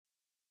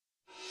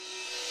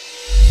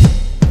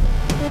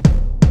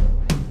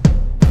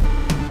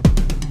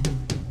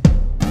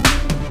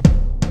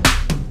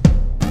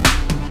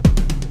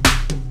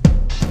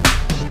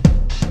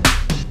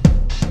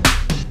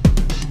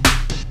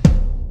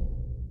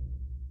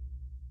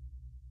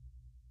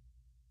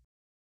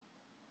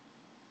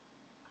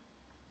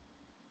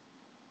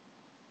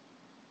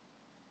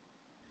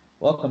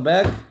Welcome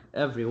back,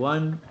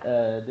 everyone.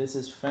 This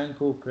is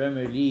Franco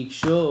Premier League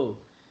Show,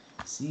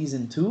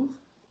 Season 2,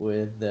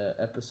 with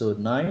episode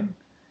 9.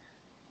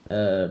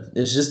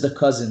 It's just the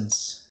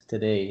cousins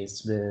today.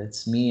 It's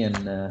me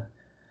and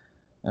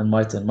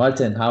Martin.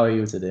 Martin, how are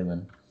you today,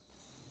 man?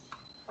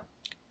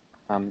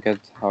 I'm good.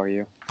 How are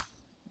you?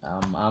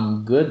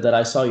 I'm good that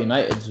I saw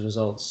United's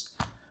results.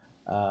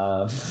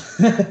 Uh,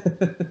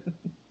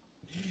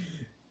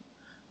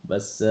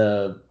 but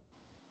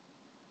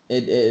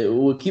it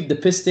will keep the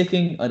piss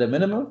taking at a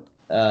minimum.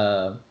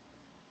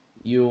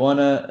 You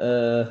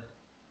wanna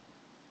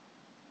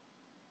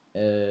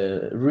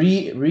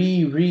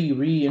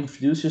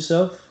reintroduce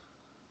yourself,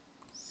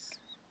 just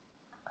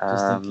in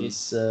Um,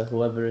 case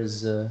whoever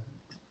is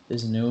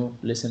new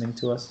listening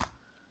to us.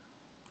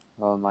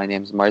 well, my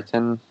name's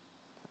Martin,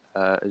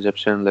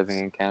 Egyptian living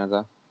in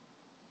Canada,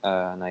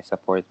 and I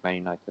support Man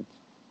United.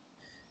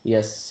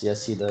 Yes,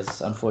 he does.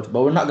 Unfortunately,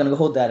 but we're not gonna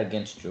hold that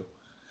against you.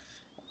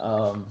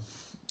 Um,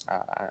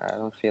 I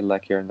don't feel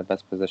like you're in the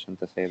best position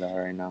to say that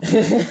right now.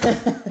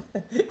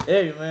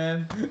 hey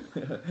man,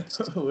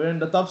 we're in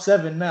the top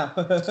 7 now.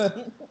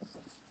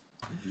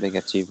 Big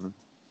achievement.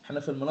 احنا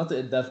في المناطق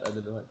الدافئة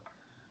دلوقتي.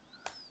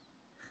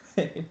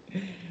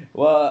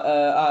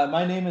 Well,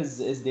 my name is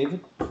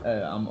David.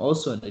 I'm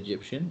also an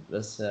Egyptian,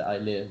 but I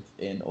live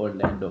in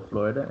Orlando,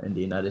 Florida, in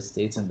the United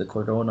States, in the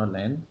Corona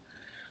land.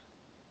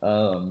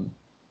 Um,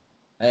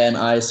 and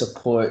I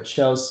support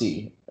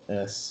Chelsea.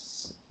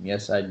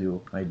 Yes, I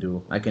do. I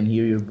do. I can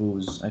hear your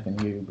boos. I can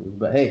hear your boos.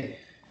 But hey,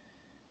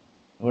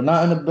 we're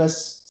not in the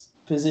best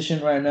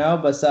position right now.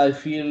 But I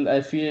feel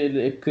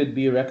it could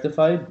be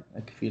rectified.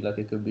 I feel like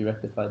it could be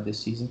rectified this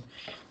season.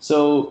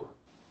 So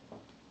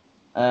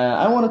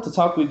I wanted to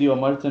talk with you,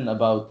 Martin,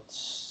 about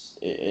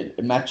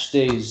match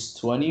days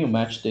 20 or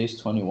match days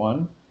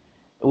 21.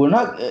 We're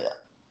not.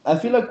 I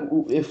feel like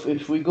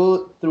if we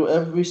go through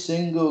every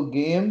single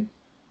game,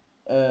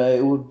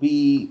 it would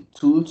be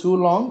too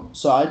long.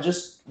 So I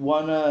just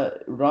wanna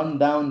run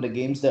down the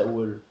games that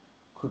were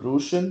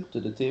crucial to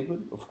the table.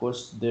 Of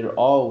course, they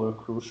all were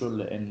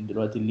crucial, and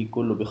دلوقتي الليج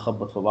كله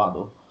بيخبط في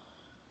بعضه.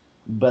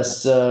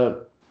 بس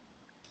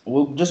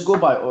we'll just go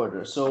by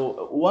order.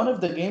 So one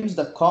of the games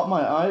that caught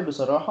my eye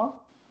بصراحة,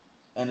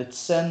 and it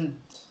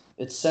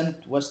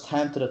sent West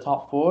Ham to the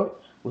top 4,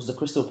 was the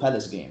Crystal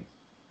Palace game.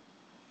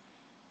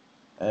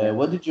 Yeah.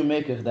 What did you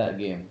make of that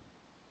game?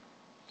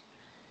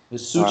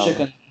 With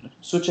Well,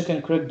 Suchek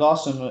and Craig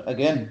Dawson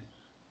again.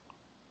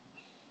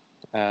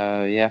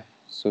 yeah.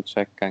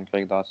 Suchek and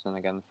Craig Dawson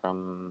again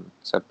from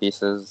set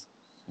pieces.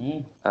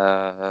 Mm,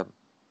 Uh,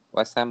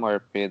 West Ham were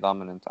pretty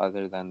dominant,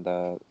 other than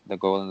the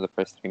goal in the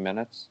first 3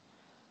 minutes.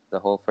 The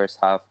whole first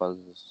half was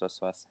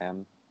just West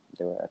Ham.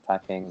 They were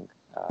attacking.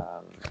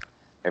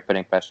 They're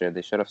putting pressure.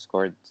 They should have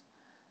scored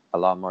a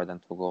lot more than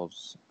 2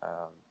 goals.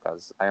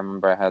 Because I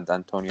remember I had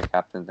Antonio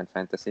captained in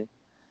fantasy,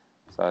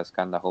 so I was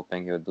kind of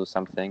hoping he would do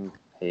something.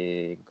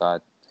 He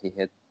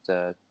hit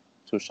 2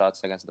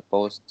 shots against the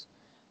post.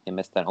 He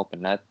missed an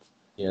open net.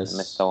 He missed a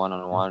yes.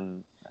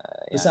 one-on-one.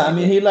 But Yeah, I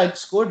mean, he like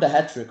scored the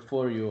hat trick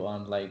for you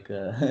on like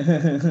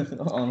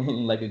on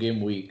like a game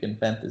week in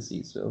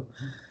fantasy. So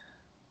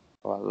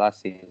well,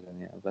 last season,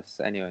 yeah. But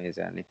anyways,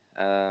 يعني.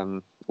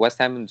 West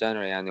Ham in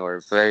general, يعني, were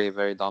very,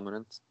 very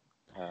dominant.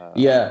 Uh,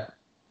 yeah,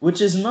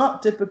 which is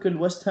not typical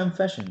West Ham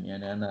fashion. Yeah,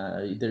 and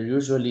they're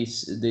usually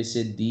they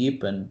sit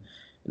deep, and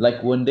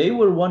like when they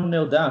were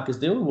 1-0 down, because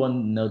they were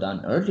 1-0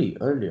 down early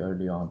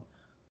on.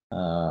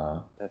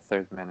 Uh, the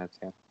third minute,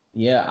 yeah.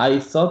 yeah, I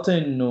thought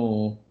they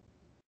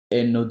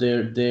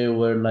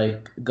were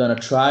like gonna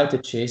try to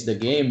chase the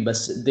game, but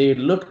they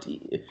looked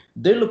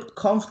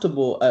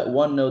comfortable at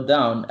 1-0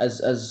 down. As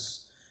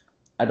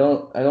I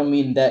don't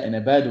mean that in a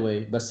bad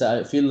way, but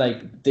I feel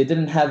like they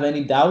didn't have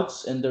any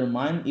doubts in their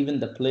mind. Even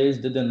the players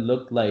didn't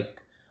look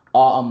like,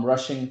 oh, I'm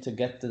rushing to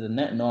get to the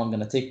net. No, I'm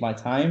gonna take my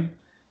time,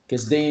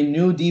 because they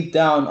knew deep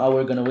down, oh,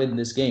 we're gonna win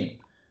this game.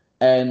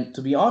 And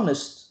to be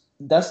honest,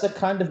 that's the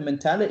kind of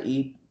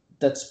mentality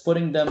that put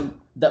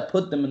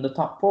them in the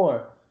top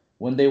 4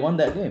 when they won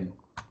that game.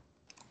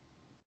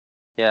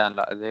 Yeah, and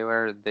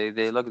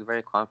they looked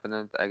very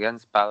confident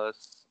against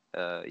Palace.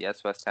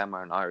 Yes, West Ham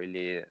are not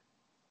really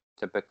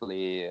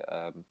typically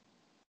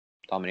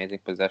dominating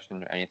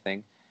possession or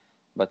anything,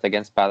 but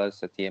against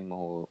Palace, a team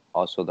who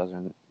also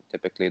doesn't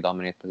typically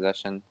dominate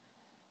possession,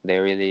 they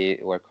really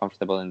were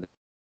comfortable in the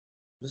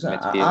midfield. They were Listen,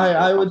 comfortable moving the ball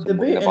I around. would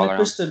debate in the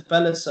Crystal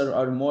Palace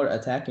are more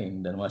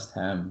attacking than West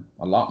Ham,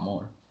 a lot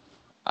more.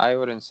 I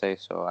wouldn't say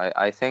so.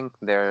 I think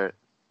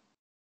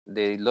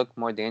they look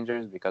more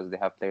dangerous because they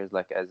have players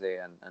like Eze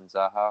and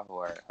Zaha who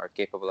are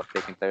capable of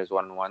taking players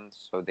 1-on-1.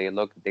 So they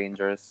look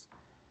dangerous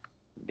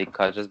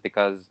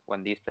because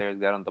when these players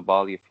get on the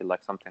ball, you feel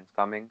like something's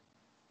coming.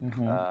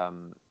 Mm-hmm.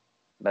 Um,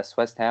 but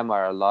West Ham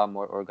are a lot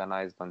more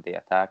organized when they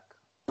attack,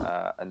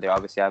 and they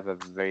obviously have a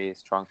very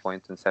strong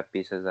point in set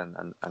pieces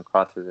and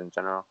crosses in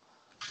general.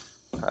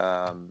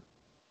 Um,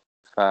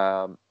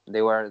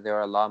 they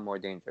were a lot more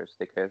dangerous.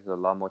 They created a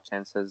lot more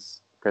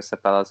chances. Crystal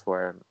Palace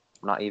were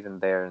not even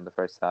there in the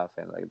first half,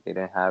 and like they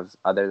didn't have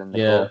other than the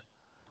Yeah. goal.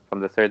 from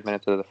the 3rd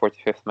minute to the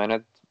 45th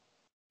minute,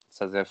 it's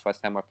as if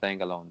West Ham were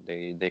playing alone.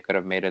 They could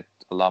have made it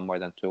a lot more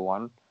than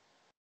 2-1.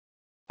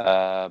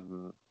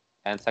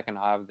 And second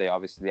half, they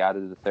obviously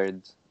added the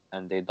third,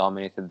 and they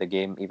dominated the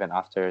game even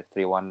after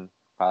 3-1.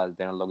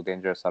 Didn't look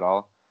dangerous at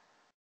all.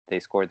 They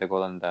scored the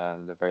goal in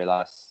the very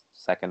last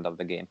second of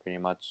the game, pretty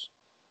much.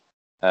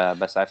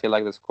 But I feel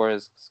like the score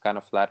is kind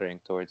of flattering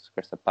towards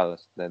Crystal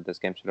Palace. That this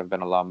game should have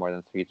been a lot more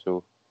than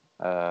 3-2.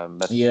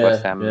 But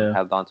West Ham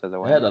held on to the They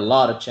win. had a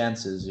lot of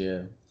chances,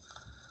 yeah.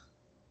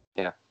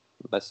 Yeah.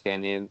 But at the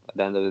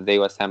end of the day,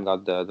 West Ham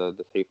got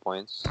the 3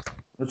 points.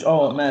 Which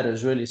all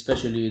matters, really,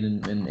 especially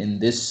in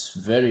this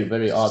very,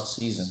 very odd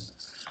season.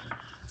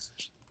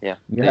 Yeah,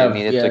 they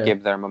needed to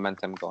keep their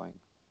momentum going.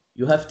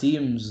 You have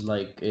teams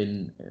like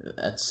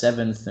at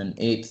 7th and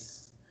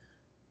 8th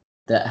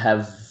that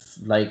have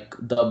like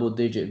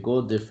double-digit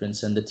goal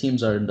difference, and the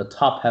teams are in the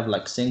top have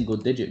like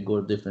single-digit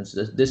goal difference.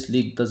 This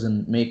league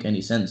doesn't make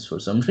any sense for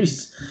some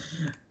reason.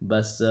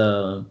 But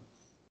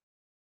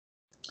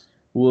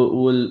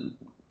we'll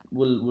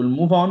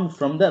move on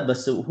from that. But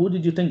so who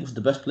did you think was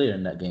the best player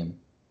in that game?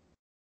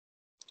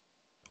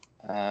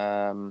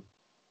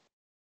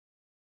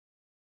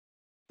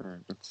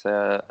 It's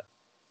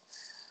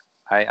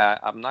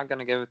I'm not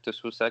gonna give it to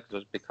Susek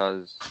just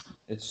because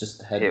it's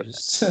just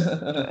headers.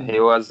 he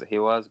was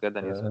good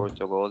and he scored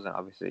 2 goals, and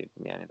obviously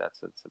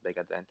it's a big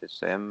advantage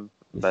to him.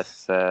 But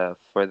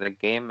for the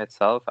game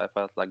itself, I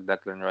felt like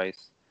Declan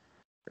Rice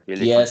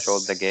really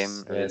controlled the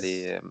game,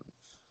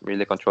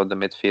 really controlled the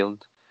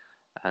midfield,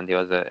 and he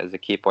was a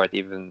key part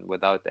even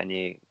without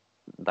any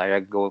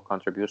direct goal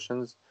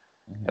contributions.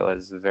 Mm-hmm. It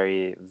was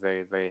very,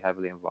 very, very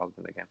heavily involved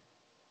in the game.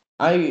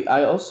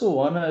 I also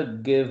wanna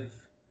give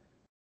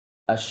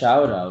a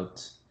shout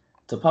out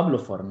to Pablo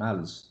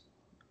Fornals.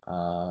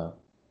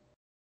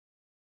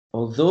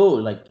 Although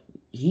like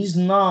he's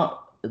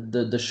not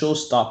the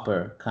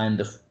showstopper kind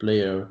of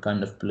player,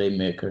 kind of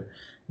playmaker,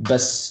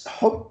 بس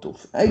حطه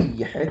في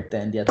أي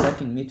حتة in the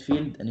attacking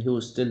midfield and he will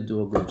still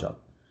do a good job.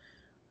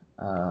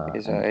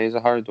 He's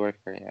a hard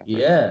worker,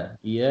 he's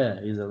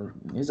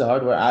a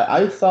hard worker.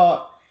 I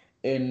thought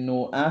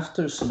إنه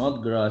after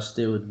Snodgrass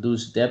they would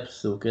lose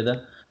depth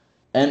وكده.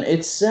 And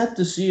it's sad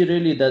to see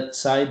really that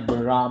Said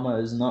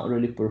Benrahma is not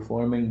really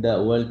performing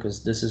that well,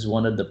 because this is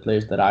one of the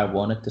players that I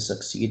wanted to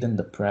succeed in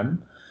the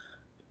Prem.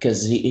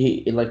 Because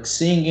he like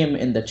seeing him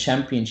in the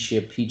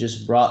Championship, he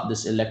just brought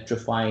this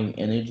electrifying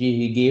energy.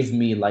 He gave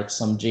me like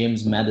some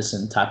James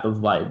Madison type of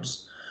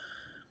vibes.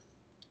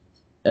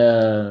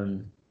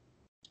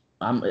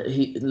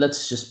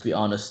 Let's just be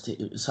honest.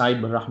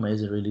 Said Benrahma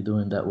isn't really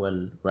doing that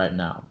well right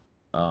now.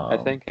 I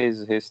think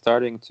he's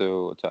starting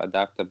to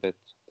adapt a bit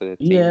to the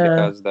team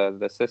because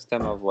the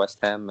system of West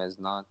Ham is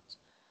not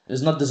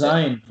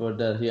designed for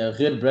that.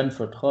 غير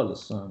Brentford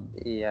خالص.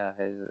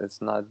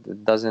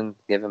 It doesn't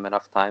give him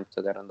enough time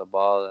to get on the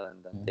ball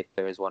and then take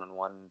players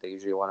one-on-one. They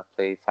usually want to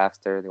play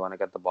faster. They want to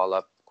get the ball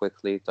up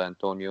quickly to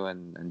Antonio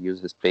and use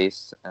his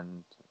pace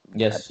and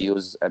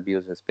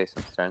abuse his pace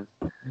and strength.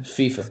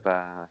 FIFA.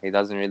 But he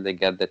doesn't really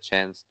get the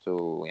chance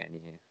to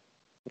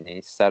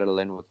settle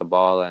in with the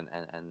ball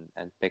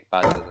and pick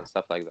passes and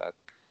stuff like that.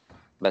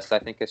 But I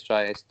think he's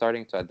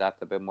starting to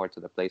adapt a bit more to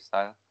the play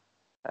style.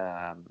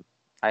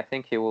 I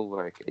think he will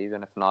work,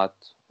 even if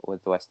not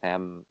with West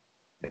Ham.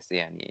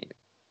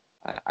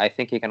 I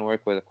think he can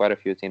work with quite a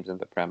few teams in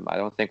the Prem. I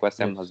don't think West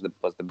Ham was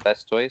the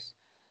best choice,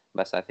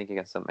 but I think he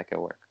can still make it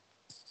work.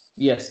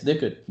 Yes, they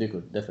could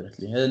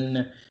definitely,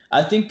 and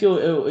I think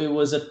it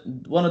was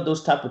one of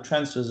those type of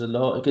transfers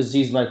because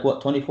he's like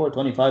 24,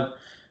 25.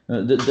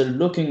 They're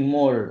looking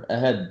more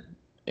ahead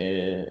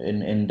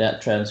in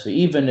that transfer,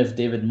 even if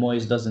David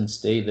Moyes doesn't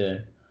stay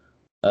there.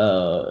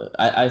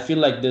 I feel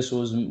like this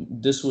was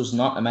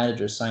not a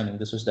manager signing.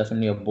 This was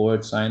definitely a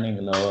board signing.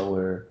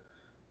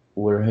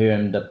 We're here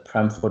in the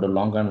Prem for the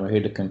long run. We're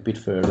here to compete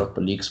for a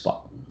Europa League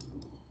spot.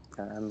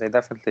 And they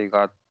definitely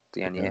got.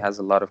 He has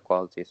a lot of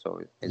quality,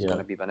 so it's going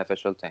to be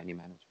beneficial to any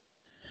manager.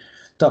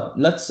 طب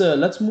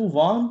let's move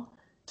on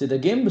to the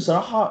game.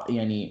 بصراحة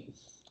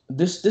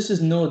this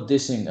is no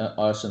dissing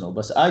Arsenal,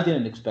 but I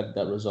didn't expect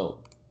that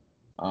result.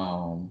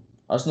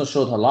 Arsenal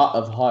showed a lot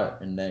of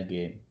heart in that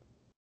game.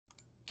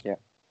 Yeah.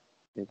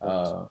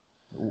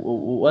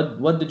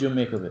 What did you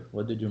make of it?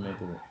 Well,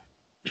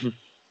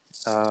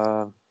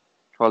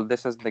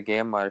 this is the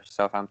game where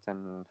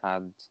Southampton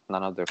had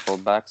none of their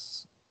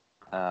fullbacks.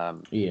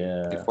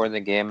 Before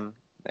the game,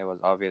 it was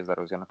obvious that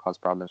it was going to cause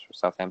problems for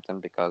Southampton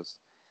because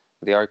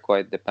they are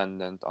quite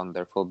dependent on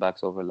their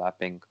fullbacks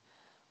overlapping.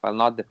 Well,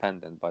 not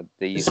dependent, but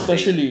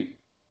especially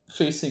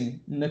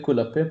facing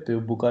Nicola Pepe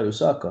and Bukayo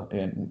Saka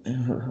and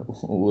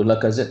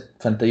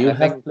Lacazette. You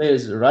have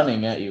players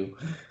running at you.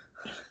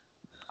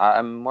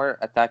 I'm more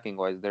attacking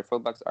wise. Their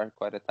fullbacks are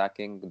quite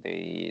attacking.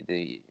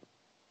 They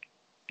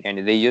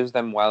use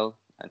them well,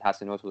 and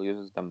Hasenhuttl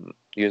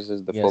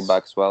uses the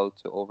fullbacks well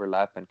to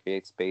overlap and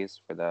create space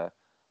for the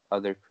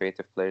other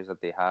creative players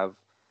that they have,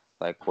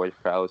 like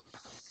Ward-Prowse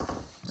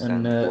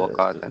and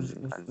Walcott and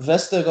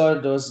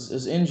Vestergaard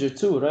is injured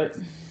too, right?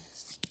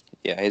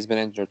 Yeah, he's been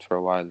injured for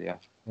a while. Yeah.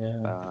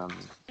 Yeah.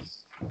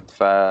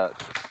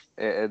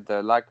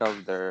 The lack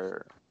of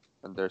their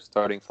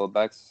starting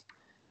fullbacks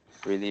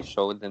really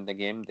showed in the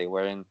game. They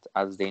weren't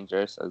as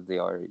dangerous as they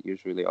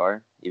usually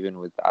are, even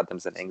with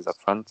Adams and Ings up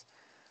front.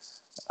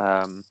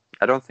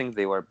 I don't think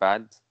they were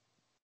bad,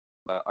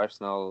 but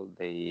Arsenal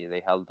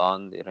they held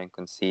on. They didn't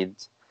concede.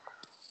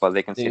 Well,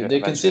 they conceded They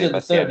eventually, conceded the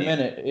but third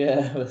minute.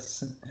 Yeah.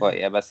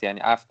 بس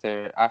يعني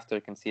after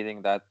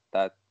conceding that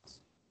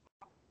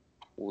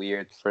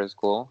weird first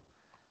goal,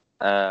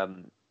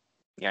 um,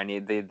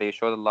 يعني they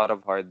showed a lot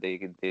of heart. They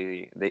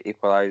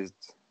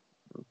equalized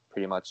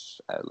pretty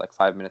much like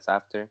 5 minutes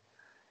after.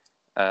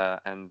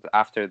 And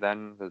after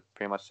then, it was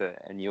pretty much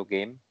a new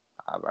game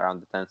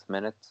around the 10th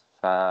minute.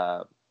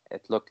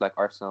 It looked like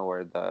Arsenal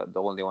were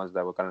the only ones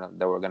that were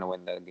gonna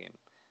win that game.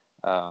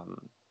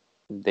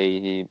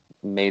 They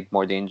made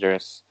more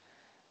dangerous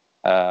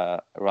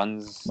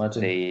runs.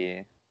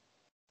 ماتن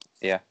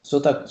Yeah,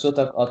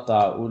 صوتك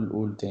قطع.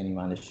 قول تاني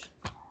معلش.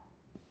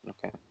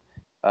 okay.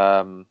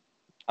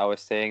 I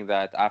was saying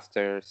that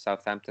after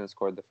Southampton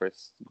scored the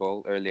first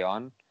goal early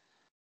on,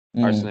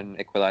 Arsenal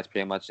equalized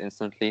pretty much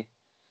instantly.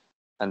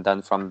 And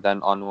then from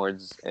then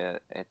onwards,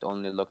 it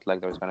only looked like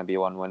there was going to be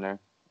one winner.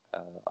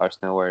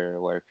 Arsenal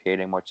were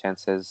creating more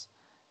chances,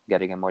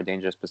 getting in more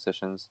dangerous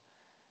positions,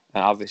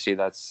 and obviously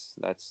that's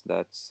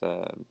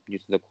due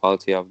to the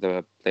quality of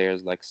the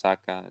players like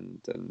Saka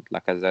and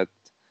Lacazette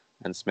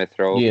and Smith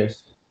Rowe.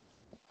 Yes.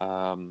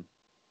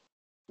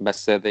 But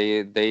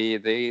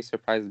they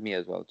surprised me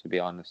as well. To be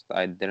honest,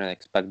 I didn't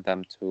expect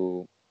them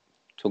to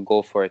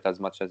go for it as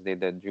much as they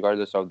did,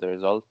 regardless of the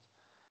result.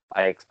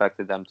 I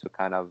expected them to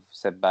kind of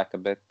sit back a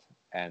bit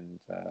and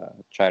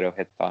try to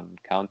hit on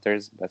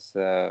counters, but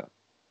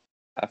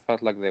I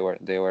felt like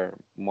they were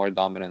more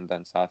dominant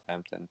than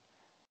Southampton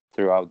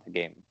throughout the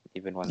game,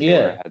 even when they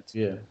were ahead.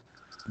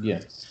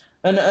 Yeah.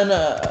 And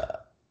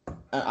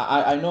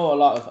I know a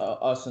lot of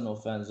Arsenal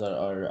fans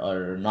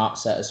are not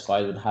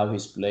satisfied with how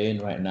he's playing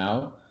right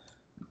now.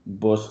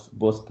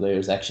 Both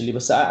players actually,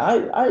 but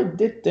I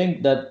did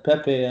think that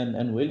Pepe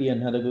and Willian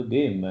had a good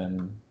game,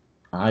 and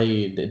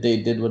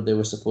they did what they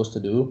were supposed to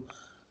do.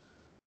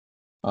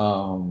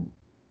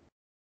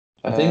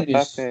 I think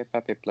it's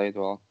Pepe played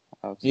well,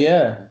 I would say.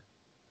 yeah.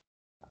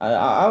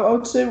 I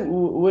would say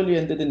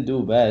Willian didn't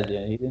do bad.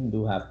 Yeah, he didn't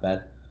do half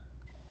bad.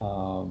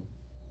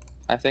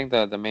 I think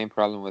the main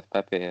problem with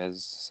Pepe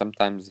is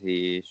sometimes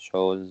he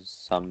shows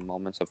some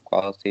moments of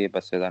quality,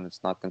 but then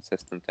it's not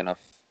consistent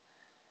enough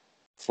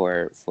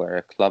for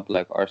a club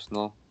like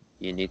Arsenal.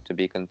 You need to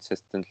be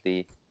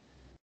consistently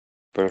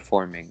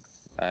performing.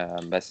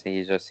 But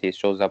he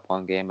shows up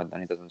one game and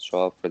then he doesn't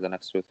show up for the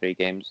next 2 or 3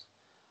 games,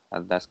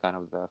 and that's kind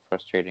of the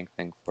frustrating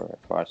thing for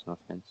Arsenal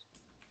fans.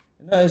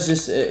 No, it's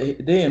just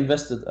they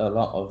invested a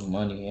lot of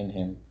money in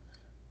him.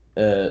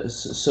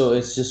 So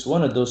it's just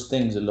one of those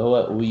things. They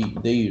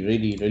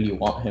really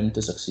want him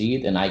to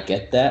succeed, and I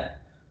get that.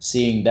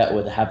 Seeing that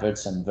with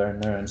Havertz and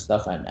Werner and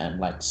stuff, and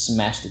like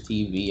smash the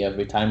TV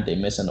every time they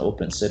miss an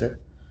open sitter.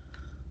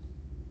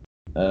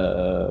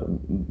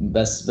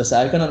 But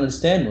I can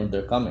understand where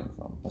they're coming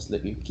from. It's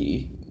like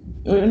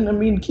I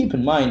mean, keep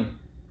in mind,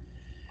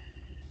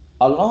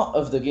 a lot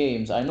of the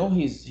games. I know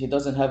he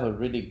doesn't have a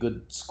really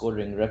good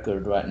scoring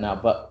record right now,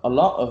 but a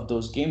lot of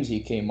those games he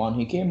came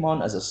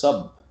on as a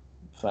sub.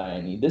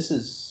 Fine, this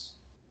is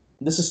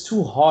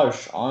too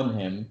harsh on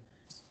him,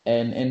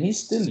 and he's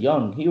still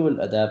young. He will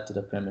adapt to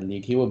the Premier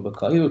League. He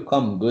will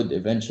come good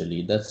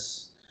eventually.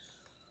 That's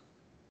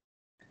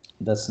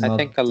I not.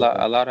 think a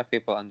lot of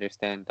people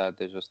understand that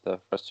there's just the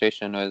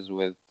frustration is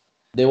with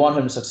They want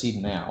him to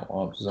succeed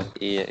now.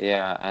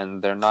 yeah,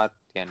 and they're not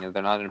in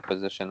a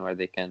position where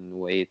they can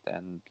wait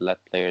and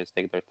let players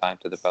take their time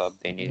to develop.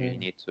 They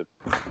need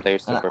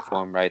players to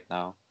perform right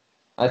now.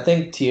 I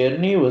think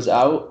Tierney was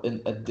out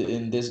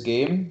in this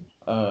game,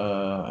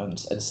 and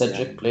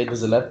Cedric played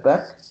as a left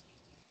back.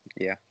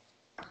 Yeah.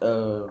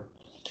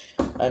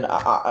 And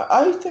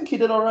I think he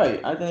did all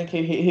right. I think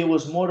he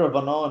was more of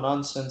a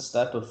no-nonsense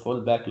type of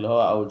fullback.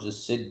 I would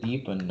just sit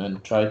deep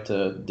and try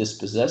to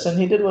dispossess, and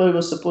he did what he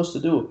was supposed to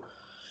do.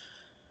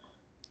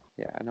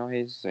 Yeah, I know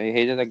he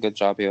did a good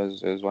job. He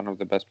was one of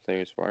the best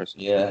players for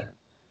Arsenal. Yeah. For sure.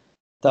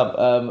 Top.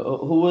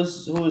 Who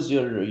was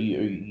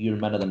your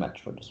man of the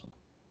match for this one?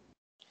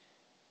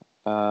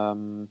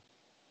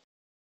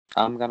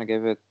 I'm gonna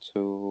give it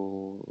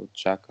to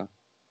Xhaka.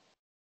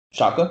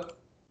 Xhaka?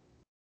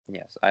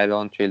 Yes, I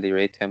don't really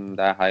rate him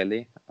that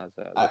highly as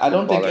a I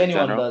don't think footballer in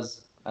anyone general.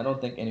 does. I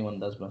don't think anyone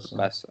does,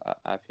 But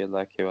I feel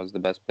like he was the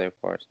best player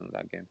for Arsenal in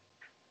that game.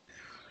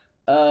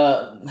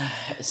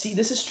 See,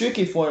 this is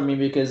tricky for me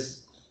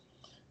because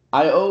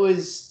I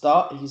always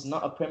thought he's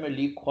not a Premier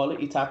League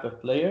quality type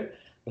of player,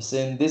 but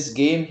in this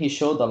game he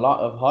showed a lot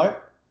of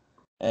heart.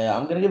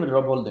 I'm gonna give it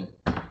Rob Holding.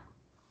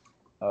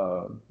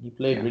 He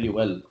played really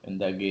well in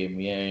that game.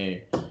 Yeah.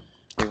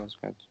 He was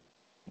good.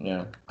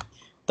 Yeah.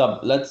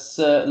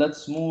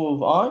 Let's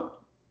move on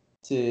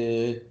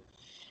to.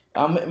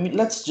 I mean,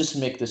 let's just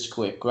make this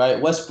quick, right?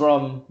 West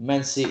Brom,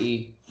 Man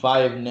City,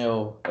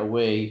 5-0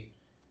 away.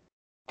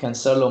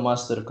 Cancelo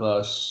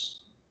masterclass.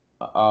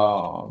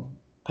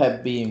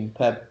 Pep being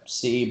Pep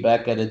City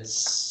back at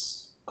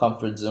its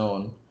comfort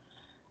zone.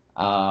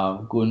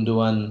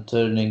 Gundogan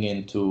turning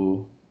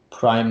into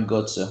prime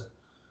Götze.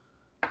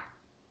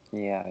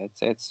 Yeah,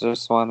 it's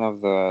just one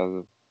of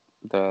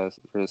the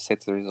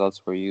sets of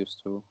results we're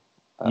used to.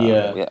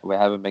 Yeah. We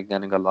haven't been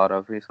getting a lot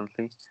of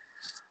recently.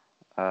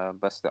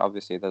 But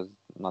obviously, there's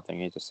nothing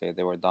new to say.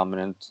 They were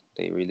dominant.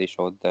 They really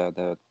showed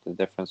the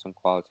difference in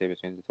quality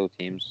between the two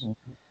teams.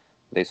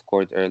 They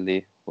scored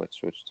early,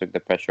 which took the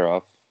pressure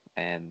off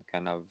and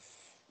kind of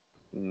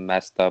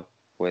messed up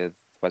with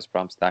West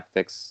Brom's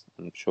tactics.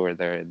 I'm sure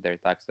their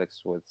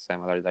tactics with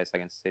Sam Allardyce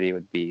against City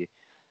would be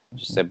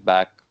just sit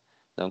back,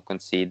 don't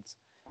concede.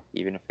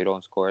 Even if we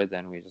don't score,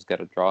 then we just get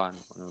a draw and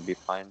we'll be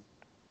fine.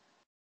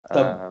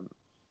 Tab, Um,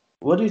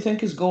 what do you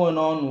think is going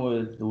on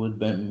with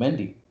Ben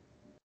Mendy?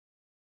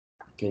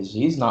 Because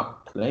he's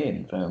not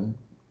playing, fam,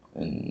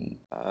 and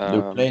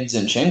they're um, playing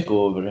Zinchenko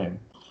over him.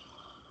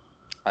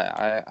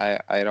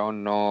 I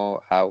don't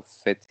know how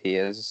fit he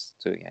is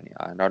to.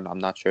 I'm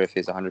not sure if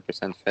he's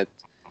 100% fit.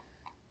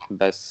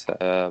 But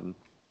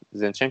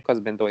Zinchenko's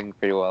been doing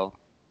pretty well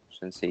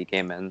since he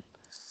came in.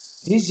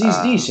 He's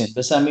Uh, decent,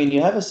 but I mean,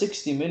 you have a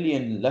 60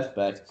 million left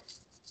back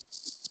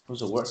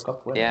who's a World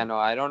Cup yeah, winner. no,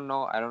 I don't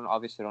know. I don't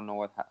obviously don't know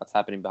what's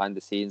happening behind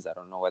the scenes. I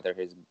don't know whether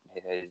he's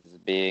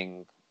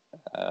being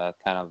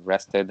kind of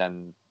rested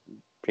and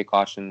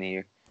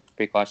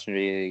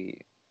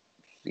precautionary.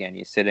 Yeah,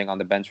 he's sitting on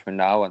the bench for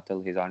now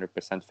until he's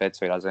 100% fit,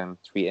 so he doesn't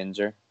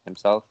re-injure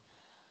himself.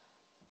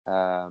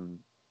 Um,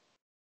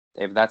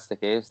 if that's the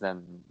case,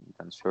 then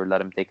sure, let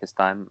him take his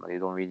time. You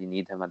don't really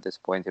need him at this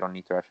point. You don't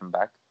need to rush him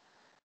back.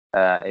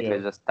 If Yeah.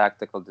 it's just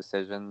tactical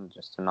decision,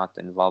 just to not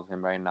involve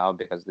him right now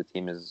because the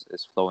team is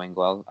flowing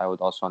well, I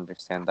would also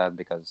understand that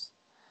because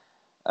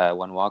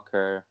when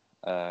Walker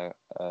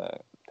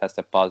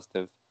tested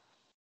positive,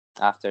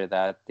 after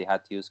that they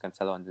had to use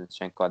Cancelo and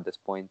Zinchenko at this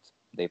point.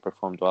 They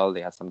performed well. They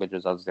had some good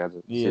results. They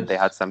Yes.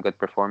 had some good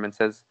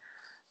performances.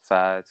 So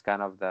it's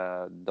kind of the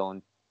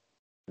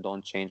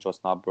don't change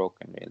what's not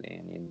broken really.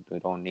 I mean, you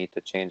don't need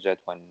to change it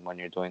when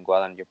you're doing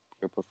well and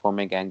you're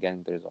performing and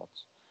getting the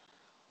results.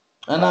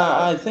 And Uh,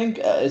 I think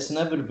it's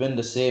never been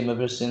the same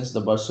ever since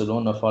the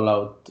Barcelona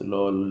fallout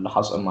اللي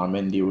حصل مع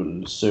مندي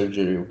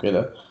والسيرجري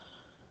وكده.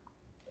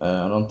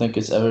 I don't think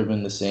it's ever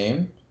been the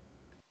same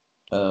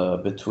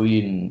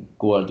between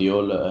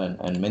Guardiola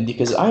and Mendy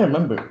because I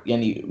remember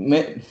يعني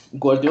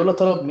Guardiola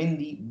طلب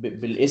مندي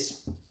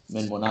بالاسم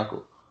من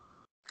موناكو.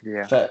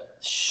 yeah.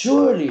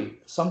 فsurely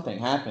something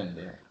happened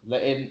there.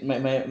 لأن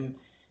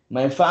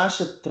ما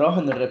ينفعش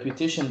تراهن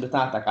الريبيوتيشن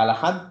بتاعتك على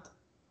حد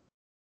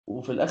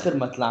وفي الآخر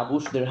ما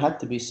تلعبوش. There had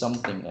to be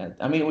something.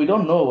 I mean, we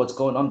don't know what's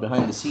going on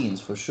behind the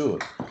scenes for sure.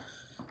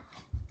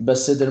 But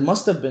there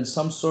must have been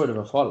some sort of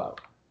a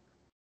fallout.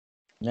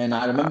 And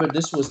I remember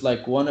this was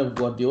like one of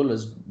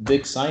Guardiola's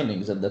big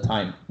signings at the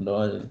time.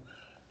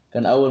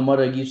 كان أول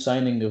مرة يجيب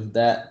signing of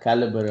that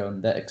caliber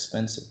and that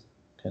expensive.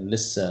 كان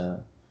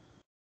لسه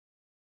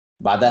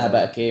بعدها Uh,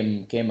 بقى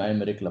came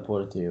Aymeric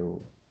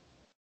Laporte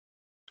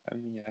I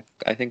mean, yeah,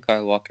 I think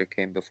Kyle Walker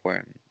came before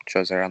him, which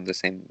was around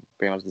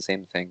pretty much the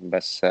same thing.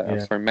 But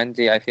yeah. for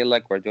Mendy, I feel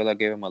like Guardiola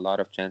gave him a lot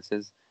of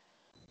chances,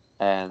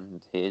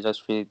 and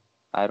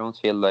I don't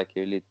feel like he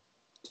really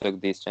took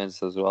these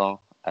chances as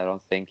well. I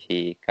don't think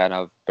he kind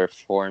of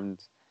performed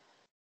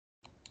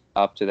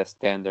up to the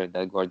standard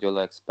that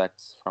Guardiola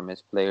expects from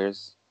his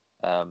players.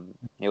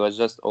 He was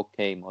just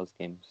okay most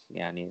games.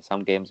 Yeah,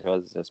 some games he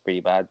was just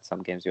pretty bad.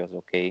 Some games he was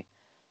okay.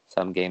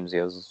 Some games he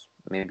was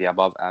maybe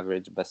above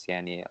average. But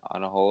يعني,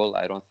 on a whole,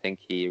 I don't think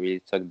he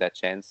really took that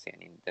chance.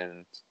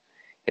 And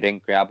he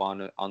didn't grab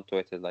onto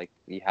it as like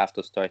you have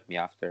to start me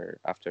after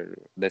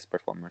this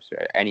performance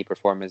or any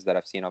performance that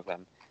I've seen of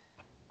him.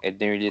 It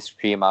didn't really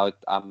scream out.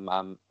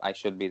 I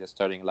should be the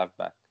starting left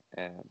back.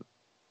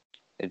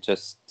 It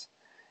just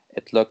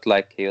it looked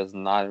like he was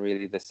not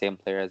really the same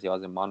player as he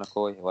was in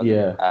Monaco. He wasn't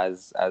Yeah.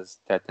 as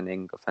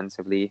threatening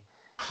offensively.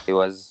 He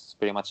was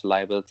pretty much a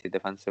liability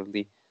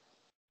defensively.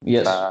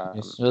 Yes. Um,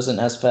 Yes. It wasn't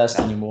as fast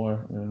yeah, anymore.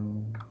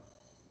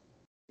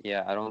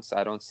 yeah.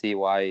 I don't see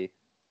why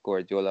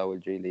Guardiola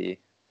would really,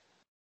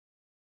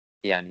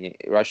 yeah,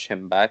 rush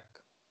him back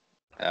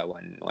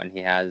when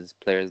he has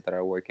players that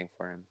are working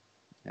for him.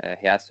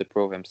 He has to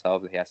prove himself.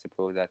 He has to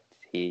prove that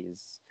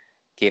he's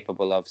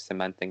capable of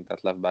cementing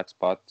that left back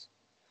spot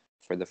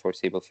for the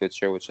foreseeable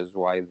future, which is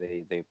why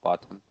they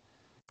bought him.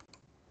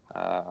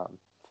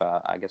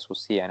 I guess we'll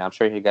see, and I'm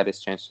sure he'll get his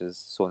chances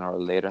sooner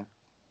or later,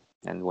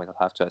 and we'll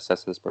have to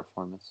assess his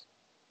performance.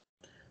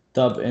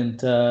 طب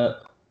انت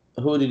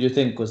who did you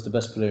think was the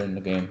best player in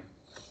the game?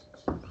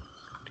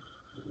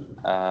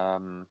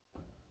 Um,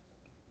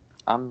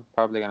 I'm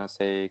probably gonna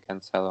say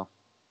Cancelo.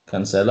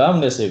 Cancelo. I'm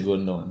gonna say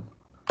Gundogan.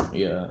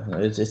 Yeah,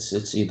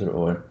 it's either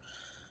or.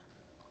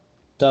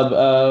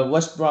 طب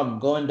West Brom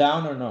going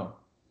down or no?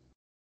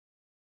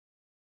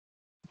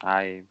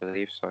 I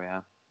believe so.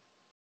 Yeah.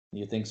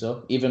 You think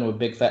so? Even with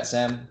Big Fat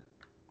Sam,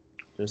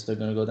 they're still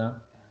gonna go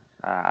down?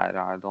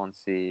 I don't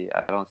see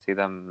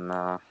them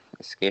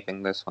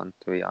escaping this one,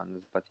 to be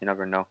honest. But you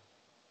never know.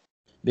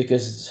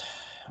 because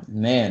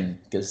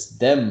because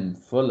them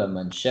Fulham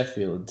and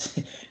Sheffield,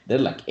 they're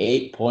like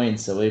 8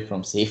 points away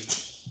from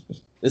safety.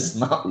 It's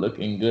not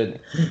looking good.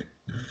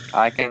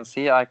 I can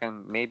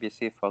maybe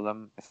see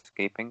Fulham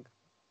escaping.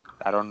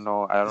 I don't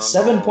know. I don't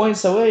 7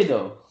 points know. away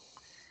though.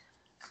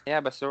 Yeah,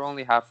 but they're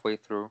only halfway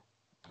through.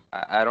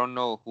 I don't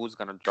know who's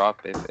gonna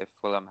drop if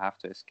Fulham have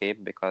to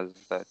escape because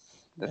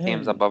the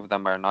teams Man, above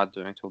them are not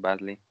doing too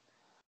badly.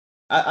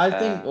 I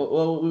think Uh,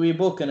 well we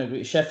both can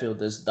agree.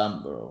 Sheffield is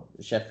done, bro.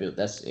 Sheffield,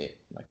 that's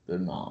it. Like they're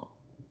not.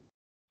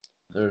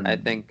 They're I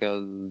think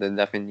they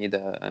definitely need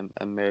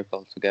a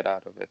miracle to get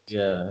out of it.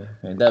 yeah.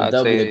 That I'd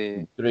that'll be a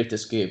say, great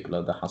escape.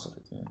 Like the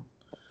حصلت yeah.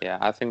 yeah,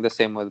 I think the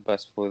same with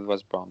West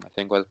Brom. I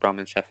think West Brom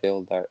and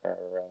Sheffield are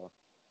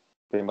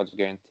pretty much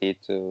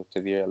guaranteed to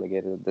be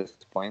relegated at this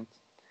point.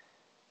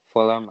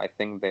 Fulham, I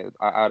think they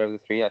out of the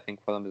three, I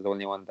think Fulham is the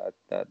only one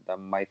that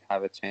might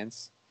have a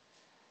chance.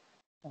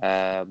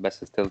 But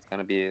it's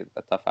gonna be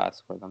a tough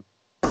ask for them.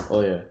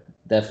 Oh yeah,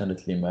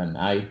 definitely, man.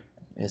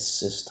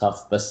 It's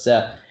tough, but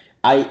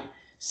I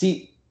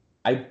see.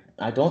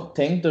 I don't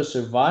think they'll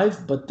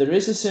survive, but there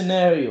is a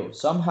scenario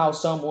somehow,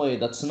 some way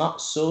that's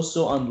not so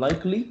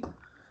unlikely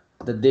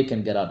that they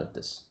can get out of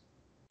this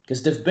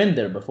because they've been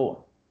there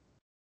before.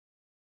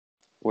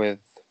 With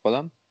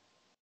Fulham?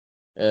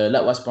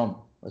 Let West Brom,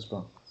 West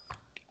Brom.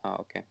 Oh,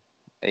 okay.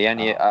 Yeah,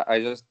 Uh, I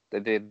just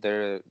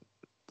they're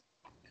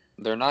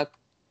not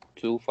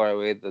too far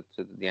away.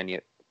 Yeah,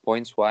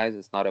 points wise,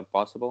 it's not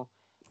impossible.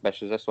 But it's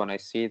just when I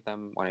see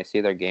them, when I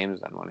see their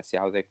games, and when I see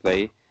how they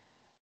play,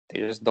 they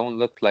just don't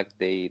look like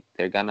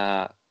they're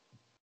gonna.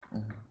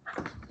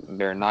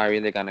 They're not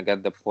really gonna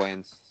get the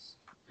points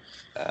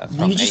you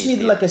from just any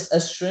need like team. a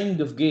string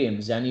of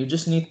games, and you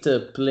just need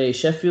to play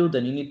Sheffield,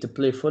 and you need to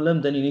play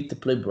Fulham, then you need to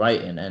play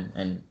Brighton,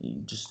 and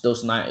you just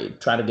those nine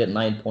try to get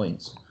 9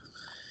 points.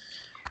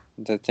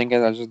 The thing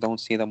is, I just don't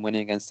see them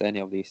winning against any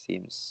of these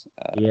teams.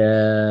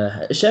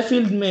 Yeah,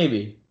 Sheffield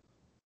maybe.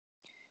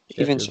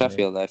 Even Sheffield maybe.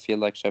 Sheffield, I feel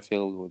like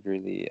Sheffield would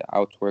really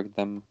outwork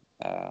them.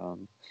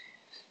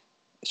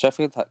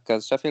 Sheffield,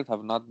 because Sheffield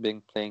have not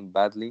been playing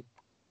badly.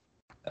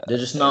 They're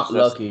just It's not just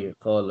lucky,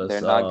 Carlos.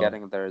 they're not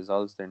getting the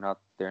results. They're not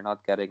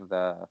getting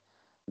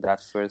that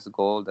first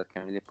goal that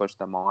can really push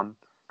them on.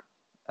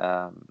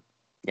 Yeah,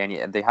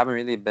 they haven't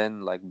really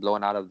been like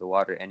blown out of the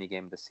water any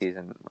game this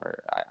season,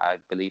 or I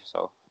believe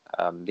so.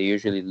 They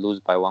usually lose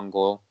by 1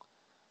 goal,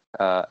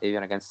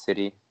 even against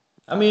City,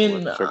 I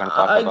mean, which we're gonna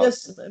talk I about.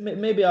 guess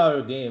maybe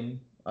our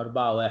game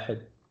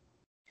 4-1.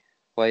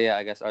 Well, yeah,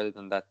 I guess other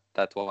than that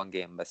 1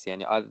 game, but see,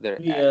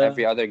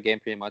 every Yeah, other game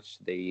pretty much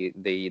they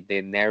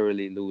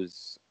narrowly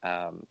lose.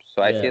 So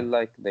I feel yeah.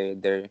 like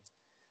they're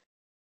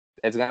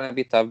it's gonna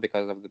be tough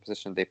because of the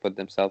position they put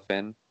themselves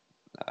in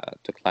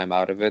to climb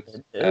out of it.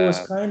 It was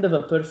kind of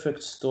a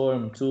perfect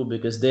storm too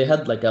because they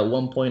had like at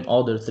one point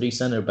all their three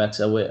center backs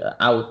away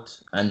out,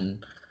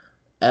 and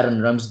Aaron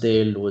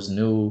Ramsdale was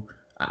new.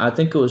 I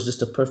think it was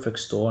just a perfect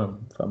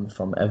storm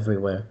from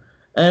everywhere.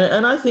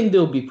 And I think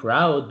they'll be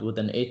proud with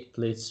an eighth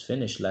place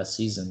finish last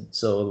season.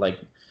 So like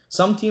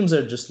some teams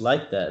are just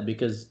like that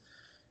because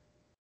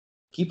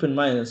keep in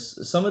mind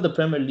some of the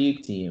Premier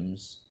League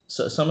teams,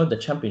 so some of the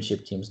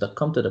championship teams that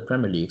come to the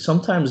Premier League,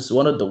 sometimes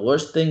one of the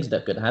worst things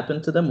that could happen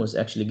to them was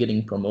actually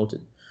getting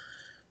promoted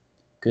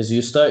because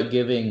you start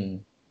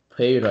giving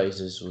pay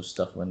rises with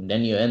stuff and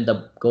then you end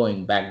up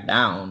going back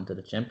down to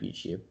the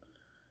championship.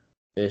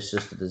 It's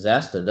just a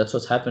disaster. That's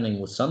what's happening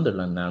with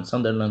Sunderland now.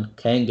 Sunderland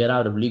can't get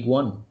out of League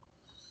One.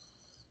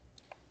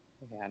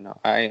 Yeah, no,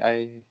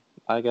 I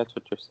get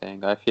what you're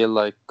saying. I feel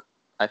like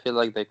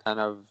they kind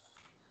of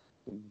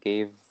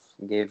gave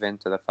gave in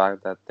to the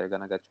fact that they're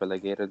gonna get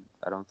relegated.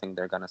 I don't think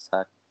they're gonna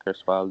sack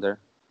Chris Wilder.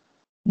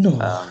 No,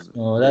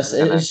 no, They're that's just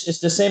gonna it's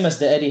the same as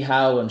the Eddie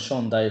Howe and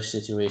Sean Dyche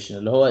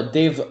situation.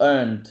 They've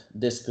earned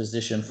this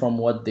position from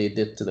what they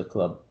did to the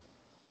club.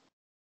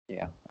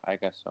 yeah, I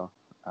guess so.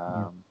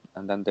 Yeah.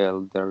 And then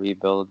they'll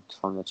rebuild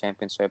from the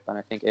championship. And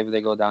I think if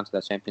they go down to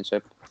the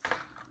championship,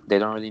 they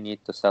don't really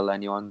need to sell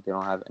anyone. They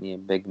don't have any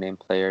big name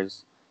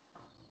players.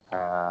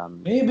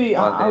 Maybe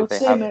Well, I would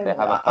say they maybe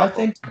have a I couple.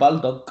 think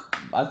Baldock.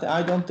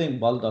 I don't think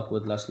Baldock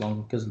would last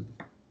long because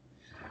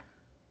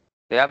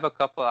They have a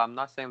couple. I'm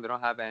not saying they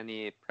don't have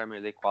any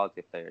Premier League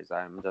quality players.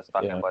 I'm just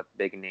talking yeah. about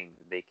big names.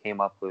 They came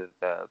up with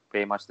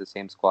pretty much the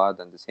same squad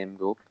and the same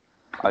group,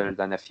 other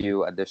than a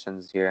few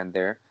additions here and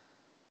there.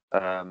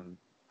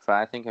 So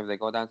I think if they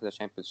go down to the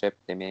championship,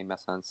 they may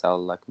mess and sell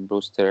like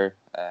Brewster,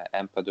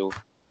 Empadu,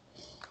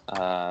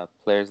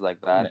 players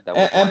like that that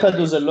would want to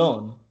Ampadu's maybe.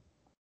 alone,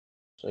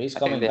 so he's I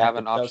think coming they back have to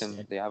an Chelsea.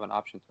 option. They have an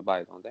option to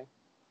buy, don't they?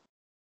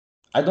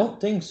 I don't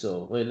think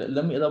so. Wait,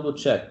 let me double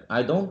check.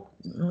 I don't.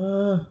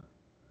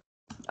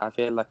 I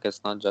feel like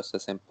it's not just a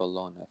simple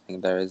loan. I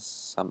think there is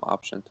some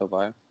option to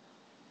buy.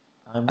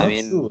 I'm I not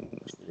sure. mean,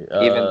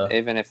 Actually.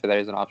 even if there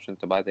is an option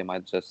to buy, they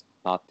might just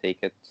not take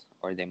it,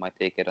 or they might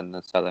take it and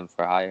then sell him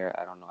for higher.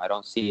 I don't know. I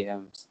don't see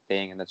him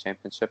staying in the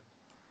championship.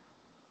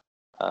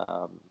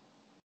 Um,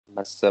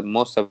 but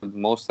most of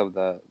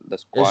the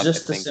It's squad, I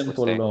just a think, will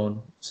simple stay.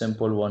 loan,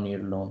 simple 1 year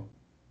loan.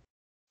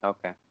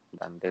 Okay.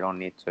 then they don't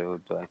need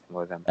to do anything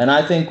with him. And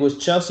I think with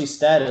Chelsea's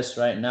status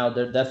right now,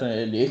 they're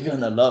definitely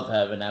gonna love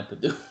having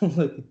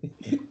Ampadu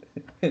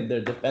in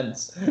their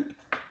defense.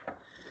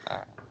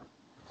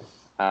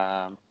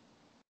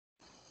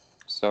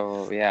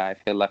 So yeah, I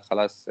feel like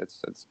خلاص,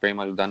 it's pretty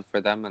much done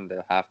for them, and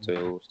they'll have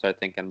to start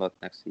thinking about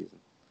next season.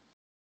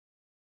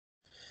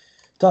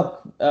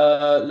 Top.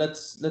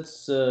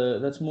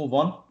 Let's move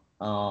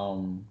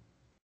on.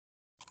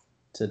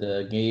 To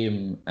the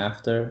game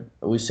after.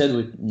 We said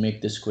we'd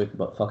make this quick,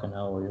 but fucking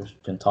hell,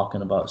 we've been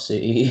talking about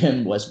City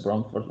and West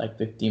Brom for like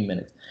 15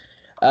 minutes.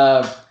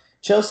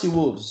 Chelsea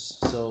Wolves.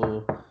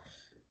 So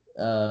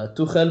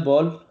Tuchel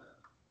ball.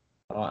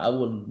 I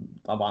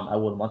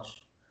will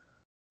much.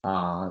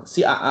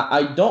 See,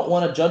 I don't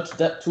want to judge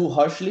that too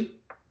harshly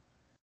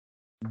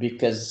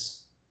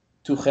because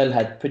Tuchel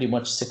had pretty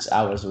much 6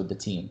 hours with the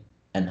team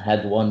and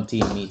had one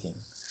team meeting.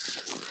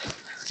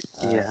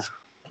 Yeah,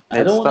 I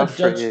it's don't want tough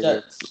to for judge you.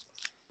 that.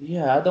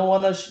 Yeah, I don't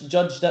want to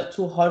judge that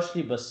too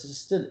harshly, but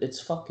still,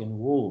 it's fucking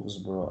Wolves,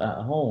 bro, at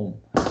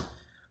home.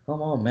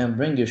 Come on, man,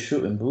 bring your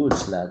shooting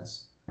boots,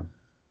 lads.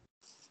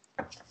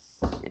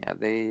 Yeah,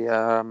 they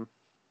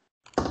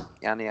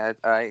يعني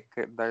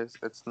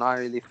it's not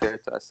really fair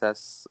to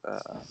assess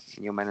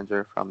new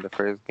manager from the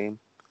first game.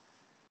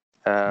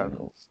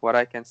 What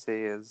I can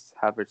say is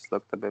Havertz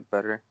looked a bit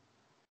better.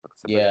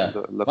 Yeah,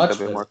 Looked a much bit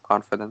better. more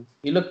confident.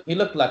 He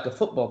looked like a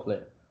football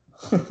player.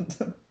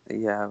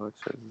 Yeah,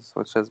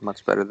 which is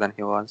much better than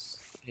he was.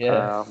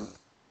 Yeah.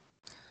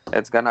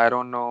 I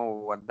don't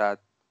know what that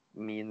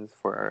means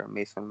for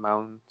Mason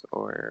Mount,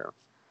 or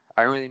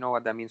I don't really know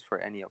what that means for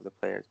any of the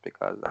players,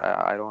 because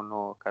I don't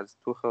know, because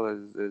Tuchel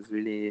is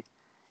really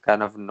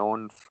kind of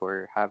known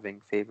for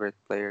having favorite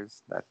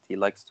players that he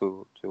likes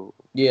to depend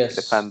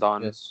Yes.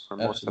 on Yes. for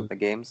most of Absolutely. the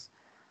games.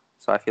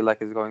 So I feel like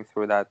he's going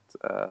through that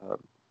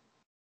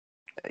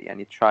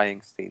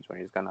trying stage where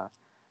he's gonna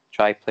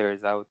try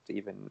players out.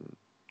 Even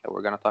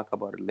we're gonna talk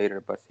about it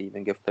later, but he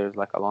even give players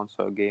like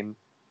Alonso a game.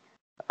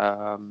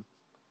 Um,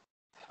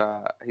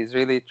 he's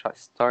really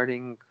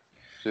starting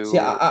See, to.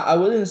 I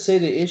wouldn't say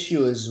the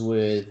issue is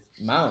with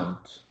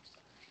Mount.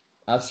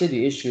 I'd say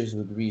the issue is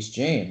with Reece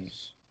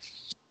James.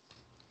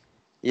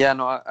 Yeah,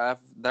 no,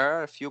 there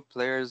are a few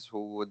players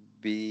who would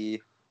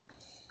be.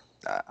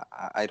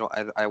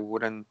 I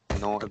wouldn't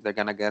know if they're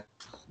gonna get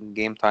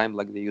game time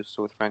like they used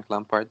to with Frank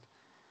Lampard.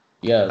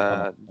 Yeah,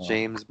 come on.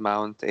 James,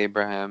 Mount,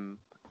 Abraham,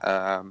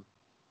 um,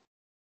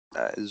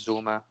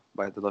 Zuma.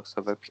 By the looks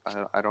of it,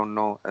 I don't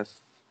know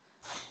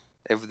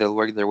if they'll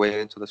work their way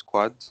into the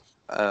squad.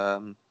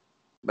 Um,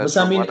 but But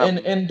I from mean,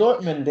 what in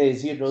Dortmund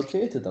days, he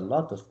rotated a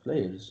lot of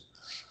players.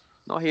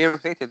 no, he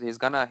rotated. He's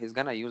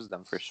gonna use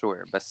them for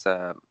sure, but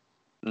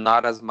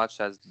not as much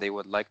as they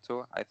would like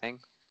to. I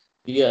think.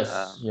 Yes,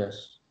 Um,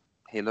 yes.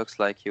 he looks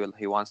like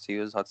he wants to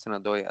use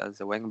Hudson-Odoi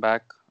as a wing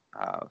back.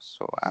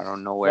 So I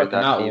don't know where Working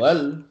that out leaves.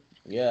 well.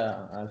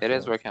 Yeah, It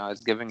is actually. working out.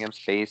 It's giving him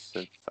space.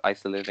 It's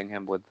isolating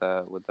him with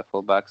the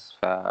fullbacks.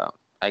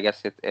 I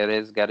guess it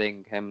is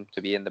getting him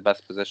to be in the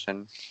best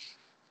position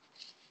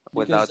Because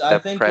without I the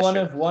think one pressure.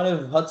 of one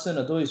of Hudson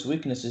Odoi's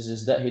weaknesses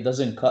is that he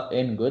doesn't cut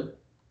in good.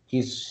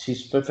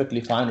 He's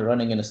perfectly fine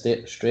running in a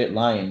straight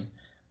line,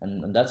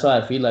 and that's why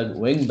I feel like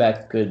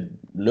wingback could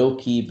low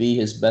key be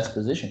his best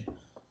position.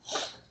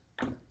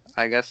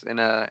 I guess in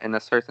a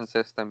certain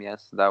system,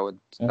 yes, that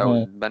Mm-hmm.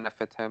 would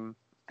benefit him,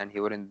 and he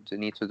wouldn't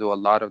need to do a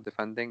lot of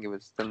defending. He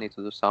would still need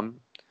to do some,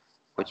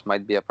 which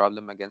might be a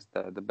problem against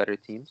the better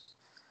teams.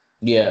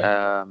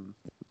 Yeah. Um,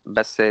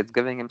 but it's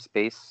giving him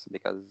space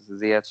because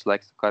Ziyech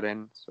likes to cut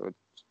in, so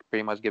it's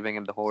pretty much giving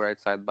him the whole right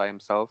side by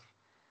himself,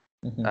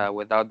 Mm-hmm.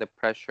 without the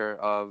pressure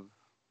of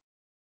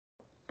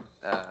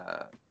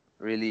uh,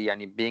 really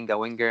being a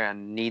winger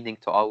and needing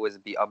to always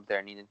be up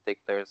there, needing to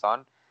take players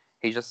on.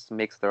 He just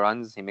makes the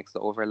runs, he makes the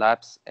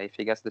overlaps. If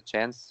he gets the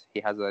chance, he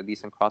has a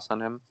decent cross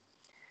on him.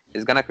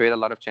 He's gonna create a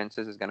lot of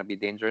chances. He's gonna be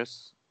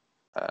dangerous.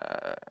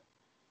 Uh,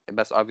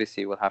 but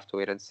obviously, we'll have to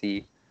wait and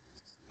see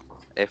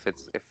if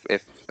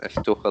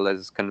Tuchel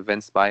is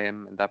convinced by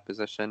him in that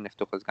position. If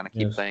Tuchel is gonna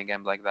keep Yes. playing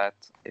him like that.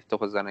 If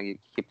Tuchel is gonna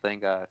keep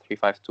playing a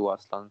 3-5-2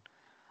 أصلا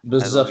هذول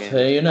بالظبط. games.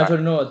 You never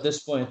know at this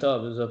point.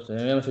 بالظبط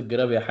يعني في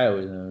الجراب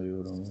يحاول زي ما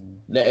بيقولوا.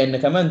 لأن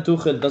كمان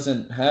توخيل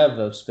doesn't have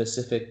a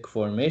specific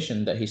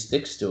formation that he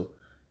sticks to.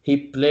 He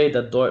played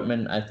at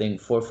Dortmund, I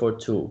think,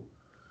 4-4-2.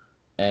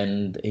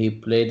 And he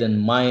played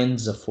in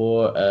Mainz a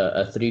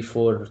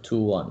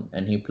 3-4-2-1,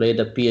 and he played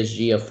at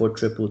PSG a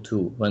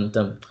 4-2-2. When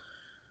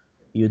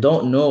you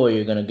don't know what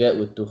you're gonna get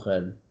with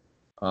Tuchel,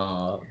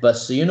 but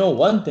so you know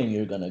one thing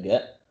you're gonna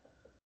get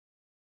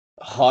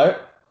heart,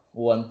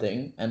 one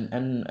thing,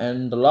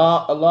 and a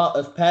lot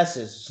of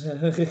passes.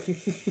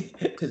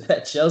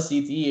 That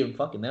Chelsea team,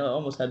 fucking hell,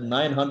 almost had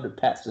 900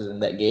 passes in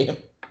that game.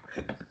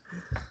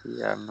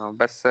 Yeah, no,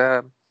 but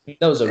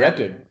That was a يعني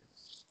record.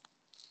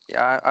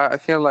 yeah, I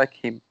feel like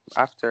he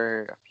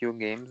after a few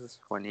games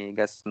when he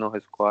gets to know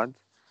his squad,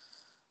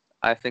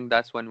 I think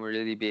that's when we'll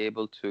really be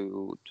able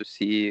to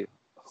see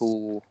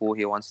who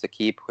he wants to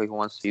keep, who he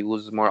wants to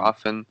use more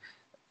often,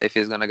 if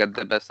he's gonna get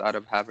the best out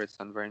of Havertz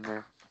and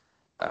Werner.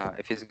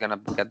 if he's gonna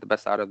get the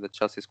best out of the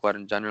Chelsea squad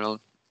in general.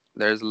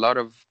 There's a lot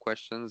of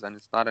questions, and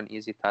it's not an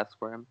easy task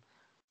for him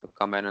to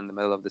come in the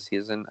middle of the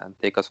season and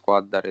take a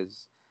squad that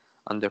is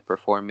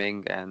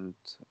underperforming and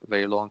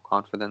very low on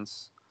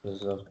confidence.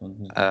 بالظبط.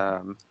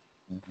 Um,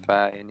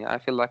 يعني I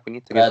feel like we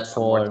need to give Bad him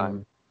some more time.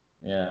 form,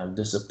 yeah,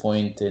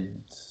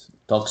 disappointed,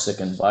 toxic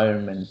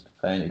environment,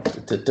 and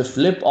to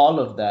flip all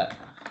of that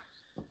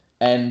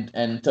and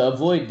to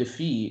avoid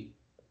defeat.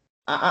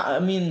 I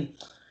mean,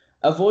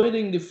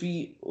 avoiding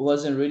defeat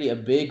wasn't really a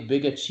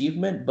big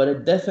achievement, but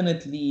it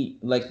definitely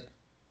like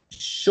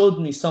showed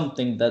me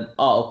something that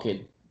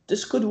okay,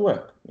 this could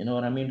work. You know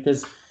what I mean?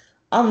 Because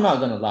I'm not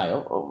gonna lie.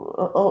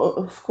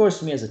 Of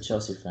course, me as a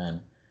Chelsea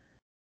fan,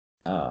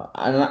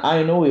 and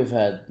I know we've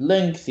had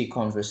lengthy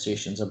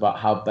conversations about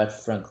how bad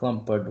Frank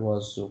Lampard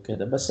was, okay,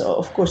 but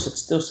of course it's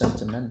still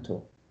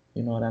sentimental.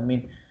 You know what I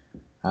mean?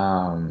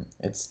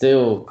 It's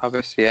still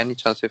Obviously, any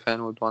Chelsea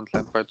fan would want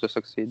Lampard to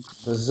succeed.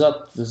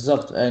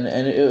 بالظبط and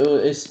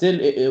it's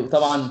still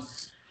طبعا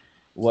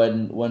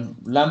when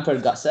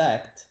Lampard got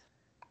sacked,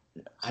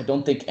 I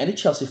don't think any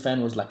Chelsea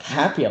fan was like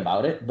happy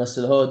about it, but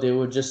still they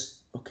were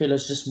just okay.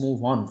 Let's just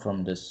move on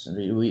from this.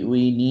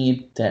 We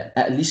need to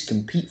at least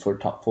compete for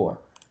top four,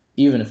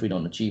 even if we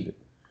don't achieve it,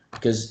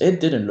 because it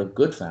didn't look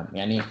good, fam.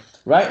 Yani,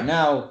 right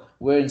now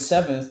we're in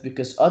seventh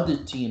because other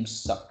teams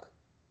suck,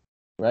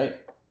 right?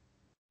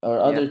 Or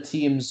Yeah, other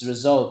teams'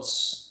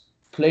 results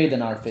played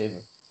in our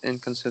favor.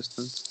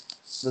 inconsistent.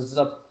 That's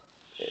up.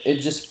 It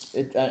just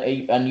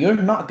and you're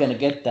not gonna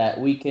get that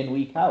week in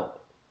week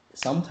out.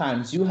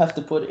 Sometimes you have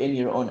to put in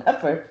your own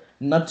effort,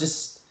 not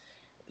just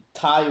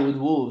tie with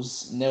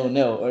Wolves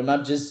 0-0, or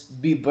not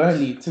just be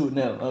Burnley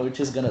 2-0, which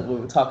is gonna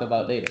we'll talk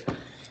about later.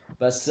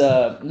 But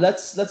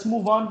let's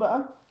move on,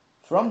 but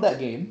from that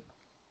game.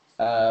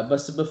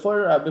 But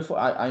before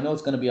I know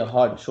it's gonna be a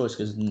hard choice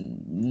because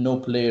no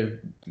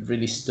player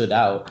really stood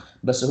out.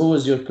 But so who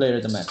was your player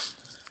of the match?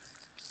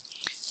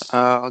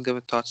 I'll give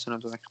it to Hudson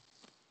Odoi.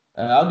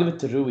 I'll give it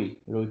to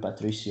Rui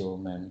Patricio,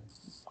 man.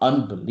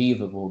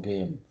 Unbelievable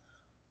game.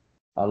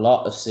 A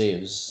lot of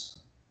saves.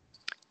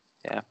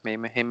 Yeah,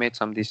 he made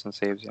some decent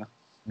saves. Yeah.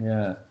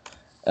 Yeah.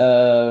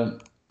 Um,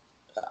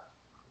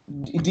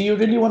 do you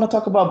really want to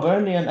talk about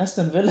Burnley and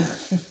Aston Villa?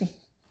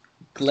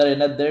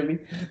 Clarinet derby.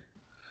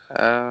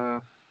 Uh,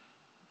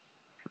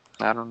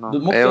 I don't know.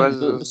 It ممكن was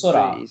very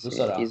بسرعة easy,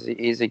 بسرعة.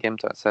 easy game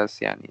to assess.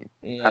 يعني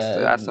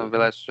Yeah. Aston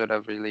Villa should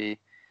have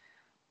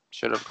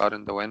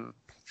gotten the win.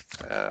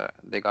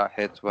 They got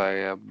hit by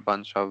a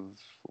bunch of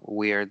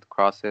weird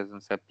crosses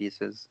and set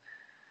pieces.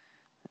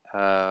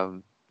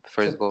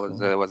 First goal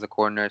Typical. was a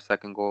corner.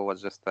 Second goal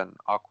was just an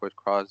awkward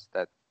cross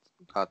that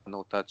got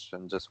no touch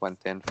and just went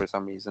in for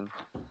some reason.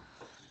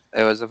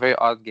 It was a very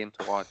odd game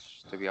to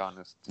watch, to be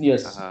honest.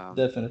 Yes,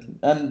 definitely.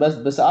 And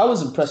but I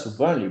was impressed with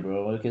Burnley,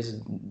 bro, because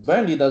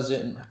Burnley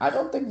doesn't. I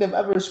don't think they've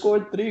ever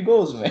scored 3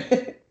 goals, man,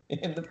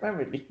 in the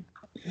Premier League.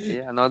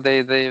 Yeah, no,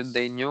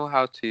 they knew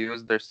how to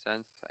use their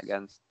strength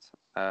against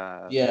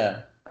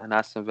Yeah. an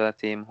Aston Villa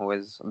team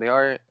they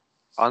are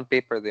on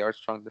paper they are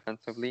strong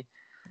defensively,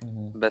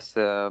 Mm-hmm. but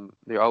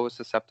they're always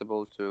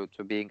susceptible to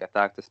being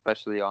attacked,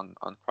 especially on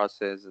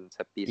crosses and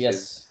set pieces.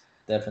 Yes,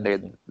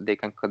 definitely.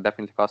 Could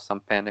definitely cause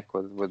some panic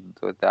with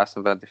the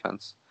Aston Villa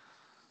defense.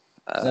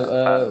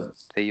 So,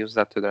 They use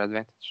that to their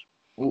advantage.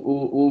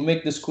 we'll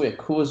make this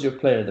quick. Who was your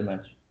player of the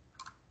match?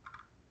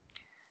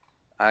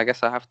 I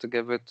guess I have to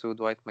give it to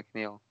Dwight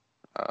McNeil.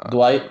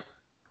 Dwight.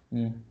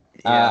 Mm.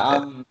 Yeah,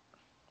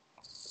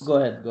 Go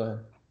ahead. Go ahead.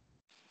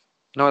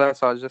 no,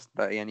 that's all. Just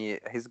that,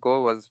 his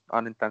goal was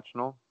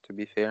unintentional. To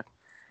be fair,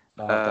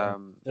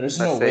 طبعا. There's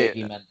let's no way say,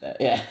 he meant that.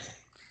 Yeah.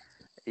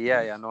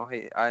 yeah, no,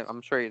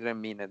 I'm sure he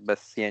didn't mean it, but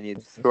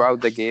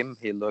throughout the game,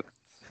 he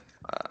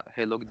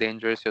looked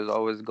dangerous. He was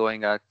always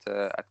going at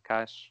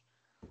Cash,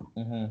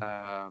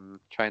 Mm-hmm.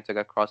 trying to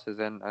get crosses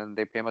in, and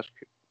they pretty much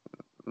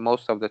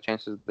most of the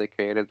chances they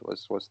created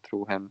was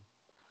through him.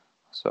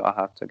 So I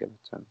have to give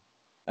it to him.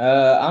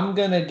 I'm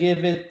gonna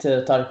give it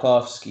to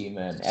Tarkovsky,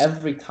 man.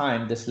 Every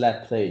time this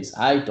lad plays,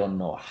 I don't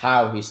know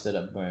how he stood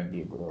up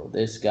Burnley, bro.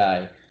 This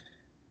guy,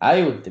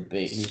 I would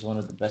debate he's one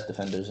of the best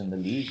defenders in the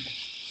league.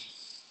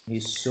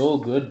 He's so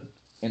good,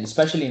 and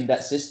especially in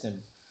that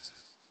system.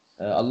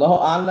 Allahu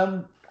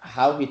Alam,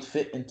 how he'd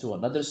fit into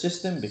another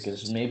system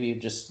because maybe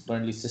just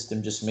Burnley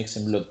system just makes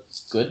him look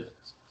good.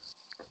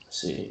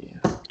 See,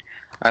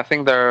 I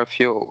think there are a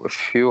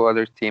few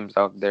other teams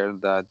out there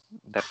that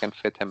can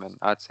fit him in.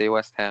 I'd say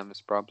West Ham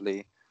is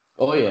probably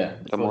oh yeah,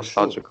 the for most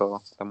sure.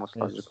 logical the most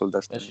Yes, logical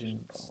especially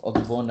destination.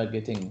 Ogbonna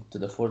getting to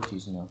the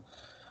 40s now.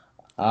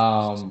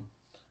 Um,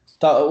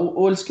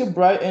 we'll skip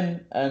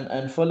Brighton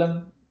and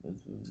Fulham.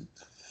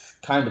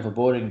 Kind of a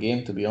boring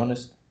game, to be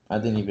honest. I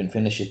didn't even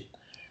finish it.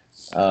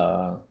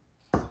 Uh,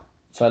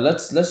 so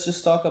let's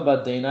just talk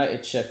about the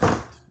United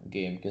Sheffield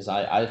game because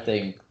I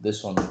think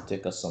this one will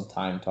take us some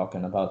time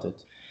talking about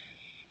it.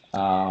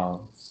 Uh,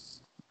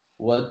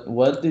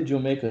 what did you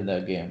make of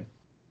that game?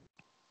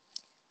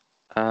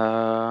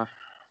 Uh,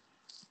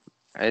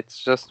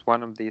 It's just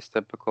one of these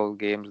typical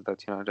games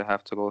that United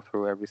have to go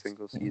through every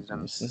single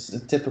season. It's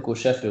a typical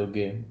Sheffield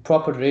game.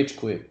 Proper rage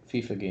quit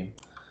FIFA game.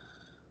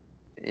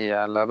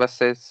 Yeah,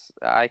 but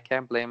I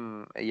can't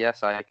blame.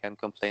 Yes, I can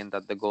complain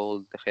that the goal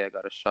De Gea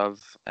got a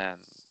shove,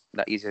 and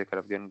that easily could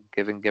have been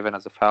given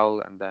as a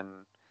foul, and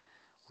then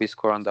we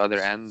score on the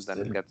other end,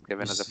 then it Still, gets you,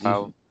 given as a s-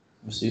 foul.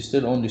 you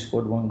still only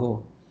scored one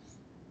goal.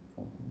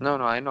 No,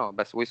 I know,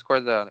 but we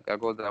scored a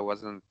goal that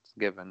wasn't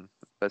given.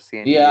 But Yeah,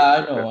 CNE,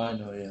 I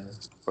know, yeah.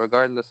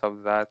 regardless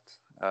of that,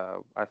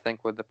 I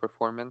think with the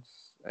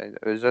performance, it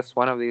was just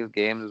one of these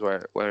games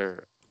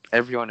where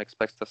everyone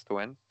expects us to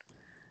win,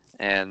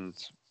 and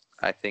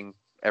I think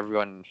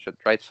everyone should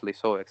rightfully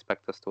so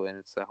expect us to win.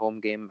 It's a home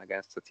game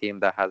against a team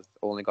that has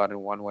only gotten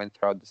one win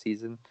throughout the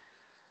season.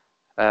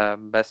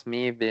 But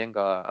me being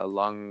a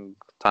long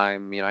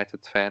time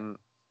United fan,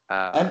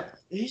 And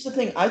here's the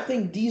thing, I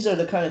think these are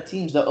the kind of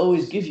teams that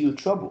always give you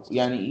trouble.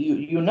 Yani,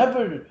 you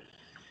never.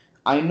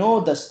 I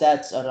know the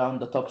stats around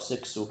the top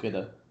six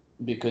وكده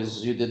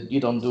because you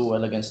don't do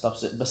well against top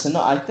six. But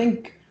no, I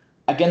think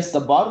against the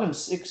bottom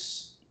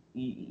six,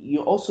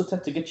 you also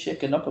tend to get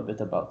shaken up a bit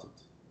about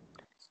it.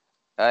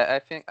 I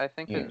think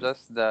Yeah. it's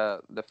just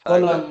the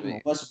fact that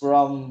Fulham, West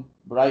Brom,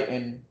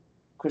 Brighton,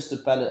 Crystal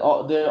Palace,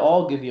 they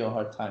all give you a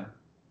hard time.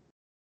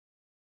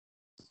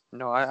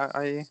 no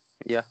I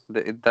yeah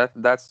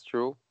that's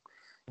true.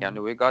 Yeah,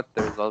 and we got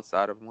the results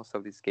out of most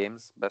of these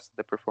games, but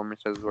the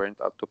performances weren't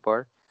up to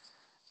par.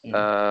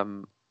 Yeah.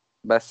 Um,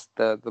 but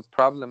the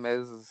problem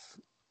is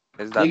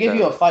They that give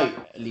you a fight,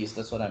 at least.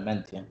 That's what I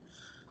meant, yeah.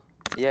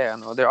 yeah,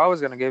 no, they're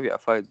always gonna give you a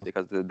fight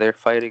because they're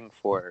fighting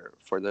for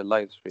their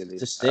lives really.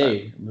 To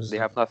stay. They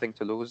have nothing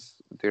to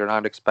lose. They're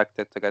not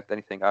expected to get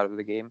anything out of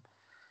the game.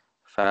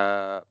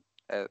 That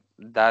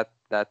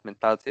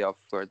mentality of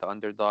we're the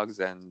underdogs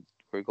and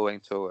we're going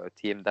to a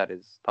team that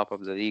is top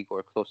of the league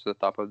or close to the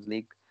top of the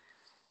league.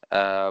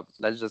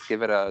 Let's just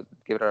give it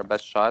our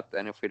best shot,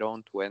 and if we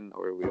don't win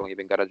or we don't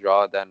even get a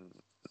draw, then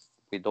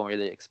we don't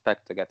really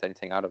expect to get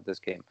anything out of this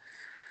game.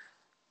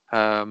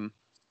 Um,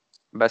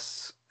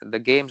 but the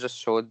game just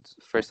showed,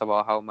 first of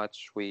all, how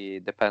much we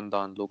depend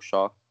on Luke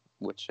Shaw,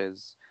 which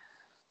is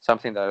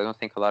something that I don't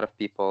think a lot of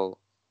people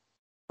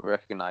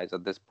recognize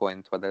at this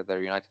point, whether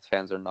they're United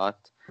fans or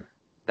not,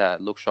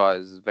 that Luke Shaw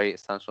is very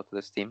essential to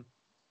this team.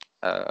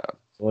 Uh,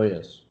 Oh,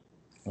 yes.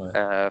 Oh,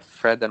 yeah.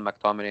 Fred and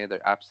McTominay,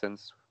 their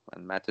absence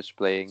when Matic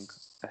playing,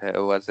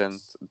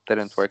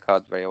 didn't work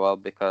out very well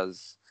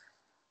because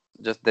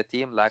just the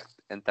team lacked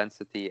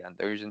intensity and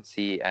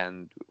urgency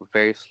and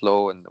very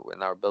slow in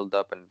our build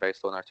up and very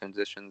slow in our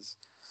transitions.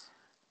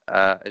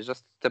 It's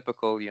just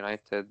typical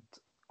United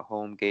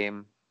home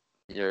game.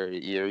 You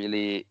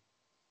really,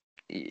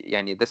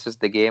 yani this is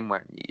the game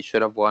where you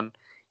should have won.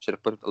 Should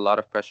have put a lot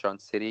of pressure on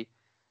City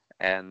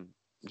and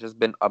just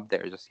been up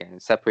there. Just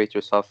separate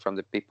yourself from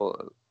the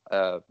people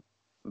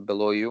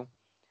below you.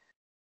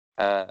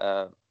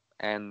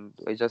 And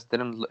it just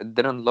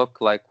didn't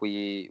look like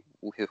we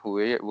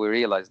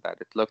realized that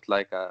it looked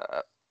like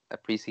a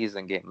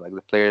preseason game. Like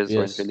the players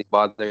weren't Yes. really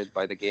bothered by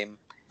the game.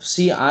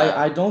 See, Uh,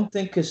 I don't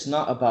think it's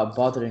not about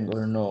bothering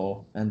or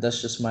no, and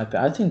that's just my.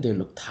 I think they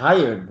look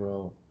tired,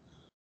 bro.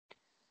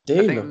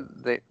 I They look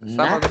think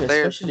some of the knackered,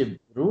 players. especially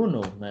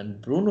Bruno, man.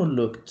 Bruno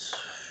looked,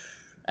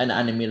 and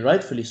I mean,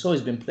 rightfully so.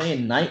 He's been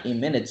playing 90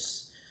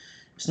 minutes.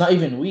 It's not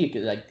even week,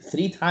 like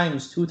 3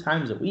 times, 2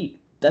 times a week.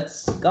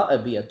 That's gotta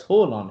be a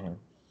toll on him.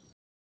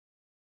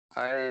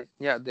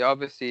 Yeah, they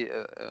obviously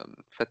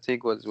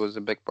fatigue was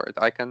a big part.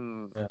 I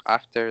can Yeah.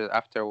 after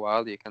a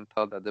while you can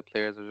tell that the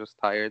players are just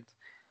tired.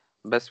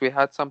 But we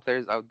had some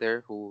players out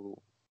there who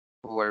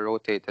were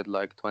rotated,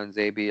 like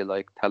Twanzebe,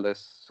 like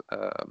Tellis,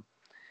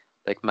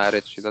 like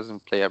Maric. He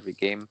doesn't play every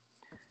game.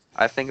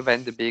 I think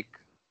Van de Beek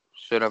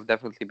should have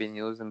definitely been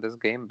used in this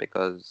game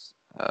because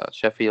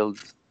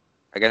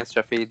against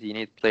Sheffield, you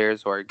need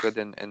players who are good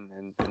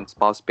in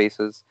small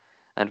spaces,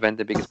 and Van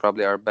de Beek is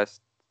probably our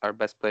best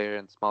player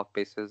in small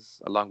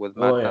spaces, along with Oh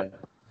Mata. yeah,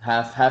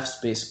 half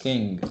space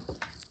king.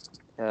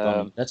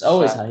 That's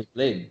always So how he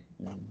played.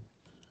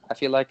 I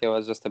feel like it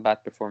was just a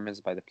bad performance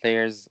by the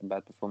players, a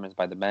bad performance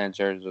by the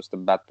manager, just a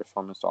bad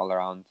performance all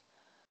around.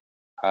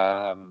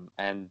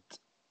 And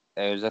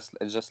it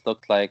just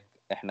looked like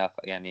إحنا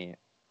يعني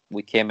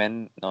we came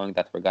in knowing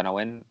that we're gonna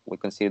win. We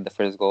conceded the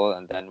first goal,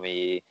 and then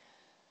we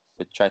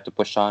tried to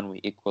push on. We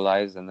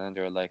equalized, and then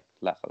they were like,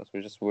 "لا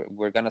خلاص,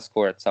 we're gonna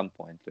score at some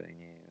point."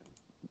 يعني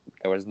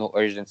there was no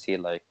urgency.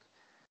 Like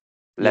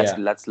let's Yeah.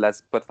 let's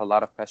let's put a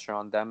lot of pressure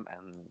on them,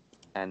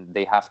 and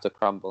they have to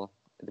crumble.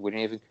 We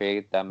didn't even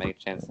create that many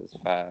chances.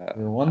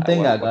 One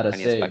thing I What gotta can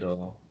you say expect?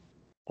 though,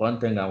 one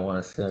thing I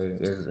want to say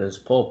is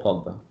Paul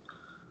Pogba.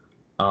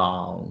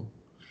 Um,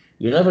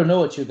 you never know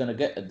what you're gonna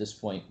get at this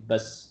point,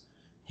 but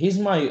here's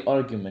my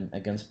argument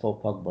against Paul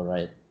Pogba,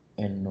 right?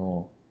 And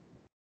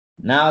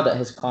now that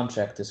his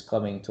contract is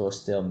coming to a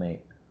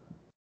stalemate,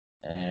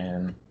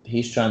 and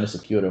he's trying to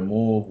secure a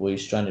move, or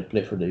he's trying to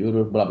play for the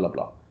Euro, blah blah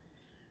blah.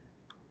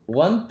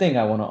 One thing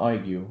I want to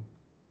argue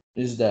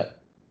is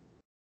that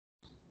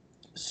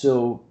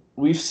so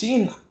we've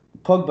seen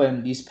Pogba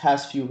in these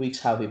past few weeks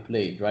how he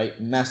played,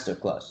 right?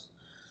 Masterclass.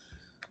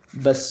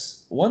 But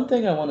one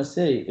thing I want to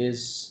say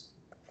is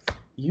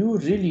you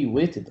really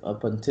waited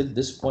up until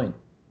this point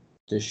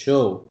to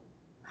show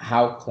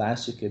how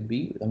class you could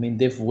be. I mean,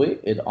 they've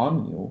waited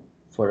on you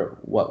for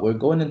what? We're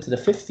going into the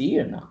fifth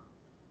year now,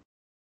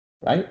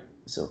 right?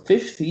 So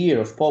fifth year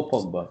of Paul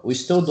Pogba. We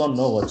still don't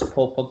know what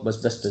Paul Pogba's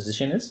best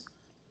position is.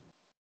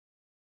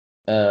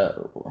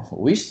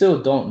 We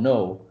still don't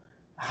know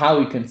how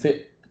he can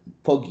fit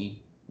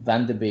Poggi,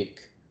 Van de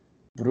Beek,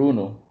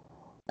 Bruno,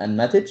 and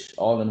Matic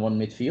all in one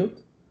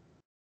midfield.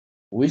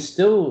 We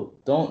still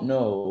don't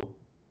know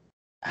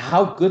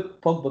how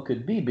good Pogba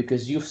could be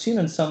because you've seen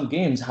in some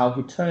games how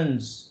he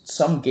turns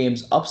some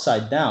games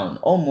upside down.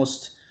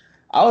 Almost,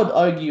 I would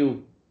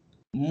argue,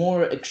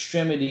 more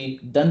extremity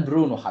than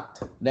Bruno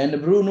حتى.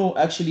 Then Bruno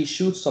actually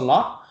shoots a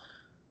lot,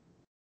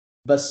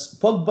 but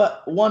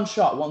Pogba one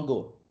shot, one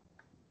goal.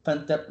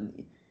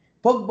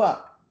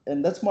 Pogba,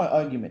 and that's my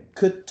argument,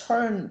 could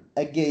turn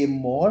a game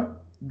more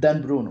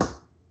than Bruno.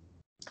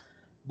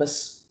 But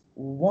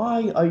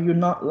why are you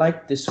not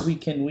like this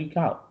week in, week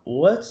out?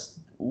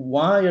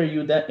 Why are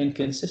you that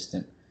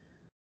inconsistent?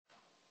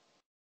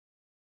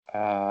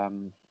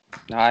 I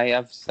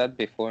have said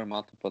before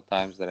multiple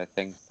times that I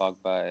think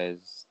Pogba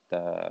is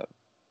the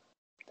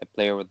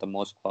player with the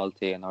most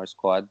quality in our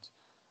squad,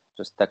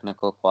 just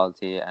technical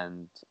quality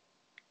and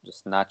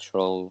just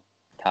natural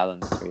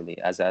talent. Really,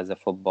 as a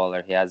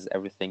footballer, he has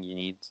everything you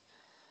need.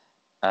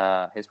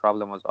 His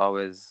problem was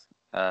always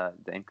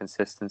the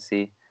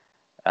inconsistency,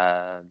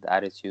 the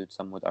attitude.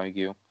 Some would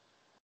argue.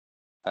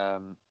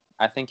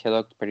 I think he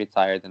looked pretty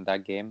tired in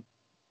that game.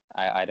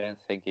 I didn't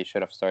think he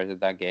should have started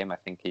that game. I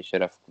think he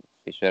should have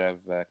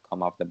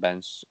come off the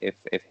bench if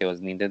he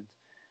was needed.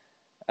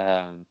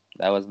 That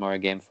was more a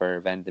game for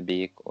Van de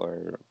Beek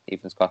or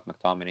even Scott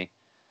McTominay,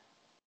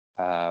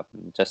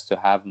 just to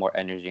have more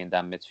energy in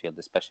that midfield,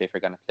 especially if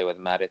you're going to play with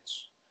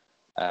Matic.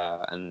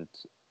 And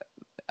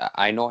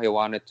I know he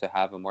wanted to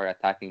have a more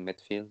attacking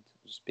midfield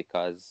just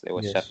because it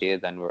was Yes.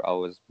 Sheffield and we're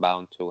always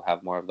bound to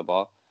have more of the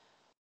ball.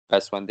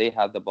 But when they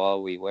had the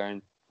ball, we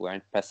weren't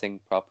pressing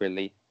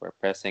properly. We're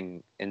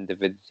pressing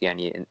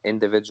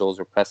individuals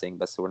were pressing,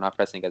 but we're not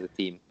pressing as a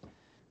team.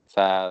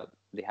 So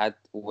they had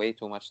way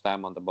too much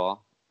time on the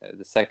ball.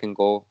 The second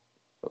goal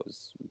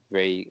was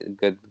very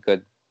good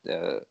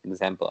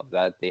example of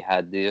that. They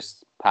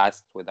just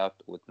passed with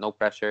no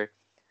pressure.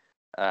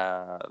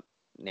 No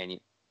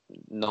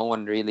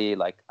one really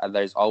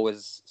there's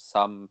always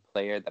some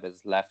player that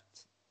is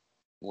left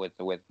with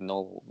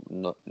no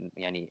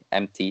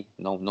empty,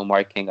 no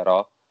marking at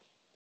all.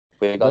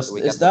 We But got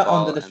is the that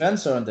on the ball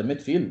defense or on the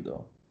midfield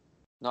though?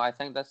 no, I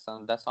think that's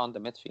on the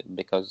midfield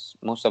because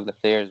most of the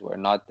players were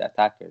not the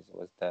attackers. It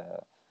was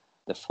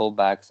the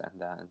fullbacks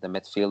and the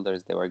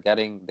midfielders.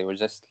 They were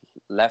just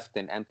left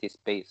in empty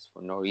space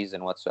for no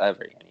reason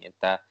whatsoever.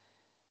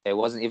 It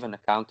wasn't even a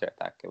counter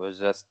attack. It was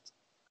just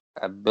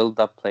a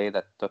build-up play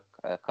that took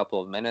a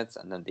couple of minutes,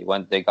 and then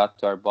they got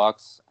to our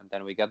box, and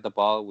then we get the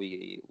ball.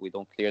 We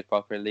don't clear it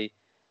properly,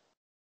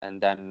 and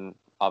then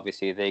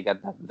obviously they get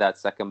that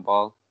second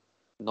ball.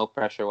 No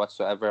pressure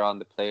whatsoever on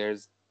the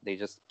players. They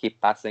just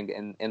keep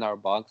passing in our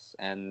box,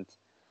 and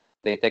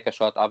they take a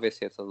shot.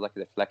 Obviously, it's like a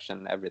deflection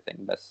and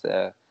everything, but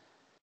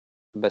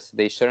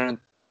they shouldn't.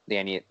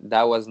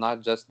 That was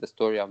not just the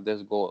story of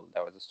this goal.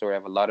 That was the story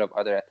of a lot of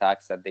other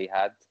attacks that they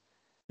had.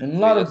 And a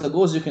We lot of just the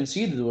goals you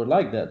conceded were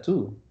like that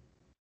too.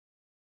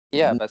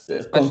 Yeah, but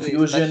especially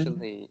Confusion.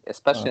 especially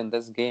especially in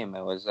this game,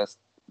 it was just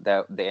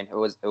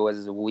it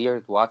was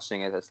weird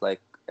watching it. It's like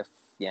if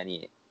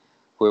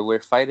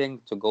we're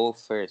fighting to go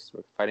first,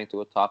 we're fighting to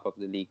go top of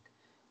the league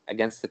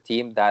against a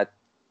team that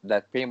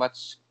pretty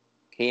much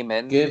came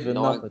in Given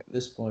up knowing, at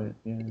this point.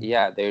 Yeah.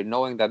 yeah, they're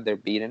knowing that they're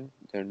beaten.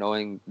 They're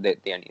knowing that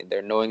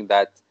they're knowing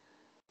that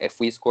if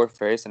we score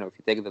first and if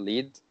we take the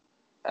lead,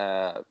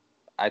 I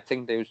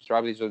think they would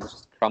probably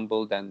just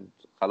crumbled and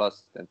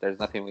خلاص, there's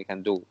nothing we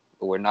can do.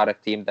 We're not a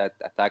team that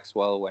attacks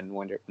well when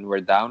we're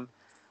down.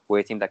 We're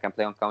a team that can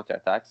play on counter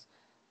attacks.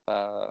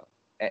 All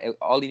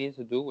you need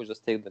to do was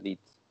just take the lead,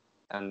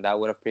 and that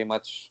would have pretty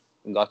much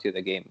got you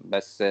the game.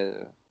 But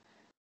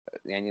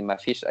ما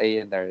فيش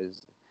there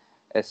is.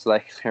 It's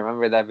like,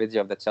 remember that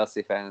video of the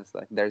Chelsea fans?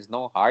 Like, there's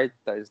no heart,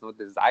 there's no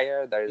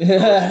desire, there's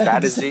no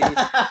strategy.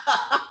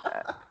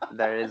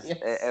 There is. Yes.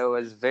 It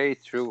was very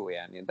true.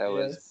 There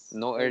was Yes.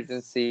 no Yes.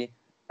 urgency.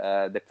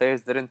 The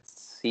players didn't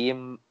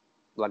seem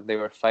like they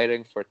were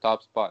fighting for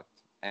top spot,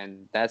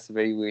 and that's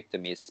very weird to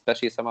me.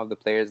 Especially some of the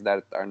players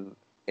that are in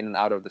and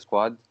out of the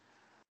squad.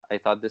 I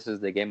thought this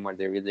is the game where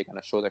they're really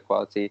gonna show their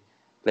quality.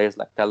 Players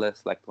like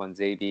Telles, like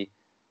Twanzebe,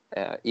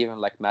 even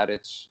like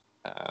Matic.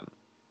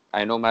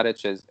 I know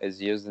Matic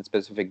is used in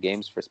specific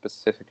games for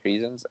specific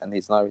reasons, and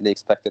he's not really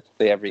expected to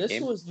play every This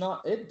game. was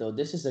not it though.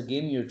 This is a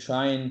game you're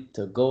trying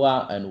to go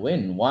out and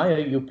win. Why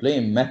are you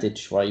playing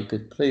Matic? Why you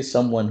could play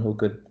someone who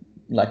could,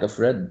 like a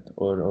Fred,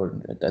 or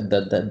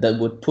that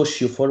would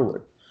push you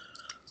forward,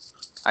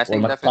 I or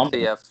think definitely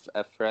McTominay.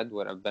 a Fred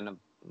would have been a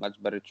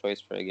much better choice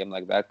for a game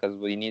like that because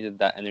we needed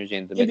that energy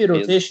in the Maybe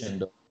midfield. rotation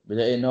though.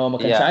 لأن هو ما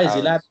كانش Yeah, عايز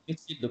يلعب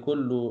الميدفيلد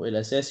كله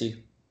الأساسي.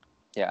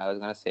 I was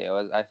gonna say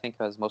I think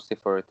it was mostly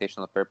for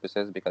rotational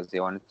purposes because they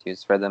wanted to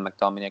use Fred and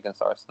McTominay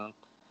against Arsenal.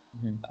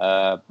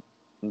 Uh,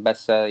 but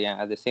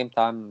at the same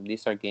time,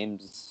 these are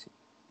games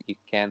you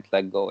can't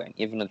let go, and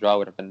even a draw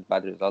would have been a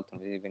bad result, and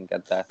we didn't even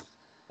get that.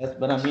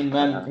 But I mean,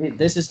 man,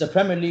 this is the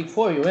Premier League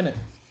for you, isn't it?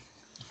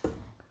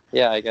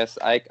 Yeah, I guess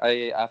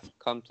I have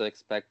come to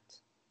expect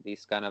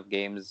these kind of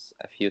games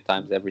a few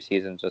times every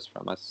season just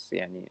from us.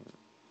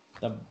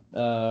 طب,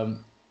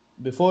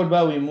 before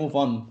that we move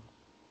on,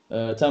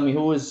 tell me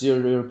who is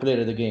your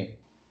player of the game?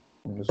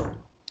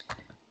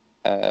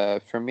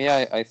 For me,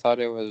 I thought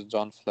it was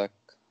John Fleck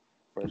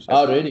for Oh,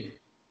 Sheffield. really?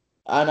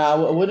 And I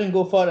wouldn't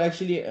go far,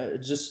 actually.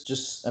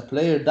 Just a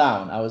player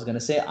down. I was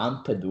gonna say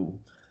Ampadu.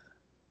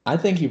 I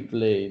think he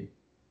played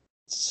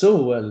so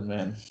well,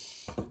 man.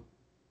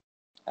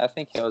 I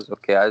think he was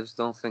okay. I just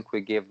don't think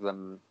we gave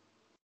them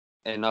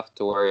enough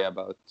to worry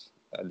about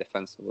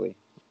defensively.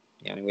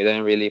 We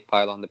didn't really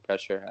pile on the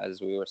pressure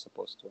as we were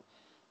supposed to.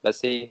 But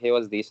see, he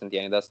was decent.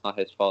 That's not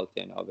his fault.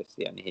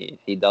 Obviously, and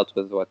he dealt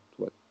with what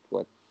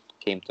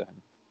came to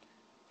him.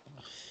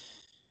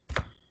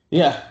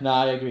 Yeah, no,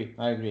 I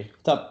agree.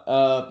 Top.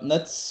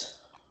 Let's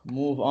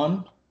move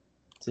on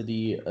to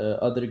the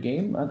other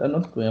game. I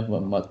don't think we have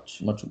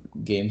much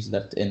games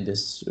left in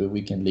this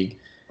weekend league.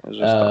 It was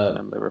just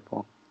Tottenham,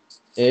 Liverpool.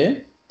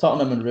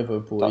 Tottenham and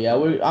Liverpool.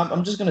 Tottenham. Yeah,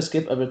 I'm just gonna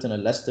skip Everton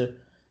and Leicester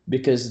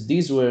because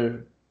these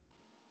were.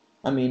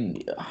 I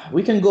mean,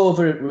 we can go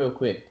over it real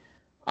quick.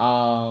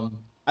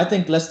 I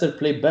think Leicester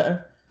played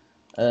better.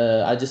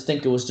 I just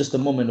think it was just a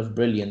moment of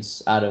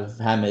brilliance out of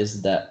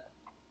James that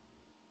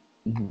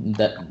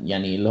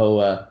يعني اللي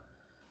هو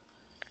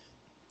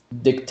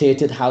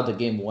dictated how the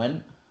game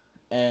went.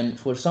 And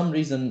for some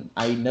reason,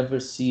 I never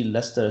see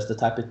Leicester as the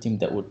type of team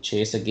that would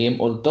chase a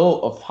game, although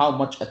of how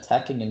much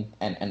attacking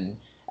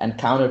and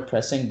counter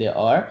pressing they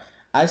are.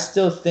 I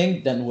still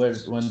think that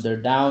when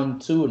they're down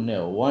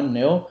 2-0,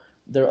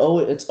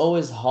 1-0, it's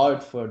always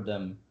hard for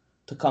them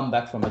to come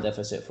back from a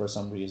deficit for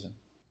some reason.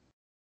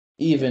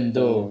 Even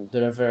though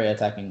they're a very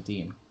attacking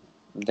team.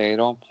 They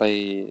don't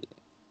play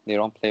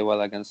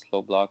well against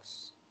low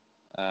blocks.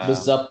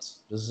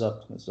 بالظبط.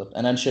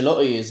 And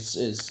Ancelotti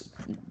is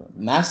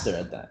master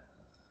at that.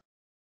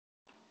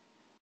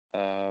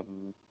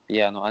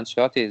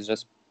 Ancelotti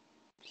just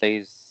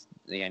plays,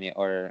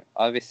 or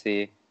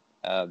obviously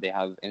they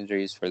have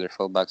injuries for their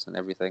fullbacks and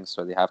everything,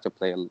 so they have to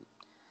play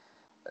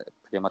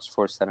pretty much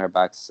 4 center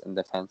backs in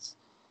defense.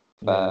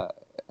 But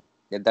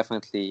it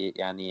definitely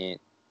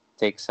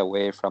takes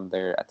away from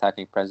their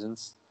attacking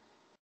presence.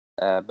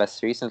 But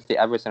recently,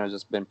 Everton has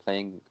just been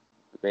playing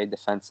very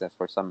defensive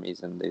for some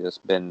reason. They've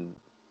just been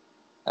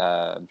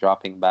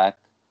dropping back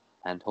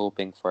and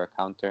hoping for a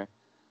counter.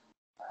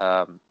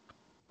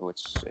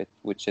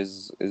 Which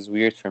is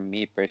weird for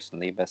me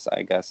personally, but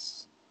I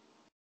guess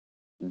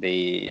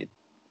they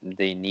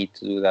need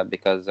to do that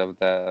because of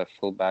the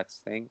fullbacks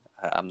thing.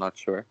 I'm not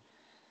sure.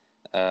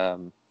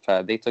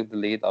 They took the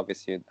lead,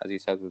 obviously, as you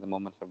said, with a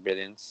moment of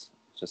brilliance.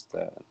 Just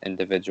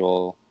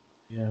individual.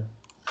 Yeah.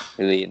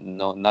 Really,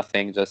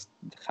 nothing. Just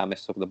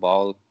James took the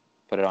ball,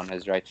 put it on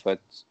his right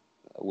foot,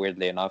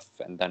 weirdly enough,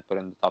 and then put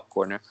it in the top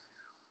corner.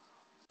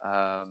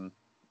 And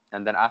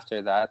then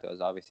after that, it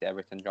was obviously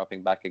Everton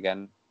dropping back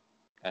again,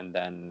 and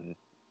then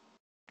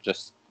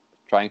just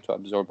trying to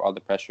absorb all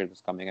the pressure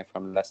that's coming in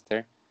from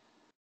Leicester.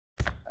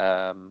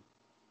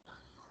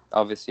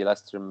 Obviously,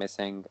 Leicester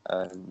missing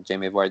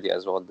Jamie Vardy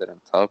as well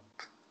didn't help.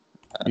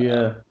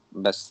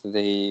 But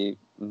they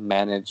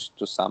managed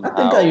to somehow.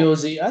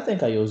 I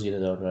think Ayoze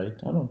did all right.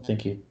 I don't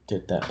think he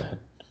did that bad.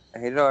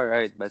 He did all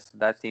right, but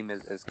that team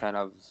is kind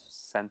of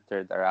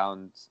centered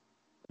around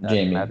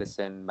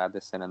Madison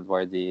and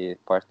Vardy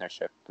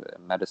partnership.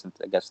 Madison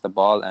gets the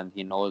ball and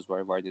he knows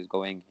where Vardy is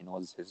going. He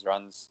knows his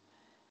runs.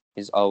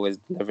 He's always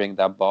delivering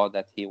that ball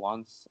that he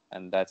wants,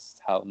 and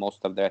that's how most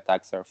of their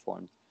attacks are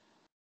formed.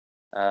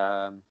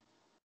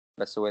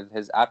 But so with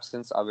his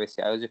absence,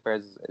 obviously, Ayoze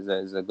Perez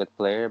is a good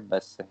player,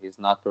 but he's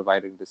not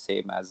providing the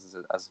same as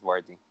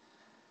Vardy.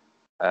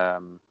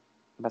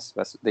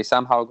 But they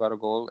somehow got a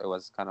goal. It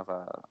was kind of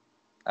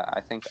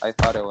I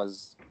thought it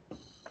was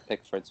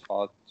Pickford's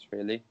fault,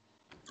 really.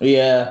 They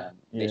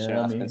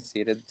shouldn't have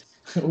conceded.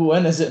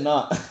 When is it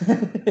not?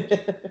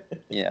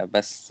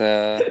 But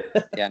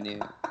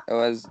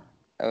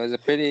it was a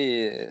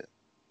pretty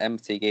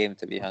empty game,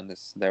 to be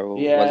honest. There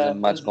wasn't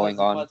much going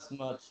on. Let's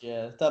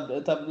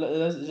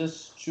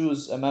just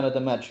choose a man of the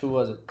match. Who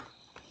was it?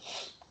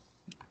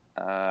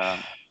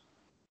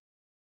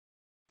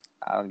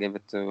 I'll give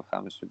it to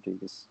James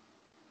Rodriguez.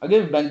 I'll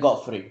give Ben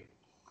Godfrey.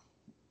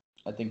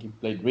 I think he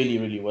played really,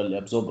 really well. He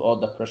absorbed all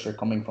the pressure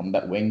coming from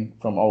that wing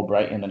from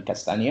Albrighton and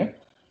Castagna.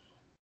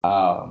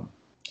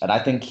 And I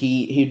think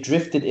he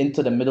drifted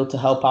into the middle to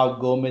help out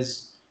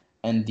Gomez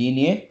and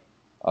Digne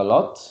a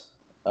lot.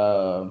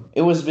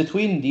 It was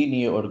between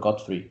Digne or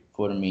Godfrey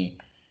for me.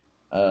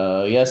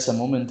 Yes, a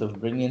moment of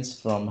brilliance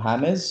from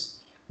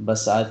James,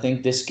 but I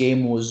think this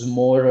game was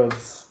more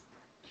of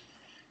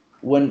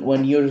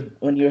when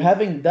you're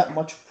having that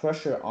much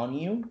pressure on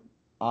you,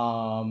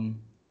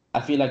 I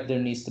feel like there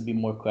needs to be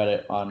more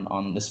credit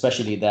on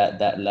especially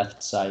that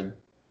left side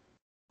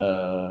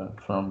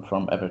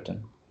from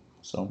Everton.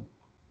 So,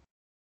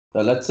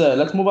 let's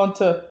move on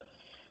to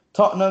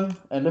Tottenham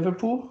and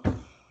Liverpool.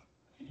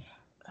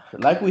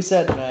 Like we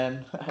said,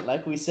 man,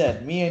 like we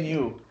said, me and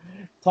you,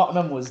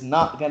 Tottenham was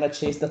not gonna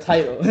chase the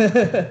title.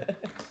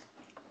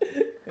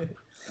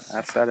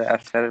 I said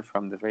it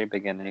from the very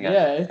beginning.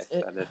 Yeah, I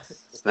said it's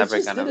it never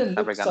just gonna didn't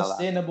never look gonna last.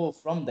 sustainable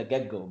from the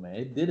get go, man.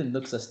 It didn't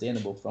look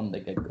sustainable from the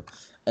get go,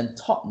 and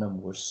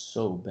Tottenham were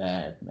so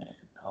bad, man.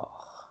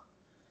 Oh,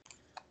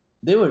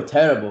 they were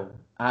terrible.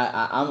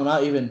 I'm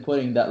not even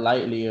putting that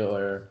lightly,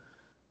 or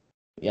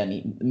yeah,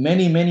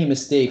 many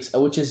mistakes,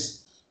 which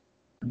is,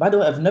 by the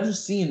way, I've never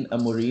seen a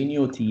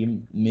Mourinho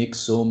team make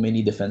so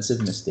many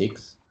defensive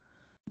mistakes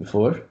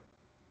before.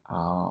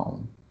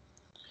 Um,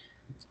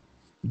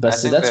 but I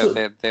see, think that's that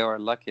what they were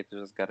lucky to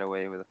just get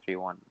away with a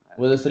 3-1. I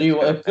with a think three.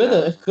 this could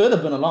have been It could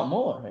have been a lot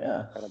more.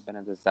 Yeah.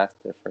 a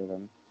disaster for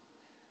them.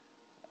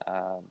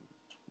 Um,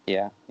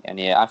 yeah, and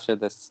yeah, after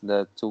the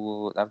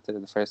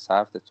first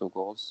half, the two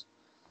goals.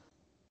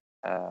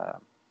 Uh,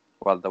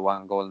 well, the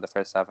one goal in the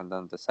first half, and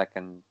then the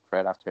second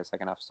right after the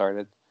second half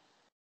started.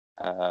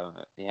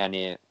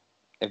 Yani,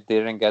 if they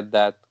didn't get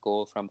that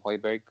goal from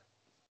Højbjerg,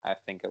 I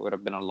think it would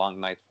have been a long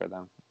night for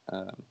them.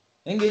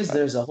 Thing is, But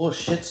there's a whole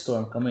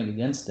shitstorm coming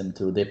against them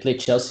too. They play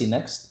Chelsea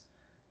next,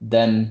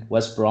 then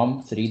West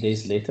Brom 3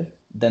 days later.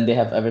 Then they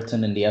have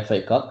Everton in the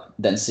FA Cup,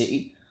 then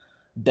City,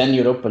 then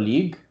Europa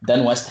League,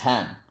 then West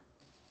Ham.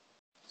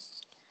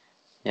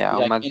 yeah,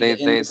 Like but in they, the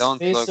in they the don't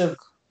space look. of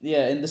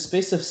yeah, in the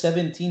space of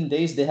 17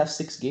 days, they have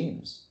 6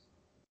 games.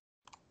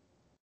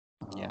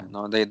 Yeah, Um,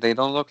 no, they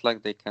don't look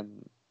like they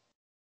can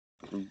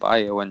buy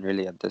a win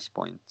really at this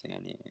point.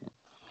 Yani,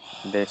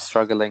 they're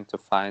struggling to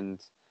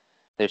find.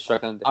 They're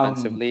struggling um,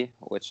 defensively,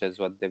 which is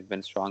what they've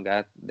been strong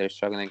at. They're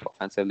struggling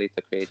offensively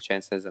to create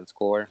chances and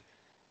score.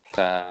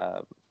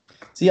 Uh,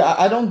 See,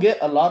 I don't get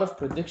a lot of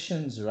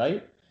predictions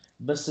right,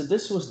 but so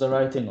this was the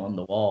writing on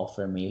the wall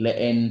for me.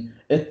 لأن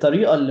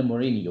الطريقة اللي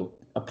مورينيو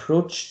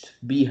approached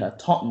بيها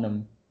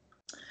Tottenham,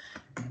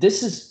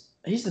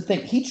 here's the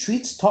thing. He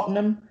treats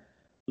Tottenham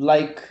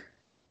like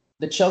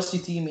the Chelsea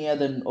team he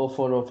had in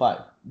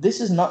 0405.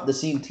 This is not the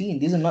same team.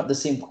 These are not the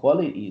same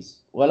qualities.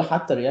 ولا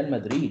حتى ريال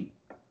مدريد.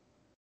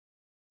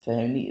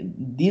 فاهمني?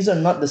 These are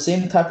not the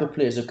same type of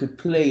players that could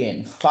play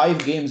in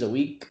 5 games a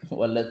week,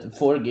 or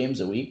 4 games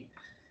a week.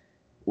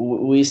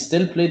 We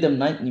still play them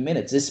 90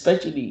 minutes,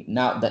 especially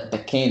now that the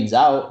Kane's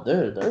out.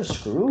 They're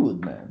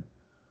screwed, man.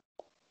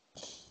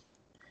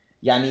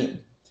 Yani,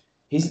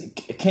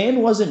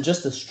 Kane wasn't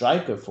just a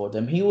striker for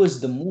them. He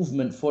was the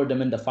movement for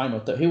them in the final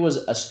third. He was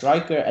a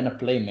striker and a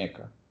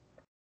playmaker.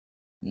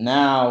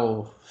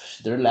 Now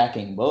they're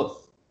lacking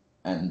both,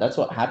 and that's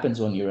what happens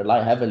when you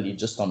rely heavily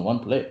just on one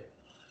player.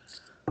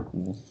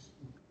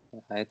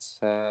 it's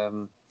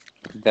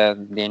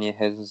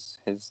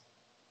his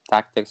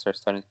tactics are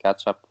starting to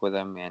catch up with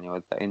him, and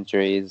with the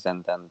injuries,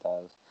 and then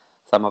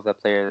some of the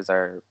players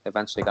are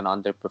eventually going to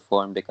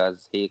underperform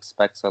because he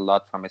expects a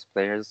lot from his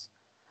players,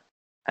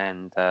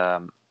 and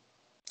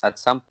at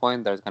some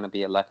point there's going to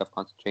be a lack of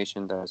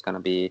concentration. There's going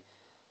to be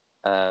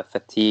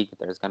fatigue.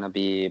 There's going to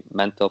be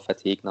mental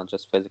fatigue, not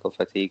just physical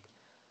fatigue,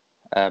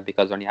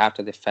 because when you have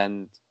to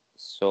defend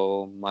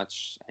so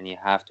much and you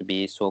have to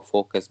be so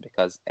focused,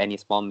 because any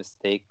small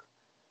mistake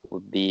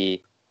would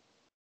be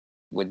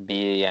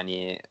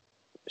يعني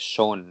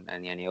shown,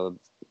 and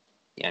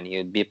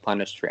you'd be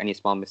punished for any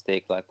small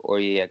mistake, like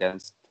Ori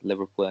against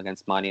Liverpool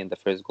against Mane in the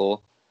first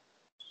goal.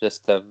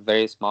 Just a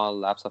very small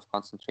lapse of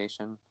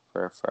concentration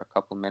for a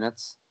couple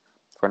minutes,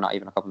 for not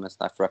even a couple minutes,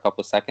 for a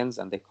couple seconds,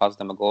 and they caused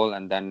them a goal,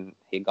 and then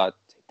he got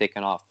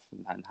taken off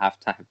in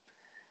halftime.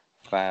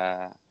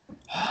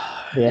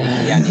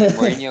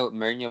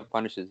 Mourinho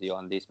punishes you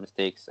on these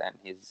mistakes, and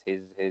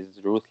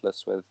he's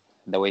ruthless with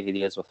the way he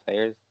deals with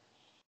players,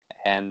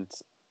 and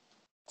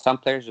some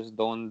players just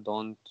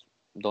don't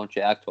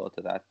react well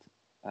to that.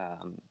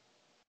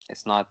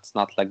 It's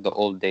not like the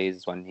old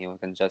days when he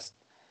can just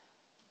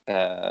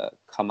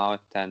come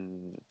out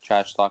and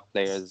trash talk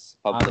players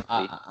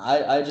publicly.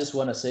 I just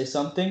want to say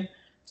something.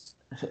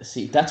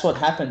 See, that's what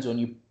happens when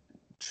you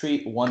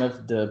treat one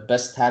of the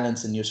best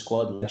talents in your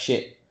squad like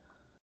shit.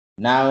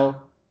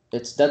 Now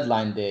it's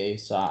deadline day,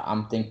 so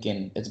I'm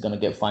thinking it's gonna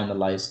get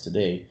finalized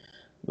today.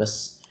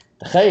 بس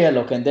تخيل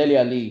لو كان ديلي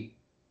علي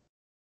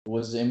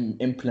was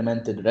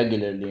implemented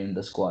regularly in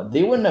the squad,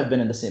 they wouldn't have been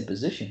in the same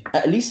position.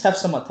 At least have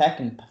some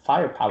attacking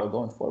firepower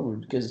going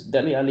forward, because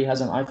Dele Ali has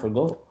an eye for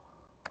goal.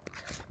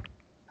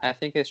 I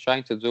think he's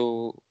trying to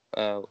do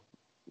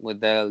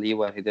with Dele Alli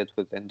what he did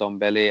with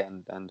Ndombele,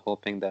 and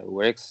hoping that it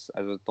works.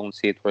 I just don't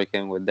see it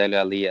working with Dele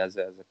Alli as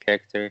a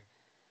character.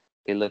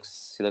 He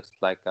looks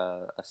like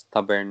a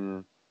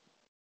stubborn,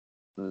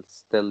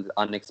 still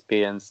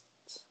unexperienced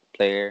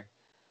player.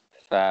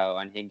 So,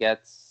 and he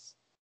gets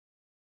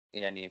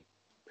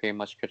pretty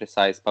much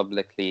criticized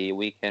publicly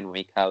week in,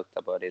 week out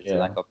about his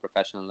lack Yeah. of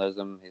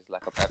professionalism, his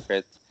lack of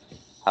effort.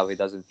 how he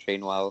doesn't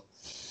train well.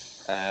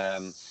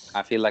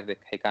 I feel like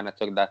he kind of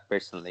took that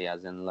personally,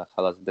 as in, like,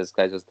 "Khalas, this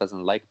guy just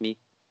doesn't like me.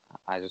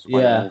 I just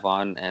want to Yeah. move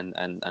on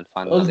and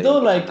find Although,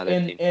 like another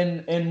team."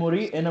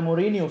 in a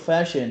Mourinho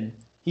fashion,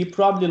 he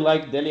probably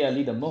liked Dele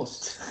Alli the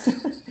most,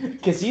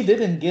 because he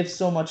didn't give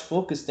so much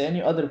focus to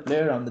any other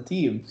player on the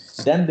team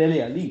than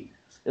Dele Alli.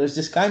 It was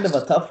just kind of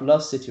a tough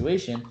love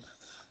situation.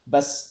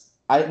 But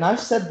and I've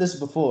said this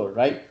before,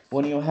 right?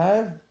 When you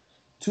have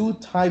two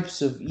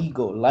types of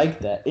ego like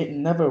that, it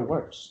never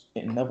works.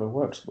 It never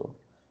works, bro.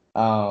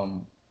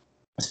 Um,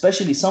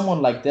 Especially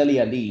someone like Dele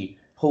Alli,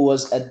 who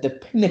was at the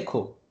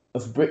pinnacle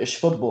of British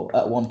football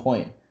at one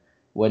point,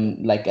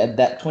 when, like, at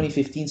that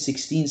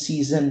 2015-16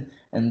 season,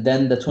 and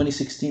then the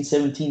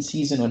 2016-17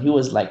 season, when he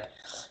was like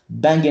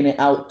banging it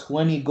out,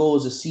 20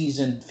 goals a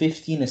season,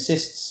 15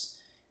 assists.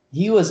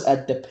 He was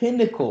at the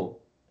pinnacle.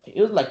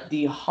 He was like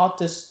the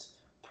hottest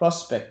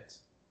prospect.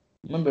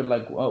 Remember,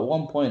 like, at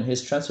one point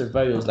his transfer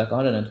value was like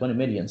 120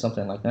 million,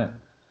 something like that.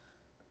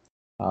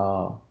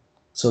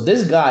 So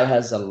this guy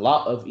has a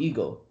lot of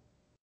ego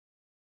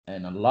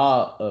and a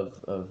lot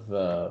of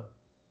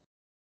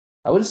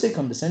I wouldn't say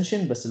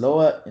condescension, بس اللي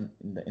هو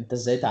انت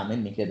ازاي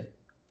تعاملني كده.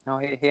 No,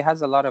 he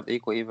has a lot of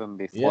ego even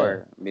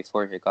Yeah.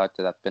 before he got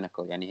to that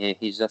pinnacle. And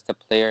he's just a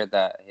player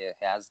that he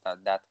has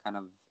that kind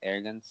of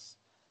arrogance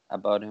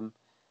about him,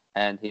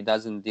 and he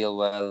doesn't deal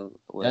well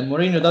with. And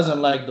Mourinho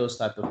doesn't like those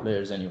type of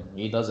players anyway.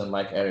 He doesn't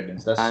like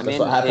arrogance. I That's what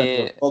mean, happened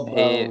with he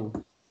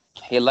Pogba.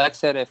 he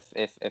likes it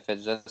if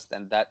it's just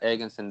and that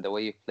arrogance in the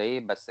way you play,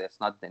 but it's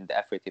not in the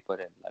effort you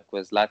put in. Like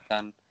with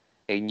Zlatan,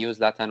 he knew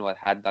Zlatan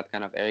had that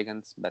kind of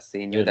arrogance, but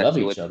he knew They that love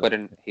each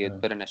other. he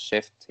would put in a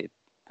shift. He'd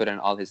put in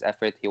all his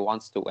effort. He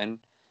wants to win.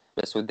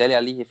 But with Dele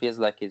Alli, he feels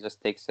like he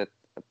just takes it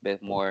a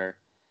bit more.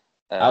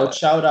 I would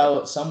shout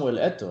out Samuel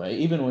Eto'o.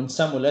 Even when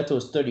Samuel Eto'o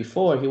was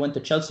 34, he went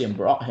to Chelsea and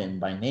brought him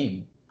by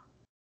name.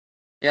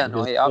 Yeah,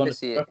 no, Because he he wanted to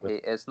obviously work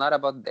with. it's not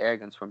about the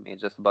arrogance for me.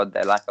 It's just about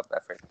the lack of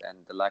effort and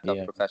the lack of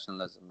Yeah.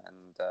 professionalism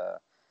and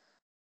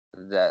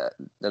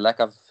the lack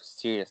of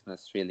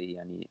seriousness. Really,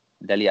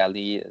 Dele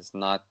Alli is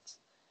not.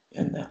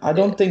 And I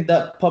don't think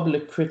that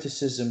public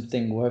criticism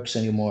thing works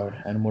anymore,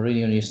 and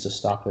Mourinho needs to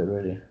stop it,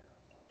 really.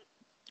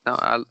 No,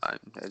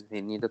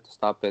 he needed to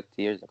stop it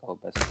years ago,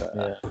 but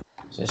Yeah.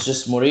 So it's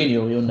just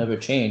Mourinho, he'll never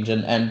change.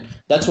 And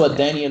that's what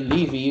Daniel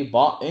Levy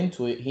bought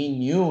into it. He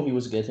knew he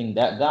was getting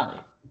that guy.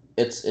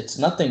 It's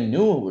nothing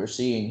new we're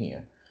seeing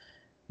here.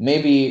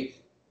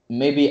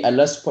 Maybe a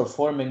less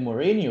performing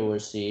Mourinho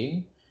we're seeing,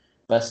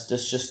 but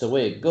that's just the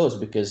way it goes,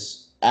 because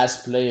as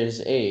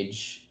players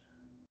age,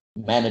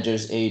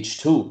 managers age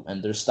too,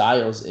 and their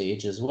styles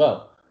age as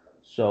well.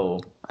 So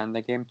and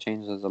the game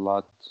changes a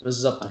lot. this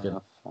is up to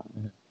him.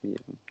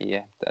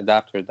 Yeah,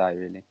 adapt or die,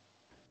 really.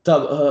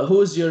 طب,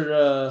 who's your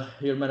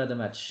man of the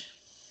match?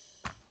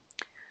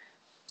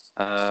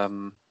 I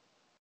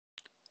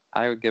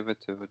would give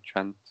it to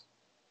Trent.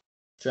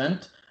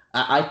 Trent?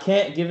 I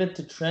can't give it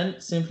to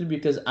Trent simply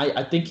because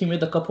I think he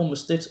made a couple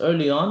mistakes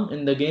early on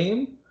in the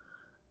game.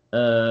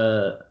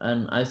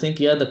 And I think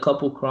he had a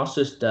couple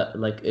crosses that,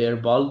 like,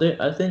 airballed it,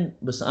 I think.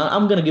 But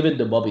I'm going to give it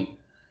to Bobby.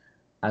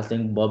 I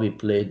think Bobby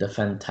played a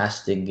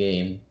fantastic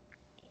game.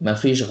 ما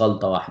فيش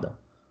غلطة واحدة.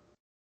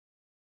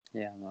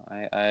 Yeah, no,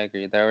 I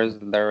agree. There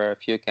were a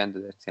few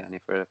candidates,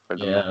 for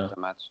the man of the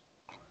match.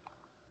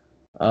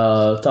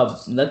 طب,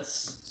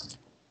 let's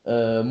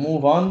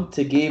move on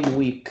to game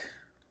week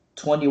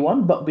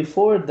 21. But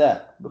before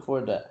that,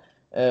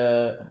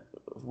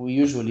 we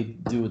usually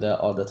do that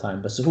all the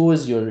time. But so who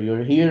is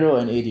your hero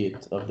and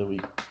idiot of the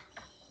week?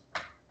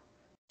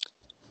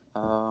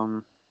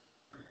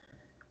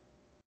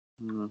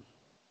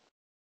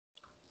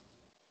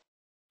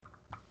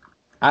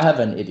 I have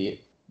an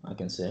idiot, I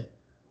can say.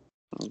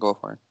 Go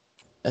for it.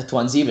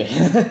 Twanzibe.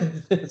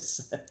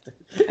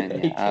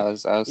 I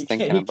was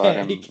thinking about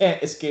him. He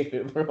can't escape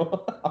it,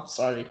 bro. I'm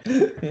sorry.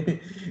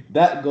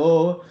 That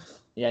goal,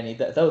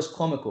 that was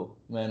comical,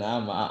 man.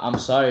 I'm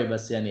sorry,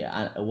 but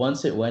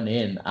once it went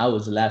in, I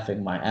was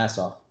laughing my ass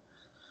off.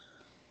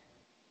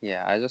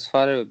 Yeah, I just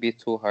thought it would be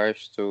too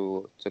harsh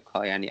to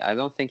call. I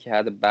don't think he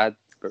had a bad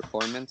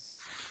performance.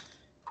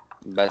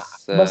 But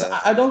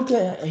I don't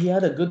think he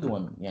had a good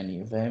one,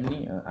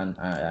 فاهمني? And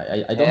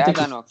I don't think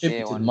he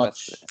contributed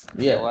much.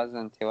 Yeah.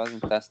 He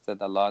wasn't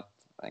tested a lot.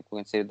 Like, we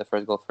can say the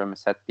first goal from a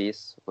set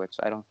piece, which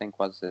I don't think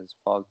was his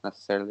fault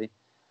necessarily.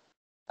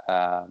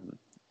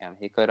 And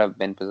he could have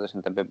been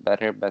positioned a bit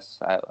better, but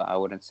I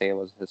wouldn't say it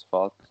was his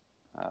fault.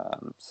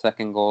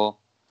 Second goal,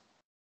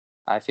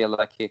 I feel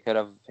like he could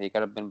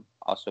have been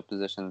also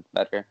positioned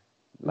better,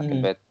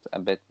 like a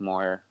bit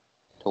more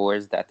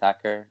towards the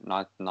attacker,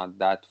 not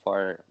that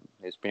far.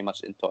 He's pretty much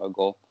into a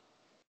goal.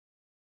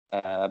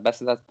 But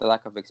that's the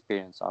lack of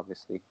experience,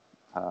 obviously.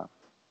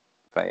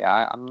 But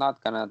yeah, I'm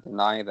not gonna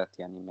deny that.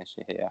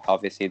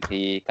 Obviously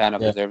he kind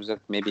of deserves it.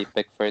 Maybe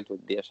Pickford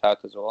would be a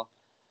shout as well,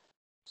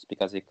 just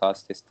because he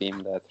cost his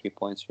team the 3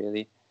 points,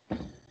 really.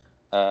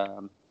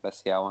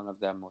 But yeah, one of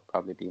them would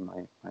probably be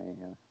my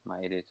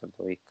idiot of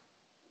the week.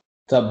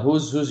 Tab,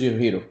 who's your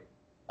hero?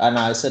 And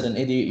I said an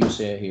idiot, you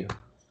say a hero.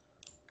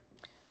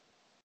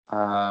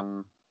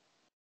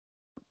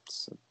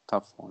 It's a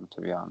tough one,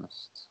 to be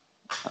honest.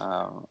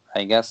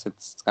 I guess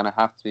it's gonna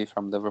have to be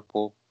from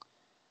Liverpool.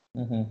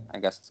 I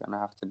guess it's gonna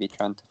have to be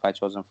Trent if I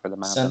chose him for the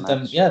man of the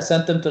match.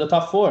 Sent them to the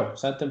top 4.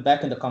 Sent them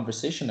back in the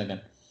conversation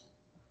again.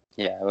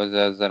 Yeah, it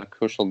was a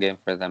crucial game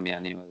for them. Yeah,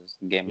 and it was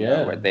a game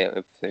where they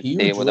if they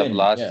Huge would have win,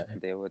 lost,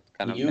 they would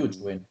kind of Huge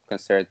been win.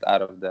 considered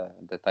out of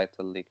the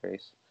title league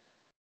race,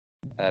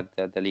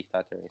 the league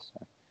title race.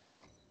 Sorry.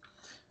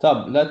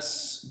 Tab,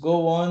 let's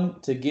go on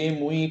to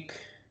game week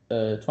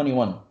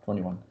 21.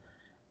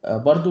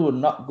 برضو will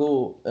not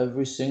go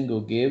every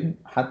single game.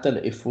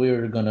 حتى if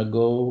we're gonna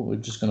go, we're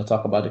just gonna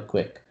talk about it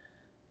quick.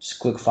 Just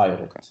quick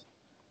fire it.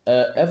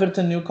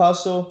 Everton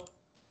Newcastle.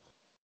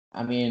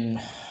 I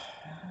mean,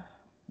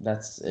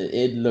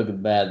 it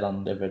looked bad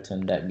on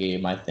Everton that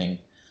game. I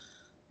think.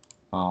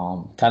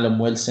 Callum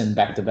Wilson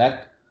back to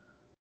back,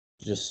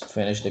 just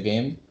finished the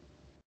game.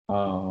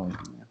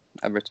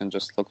 Everton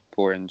just looked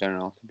poor in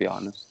general, to be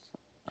honest.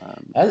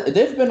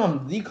 They've been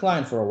on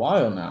decline for a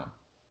while now.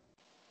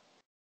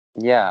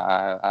 Yeah,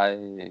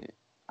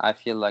 I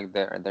feel like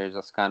they're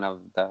just kind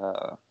of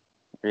the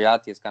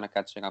reality is kind of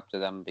catching up to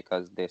them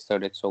because they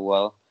started so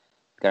well,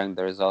 getting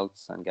the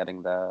results and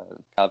getting the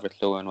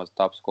Calvert-Lewin was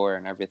top scorer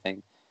and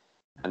everything,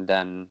 and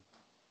then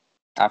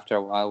after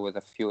a while with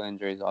a few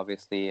injuries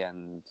obviously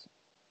and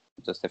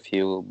just a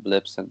few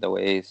blips in the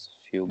ways,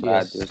 few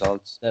bad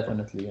results.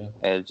 Definitely, yeah.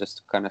 It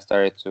just kind of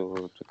started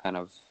to kind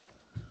of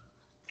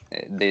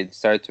they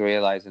started to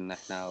realize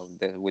that now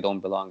that we don't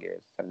belong here.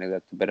 It's starting to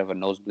get a bit of a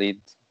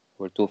nosebleed.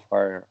 We're too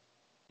far,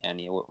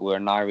 and we're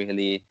not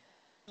really.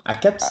 I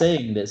kept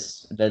saying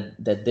this that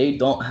they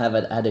don't have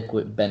an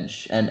adequate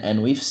bench,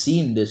 and we've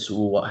seen this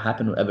what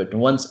happened with Everton.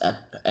 Once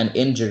an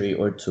injury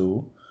or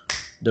two,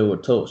 they were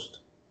toast.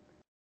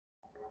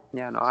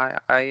 Yeah, no, I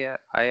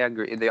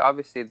agree. They've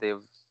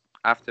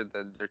after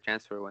their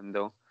transfer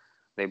window,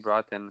 they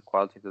brought in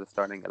quality to the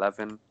starting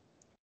 11,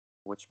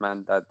 which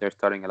meant that their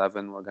starting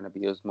 11 were going to be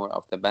used more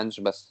off the bench.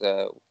 But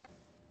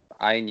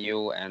I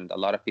knew, and a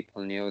lot of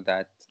people knew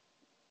that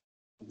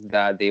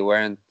they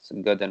weren't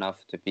good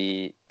enough to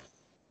be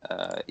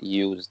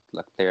used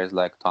like players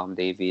like Tom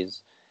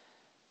Davies,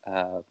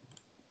 players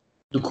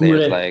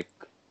like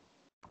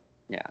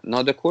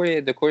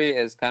Doucouré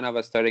is kind of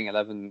a starting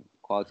 11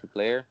 quality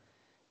player,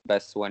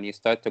 but when you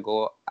start to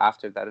go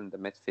after that in the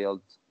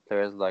midfield,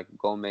 players like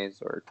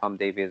Gomez or Tom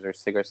Davies or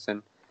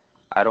Sigurdsson,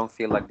 I don't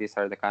feel like these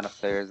are the kind of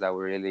players that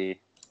were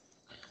really.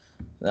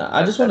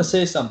 I just want to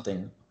say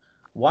something.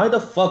 Why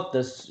the fuck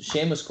does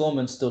Seamus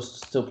Coleman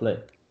still play?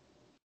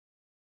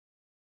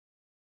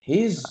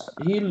 He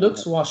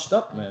looks washed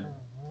up, man.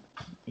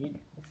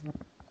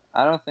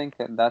 I don't think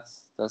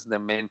that's the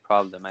main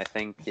problem. I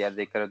think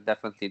they could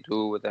definitely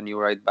do with a new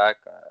right back,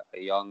 a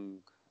young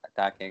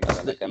attacking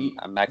like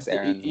a Max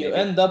Aarons. You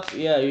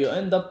maybe.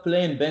 end up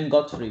playing Ben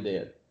Godfrey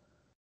there.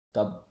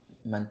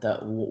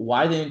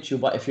 Why didn't you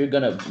buy if you're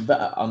gonna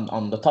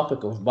on the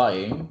topic of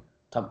buying?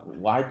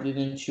 Why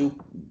didn't you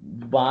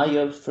buy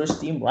a first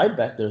team right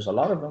back? There's a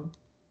lot of them,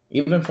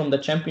 even from the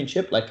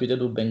championship, like you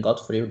did with Ben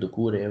Godfrey or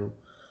Doucouré.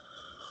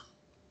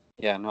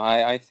 Yeah, no,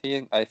 I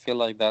feel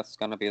like that's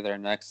gonna be their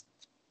next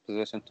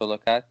position to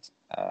look at.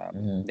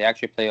 They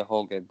actually play a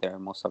Holgate there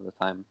most of the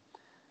time.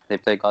 They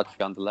play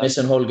Godfrey on the left.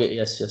 Mason Holgate,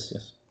 yes.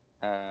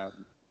 They're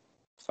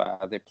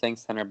playing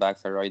center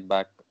backs or right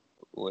back,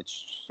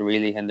 which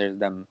really hinders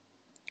them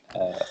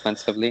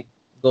offensively.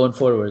 Going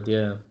forward,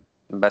 yeah.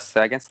 But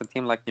against a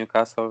team like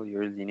Newcastle, you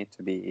really need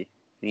to be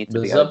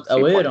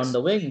aware on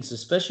the wings,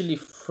 especially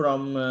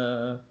from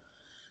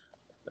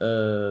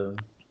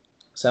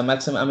Sam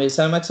Maximin. I mean,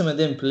 Sam Maximin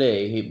didn't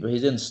play. He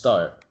didn't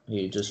start.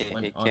 He just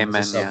went on came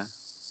as in, a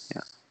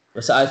sub.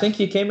 So I think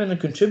he came in and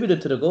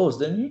contributed to the goals,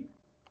 didn't he?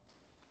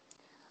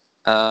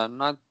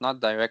 Not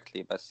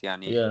directly, but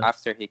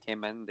after he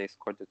came in, they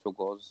scored the 2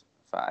 goals.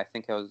 I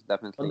think it was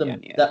definitely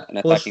an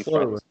attacking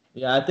forward.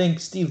 Yeah, I think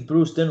Steve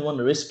Bruce didn't want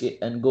to risk it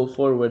and go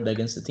forward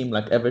against a team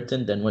like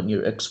Everton. Then when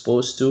you're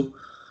exposed to,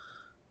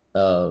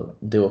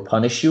 they will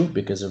punish you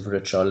because of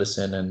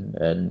Richarlison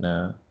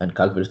and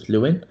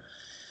Calvert-Lewin.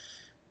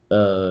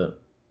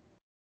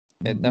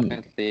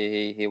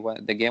 Definitely,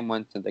 the game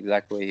went the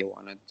exact way he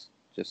wanted.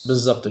 Just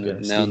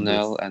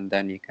 0-0, and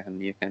then you can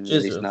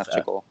really snatch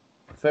a goal.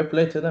 Fair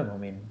play to them. I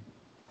mean,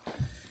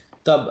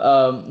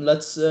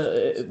 let's.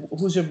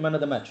 Who's your man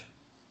of the match?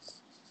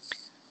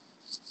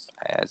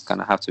 It's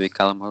gonna have to be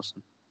Callum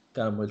Wilson.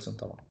 I'm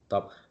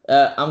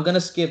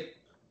gonna skip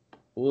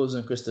Wolves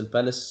and Crystal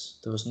Palace.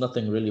 There was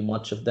nothing really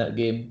much of that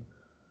game.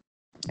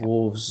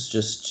 Wolves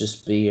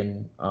just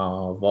being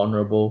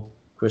vulnerable.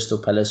 Crystal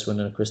Palace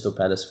winning in Crystal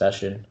Palace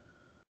fashion.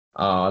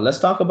 Let's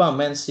talk about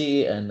Man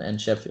City and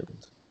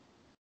Sheffield.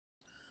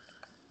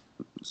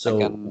 So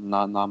again,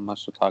 not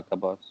much to talk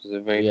about. It was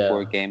a very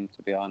poor game,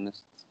 to be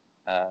honest.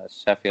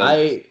 Sheffield.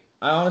 I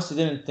honestly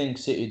didn't think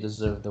City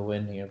deserved the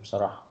win here,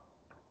 بصراحة.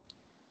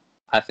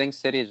 I think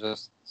City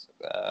just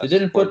they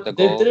didn't put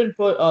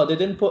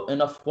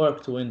enough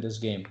work to win this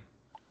game.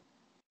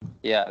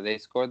 Yeah, they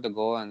scored the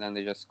goal and then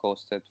they just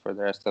coasted for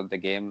the rest of the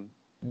game.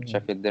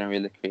 Sheffield didn't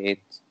really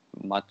create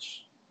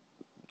much,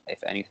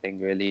 if anything,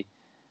 really.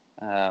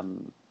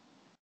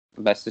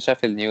 But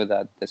Sheffield knew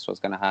that this was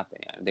going to happen.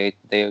 Yeah.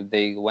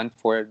 They went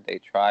for it. They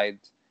tried.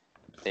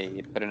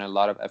 They put in a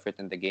lot of effort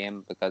in the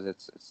game because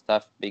it's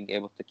tough being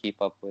able to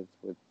keep up with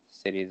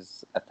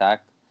City's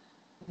attack.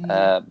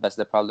 But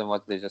the problem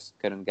was they just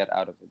couldn't get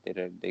out of it.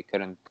 They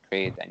couldn't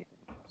create anything.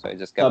 So it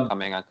just kept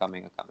coming and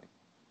coming and coming.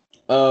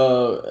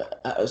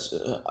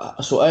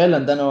 سؤال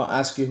and then I'll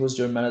ask you who's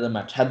your man of the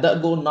match. Had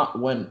that goal not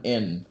went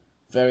in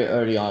very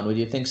early on, would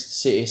you think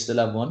City still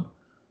have won?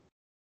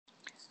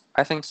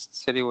 I think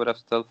City would have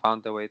still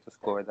found a way to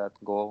score that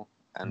goal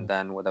and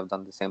then would have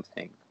done the same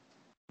thing.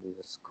 They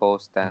just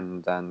coast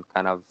and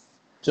kind of...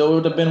 So it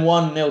would have been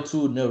 1-0,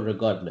 2-0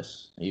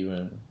 regardless.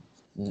 Even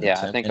yeah,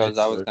 I think it was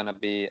always going to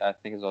be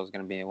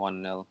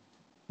 1-0,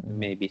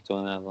 maybe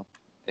 2-0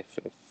 if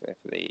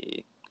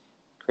they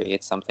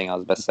create something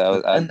else. But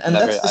and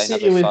that's the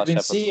City we've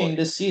been seeing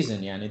this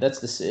season. Yani.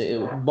 That's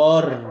the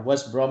bar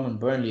West Brom and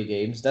Burnley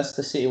games. That's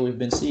the City we've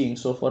been seeing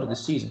so far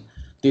this season.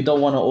 They don't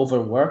want to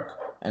overwork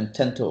and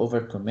tend to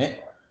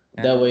overcommit.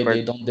 That way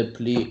they don't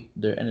deplete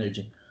their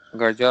energy.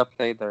 Guardiola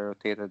played the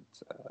rotated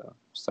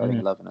starting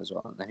 11 as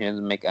well. And he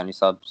didn't make any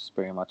subs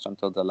pretty much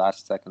until the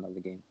last second of the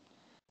game.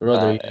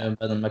 Rodri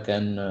بدل ما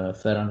كان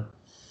Ferran.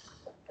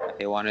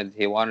 He wanted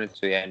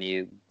to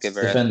give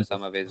a rest to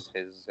some of his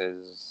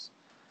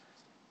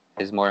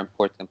more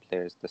important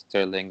players, the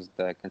Sterlings,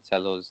 the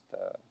Cancelos,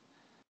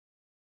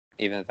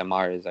 even the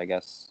Mahrez, I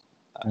guess.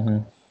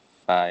 And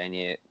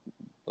it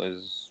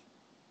was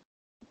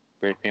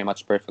pretty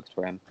much perfect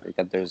for him. We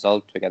got the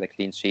result, we got a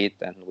clean sheet,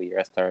 and we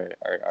rest our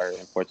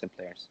important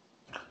players.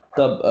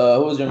 Who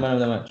was your man of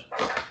the match?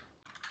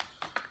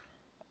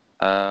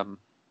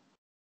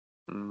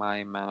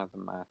 My man of the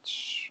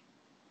match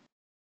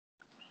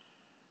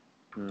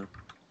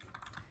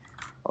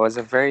was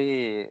a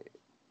very...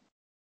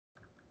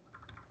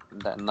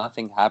 that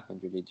nothing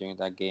happened really during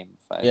that game.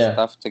 It's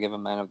tough to give a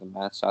man of the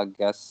match. I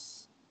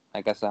guess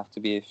I have to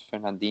be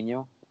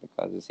Fernandinho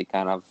because he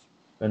kind of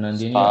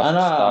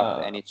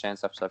stopped any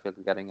chance of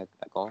Sheffield getting a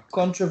goal.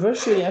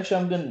 Controversially,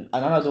 actually, and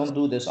I don't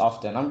do this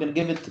often. I'm gonna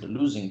give it to the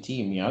losing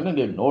team. I'm gonna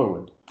give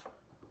Norwood.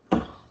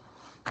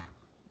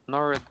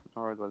 Norwood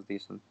was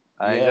decent.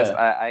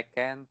 I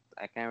can't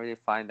really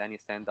find any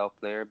standout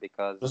player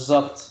because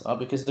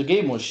because the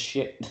game was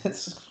shit.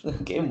 The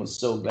game was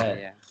so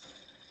bad.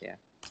 Yeah.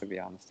 To be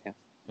honest, yeah.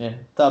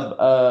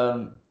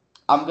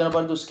 I'm gonna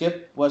برضو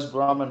skip West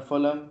Brom and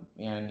Fulham.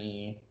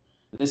 يعني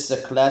this is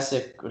a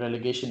classic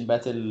relegation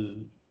battle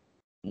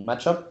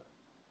matchup.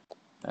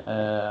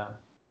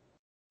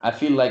 I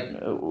feel like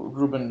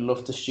Ruben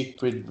Loftus-Cheek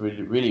played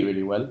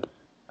really well.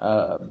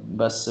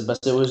 But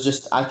it was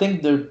just, I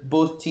think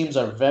both teams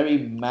are very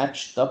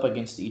matched up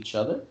against each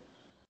other.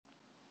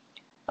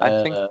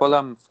 I think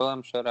Fulham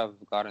should have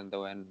gotten the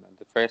win.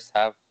 The first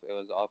half, it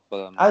was all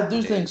Fulham. I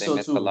do think so too. They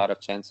missed a lot of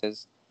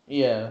chances.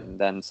 Yeah. And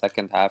then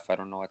second half, I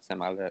don't know what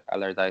Sam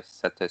Allardyce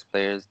said to his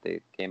players.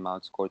 They came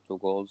out, scored 2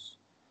 goals.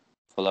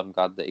 Fulham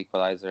got the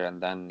equalizer, and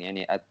then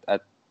at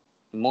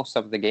most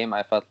of the game,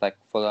 I felt like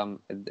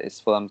it's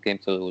Fulham's game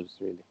to lose,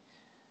 really.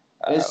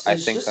 It's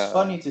just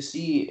funny to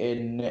see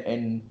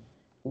in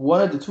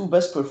one of the 2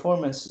 best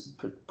performers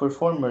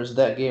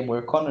that game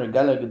were Conor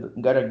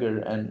Gallagher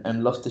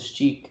and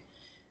Loftus-Cheek,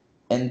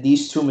 and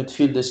these 2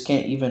 midfielders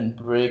can't even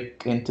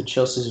break into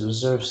Chelsea's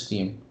reserves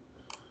team.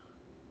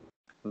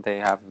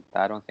 I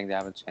don't think they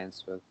have a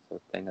chance with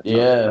playing at Chelsea.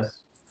 Yeah.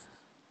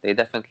 They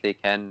definitely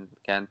can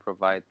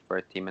provide for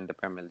a team in the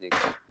Premier League.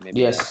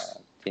 Maybe a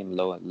team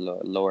lower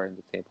in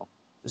the table.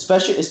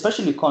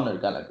 Especially Conor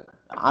Gallagher.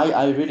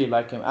 I really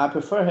like him. I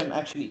prefer him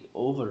actually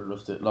over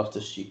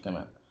Loftus-Cheek.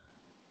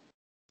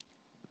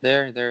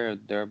 They're a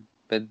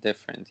bit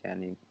different,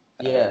 yani.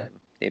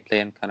 They play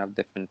in kind of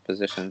different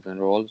positions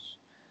and roles.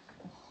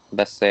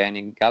 But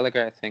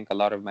Gallagher, I think a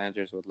lot of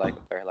managers would like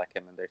a player like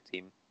him in their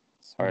team.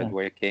 He's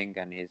hardworking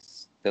and he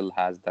still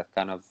has that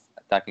kind of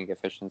attacking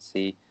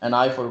efficiency. An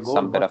eye for goal.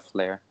 Some bit of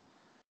flair.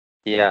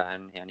 Yeah,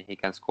 and he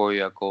can score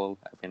you a goal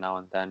every now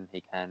and then.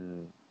 He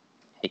can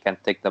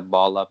take the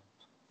ball up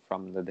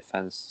from the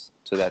defense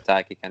to the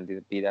attack. He can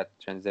be that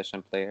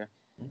transition player.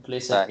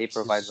 He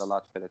provides a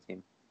lot for the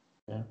team.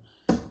 Yeah.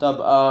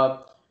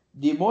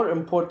 The more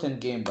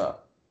important game,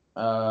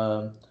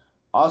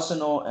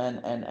 Arsenal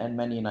and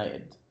Man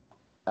United.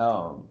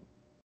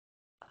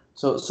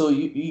 So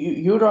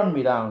you run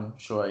me down,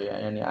 sure,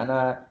 and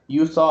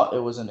you thought it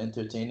was an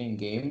entertaining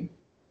game,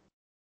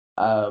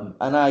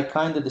 and I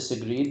kind of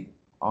disagreed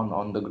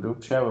on the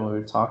group chat when we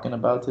were talking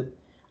about it.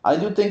 I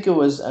do think it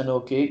was an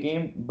okay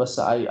game, but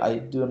I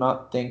do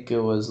not think it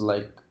was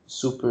like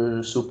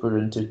super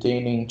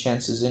entertaining.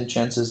 Chances in,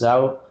 chances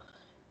out.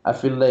 I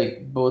feel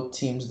like both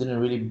teams didn't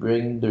really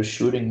bring their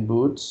shooting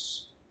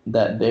boots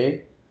that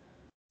day.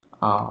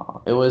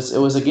 It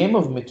was a game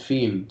of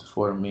midfield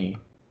for me,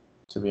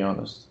 to be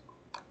honest.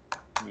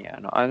 Yeah,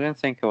 no, I didn't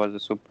think it was a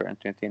super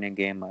entertaining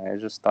game. I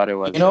just thought it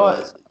was. You know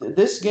what?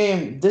 This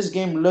game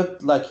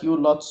looked like Hugh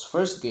Lott's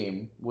first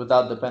game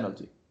without the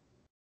penalty.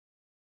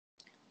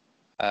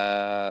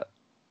 I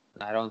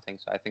don't think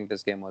so. I think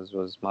this game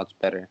was much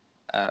better.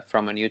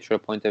 From a neutral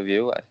point of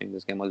view, I think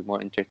this game was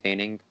more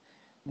entertaining.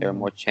 There were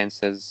more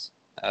chances.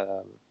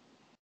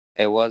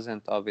 It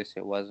wasn't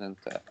obviously it wasn't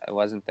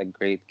a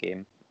great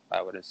game.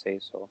 I wouldn't say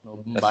so.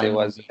 No, But by no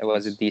it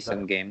was a means.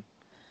 decent game.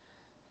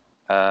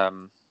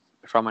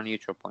 From a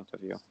neutral point of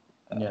view,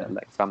 Yeah.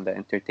 like from the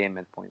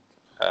entertainment point.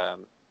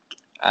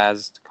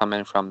 As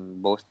coming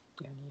from both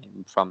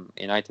from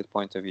United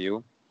point of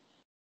view,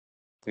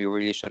 we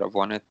really should have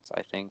won it.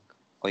 I think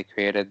we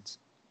created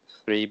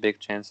 3 big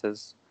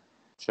chances.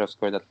 Should have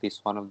scored at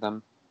least one of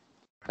them.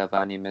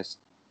 Cavani missed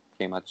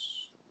pretty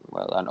much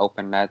an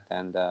open net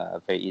and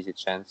a very easy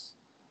chance.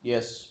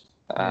 Yes.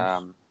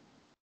 Um,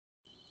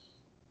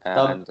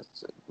 طب and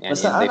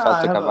بس they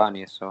fell to I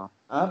Cavani. So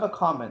have a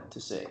comment to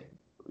say.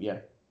 Yeah.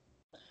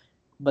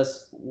 But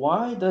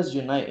why does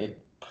United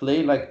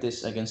play like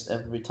this against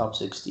every top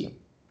 6 team?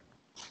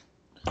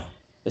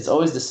 It's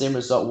always the same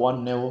result,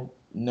 1-0,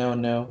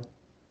 0-0,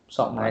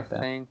 something like that.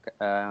 I think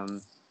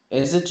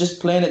Is it just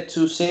playing it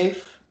too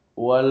safe?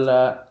 Well,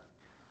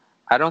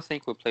 I don't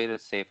think we played it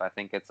safe. I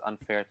think it's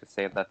unfair to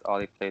say that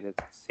Oli played it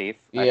safe.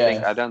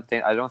 yeah. I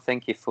don't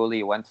think he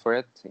fully went for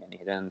it, and he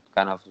didn't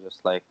kind of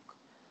just like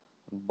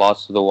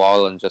boss to the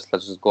wall and let's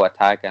just go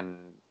attack,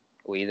 and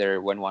we either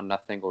win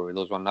 1-0 or we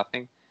lose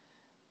 1-0.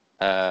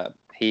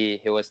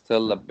 He was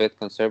still a bit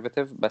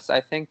conservative, but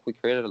I think we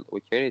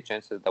created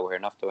chances that were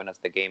enough to win us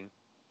the game.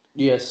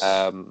 Yes.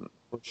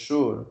 For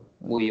sure.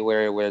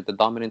 We're the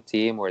dominant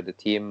team. We're the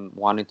team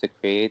wanting to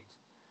create.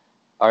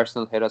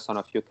 Arsenal hit us on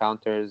a few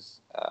counters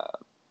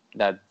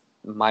that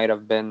might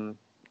have been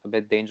a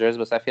bit dangerous,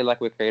 but I feel like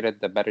we created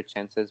the better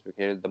chances. We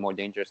created the more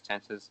dangerous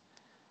chances.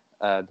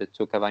 The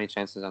 2 Cavani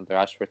chances and the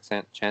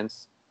Rashford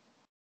chance.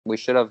 We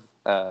should have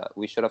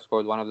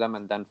scored one of them,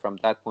 and then from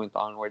that point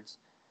onwards,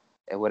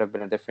 it would have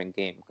been a different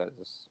game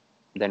because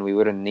then we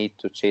wouldn't need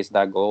to chase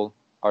that goal.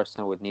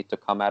 Arsenal would need to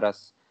come at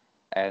us,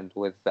 and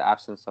with the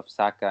absence of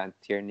Saka and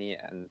Tierney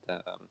and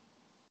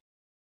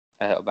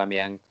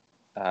Aubameyang,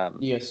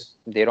 yes,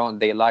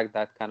 they lack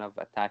that kind of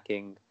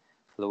attacking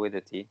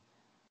fluidity.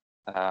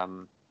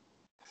 It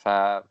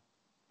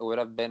would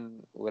have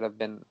been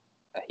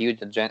a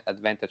huge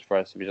advantage for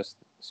us if we just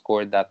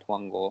scored that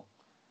one goal.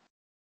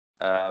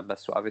 But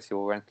so obviously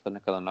we weren't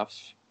clinical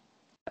enough.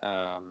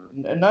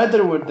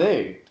 Neither were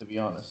they, to be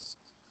honest.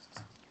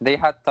 They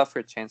had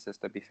tougher chances,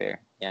 to be fair.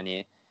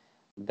 Yani,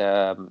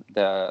 the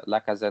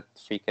Lacazette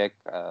free kick,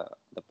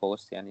 the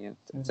post. Yani,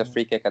 it's a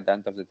free kick at the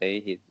end of the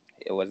day.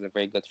 It was a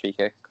very good free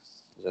kick,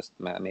 just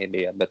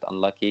maybe a bit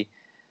unlucky.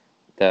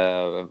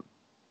 The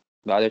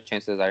other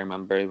chances I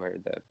remember were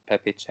the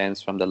Pepe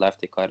chance from the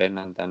left he cut in,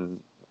 and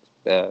then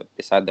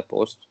beside the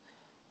post.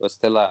 It was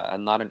still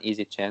not an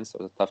easy chance.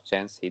 It was a tough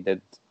chance. He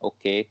did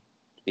okay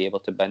to be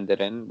able to bend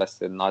it in, but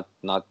still not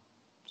enough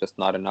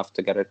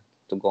to get it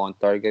to go on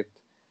target.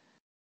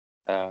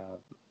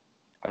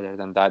 Other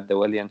than that, the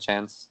Willian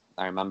chance,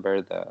 I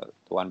remember the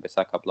one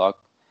Bissaka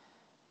block.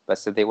 But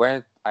so they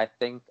weren't. I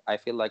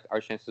feel like our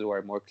chances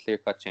were more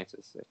clear-cut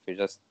chances. If we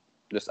just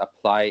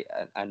apply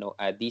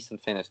a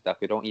decent finish,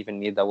 that we don't even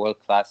need a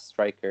world-class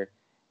striker to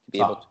be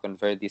able to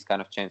convert these kind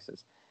of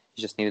chances.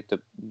 You just needed to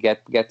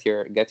get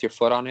your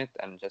foot on it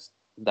and just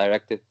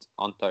direct it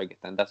on target,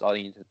 and that's all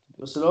you needed to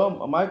do. So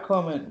my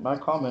comment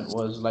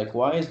was like,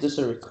 why is this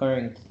a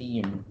recurring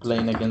theme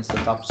playing against the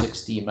top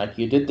 6 team? Like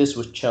you did this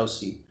with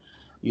Chelsea,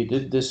 you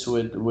did this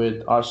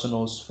with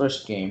Arsenal's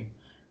first game,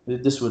 you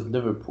did this with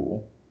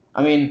Liverpool.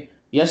 I mean,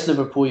 yes,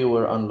 Liverpool, you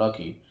were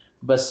unlucky,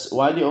 but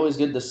why do you always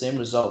get the same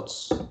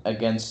results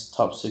against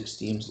top 6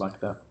 teams like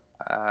that?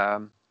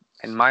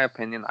 In my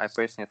opinion, I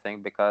personally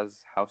think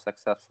because how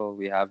successful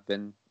we have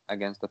been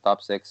against the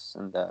top 6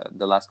 in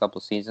the last couple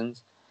of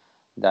seasons,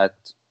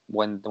 that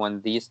when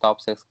these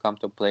top 6 come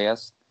to play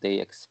us, they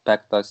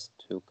expect us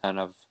to kind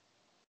of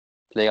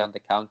play on the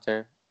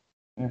counter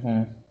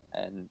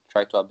and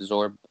try to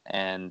absorb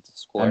and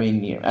score. I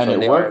mean, and so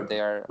it worked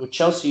they are with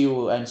Chelsea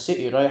and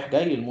City رايح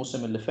جاي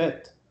الموسم اللي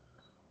فات.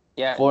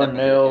 Yeah,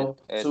 4-0,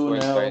 it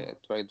 2-0.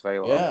 worked very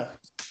well. Yeah.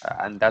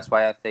 And that's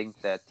why I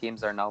think that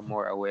teams are now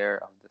more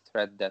aware of the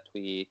threat that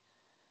we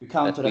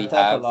counter-attack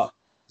have. A lot.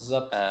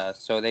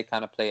 So they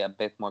kind of play a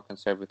bit more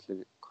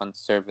conservatively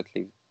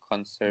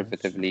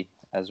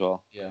as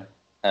well. Yeah.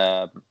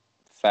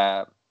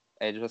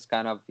 It just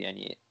kind of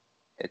the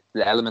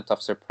element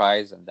of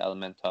surprise and the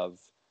element of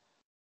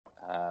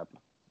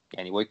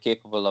we're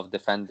capable of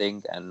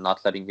defending and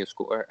not letting you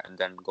score and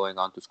then going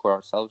on to score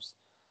ourselves.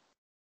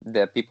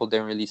 The people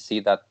didn't really see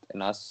that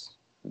in us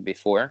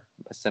before,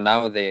 but so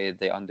now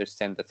they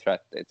understand the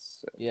threat.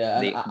 It's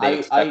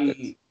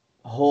I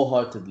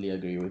wholeheartedly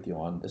agree with you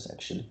on this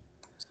actually.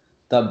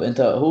 طب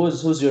انت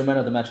who's your man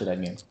of the match of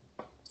that game?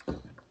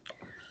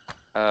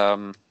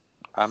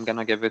 I'm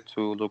gonna give it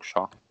to Luke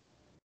Shaw.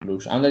 I'm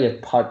gonna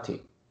give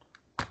Partey.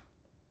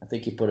 I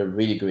think he put a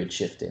really great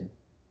shift in.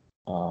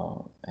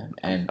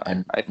 And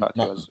I thought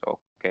it was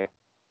okay.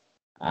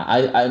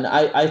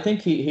 I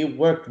think he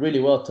worked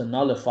really well to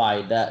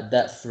nullify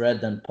that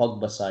Fred and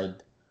Pogba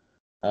side.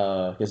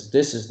 because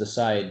this is the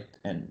side,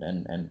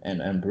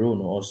 and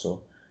Bruno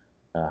also.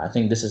 I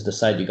think this is the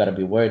side you gotta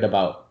be worried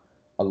about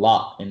a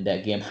lot in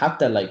that game.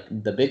 Hatta like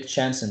the big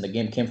chance in the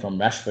game came from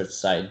Rashford's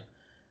side,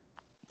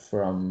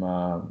 from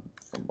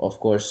of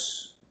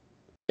course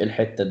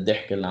الحتة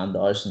الضحك اللي عند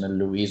أرسنال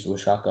لويس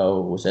وشاكا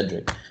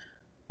وسيدريك.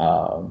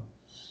 Um,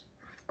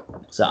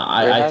 so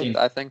I think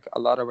I think a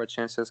lot of our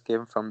chances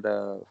came from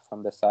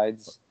the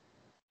sides.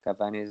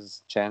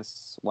 Cavani's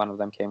chance, one of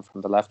them came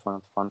from the left,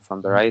 one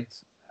from the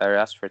right.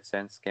 Rashford's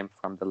chance came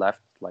from the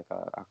left, like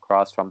a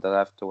cross from the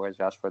left towards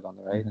Rashford on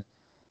the right.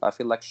 I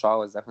feel like Shaw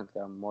was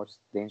definitely a more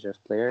dangerous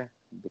player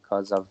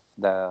because of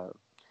the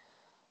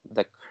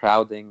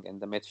crowding in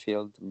the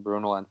midfield.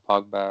 Bruno and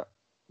Pogba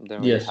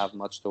didn't really yes. have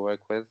much to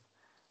work with.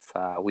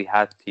 We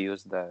had to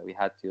use the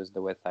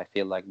width. I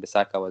feel like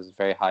Bissaka was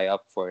very high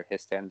up for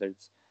his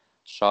standards.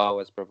 Shaw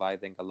was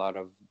providing a lot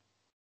of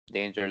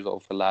dangerous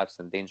overlaps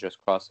and dangerous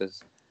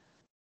crosses.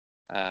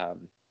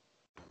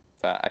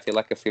 I feel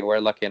like if we were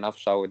lucky enough,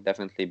 Shaw would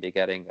definitely be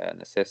getting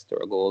an assist or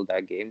a goal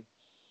that game.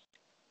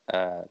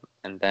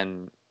 And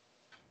then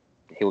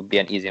he would be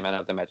an easy man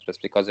of the match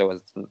just because it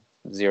was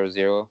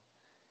 0-0.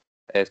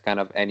 It's kind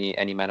of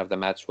any man of the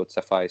match would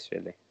suffice,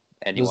 really.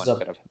 Anyone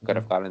could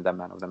have gotten the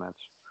man of the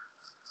match.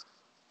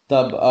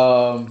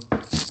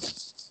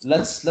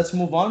 Let's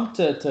move on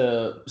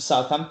to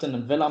Southampton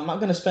and Villa. I'm not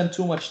going to spend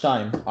too much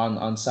time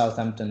on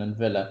Southampton and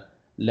Villa.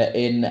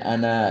 لأن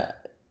أنا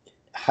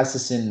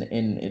حاسس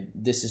in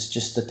this is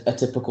just a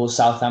typical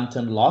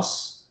Southampton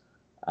loss.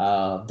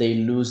 They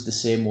lose the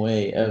same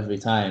way every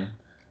time.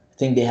 I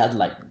think they had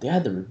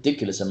a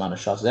ridiculous amount of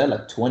shots. They had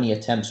like 20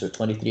 attempts or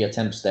 23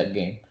 attempts that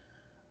game.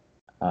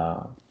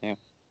 Yeah.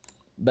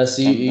 But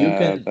you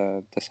can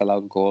the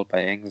disallowed goal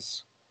by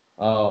Ings.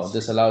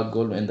 disallowed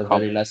goal in the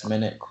very last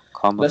minute.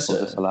 Comical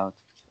disallowed.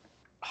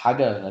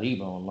 حاجة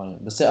غريبة والله.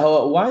 بس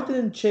why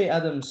didn't Che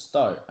Adams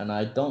start? And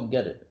I don't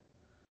get it.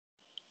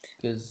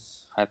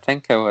 Because I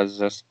think it was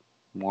just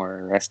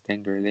more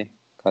resting, really.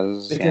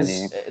 Because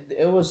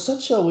it was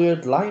such a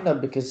weird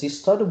lineup because he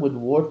started with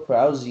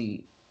Ward-Prowse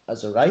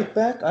as a right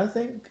back, I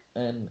think,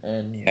 and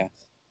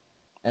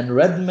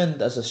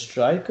Redmond as a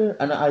striker,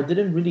 and I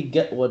didn't really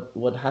get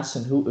what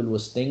Hassan Hutel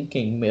was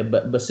thinking,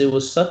 but it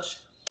was such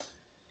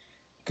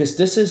because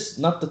this is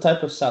not the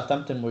type of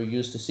Southampton we're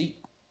used to see.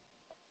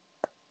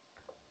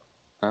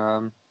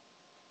 Yeah,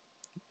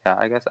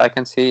 I guess I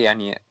can see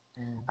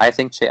I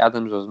think Che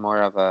Adams was more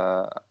of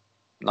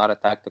not a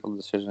tactical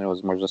decision. It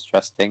was more just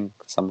trusting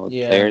some of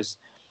the players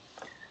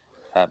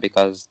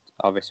because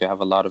obviously you have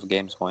a lot of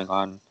games going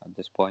on at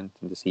this point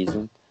in the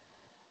season.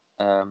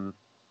 But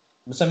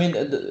I mean,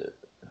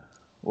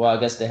 I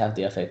guess they have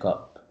the FA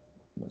Cup.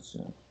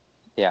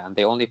 Yeah, and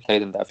they only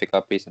played in the FA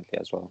Cup recently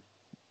as well.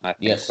 I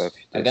think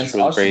against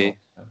Arsenal.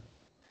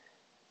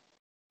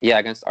 Yeah,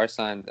 against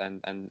Arsenal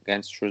and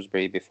against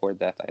Shrewsbury before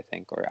that, I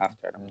think, or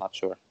after. I'm not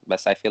sure.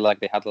 But I feel like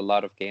they had a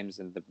lot of games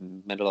in the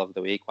middle of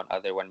the week when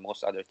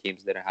most other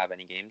teams didn't have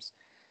any games.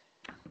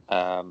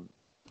 I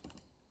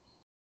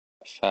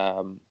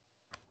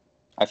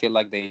feel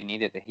like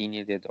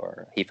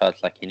he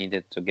felt like he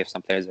needed to give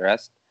some players a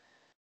rest.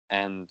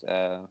 And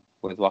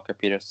with Walker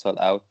Peters still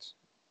out,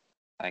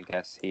 I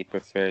guess he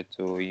preferred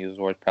to use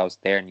Ward-Prowse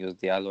there and use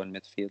Diallo in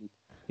midfield.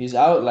 He's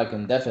out like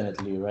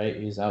indefinitely, right?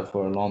 He's out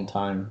for a long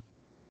time.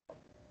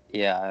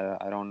 Yeah,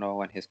 I don't know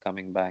when he's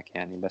coming back,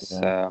 but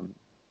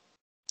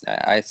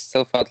I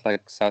still felt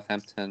like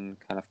Southampton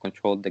kind of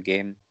controlled the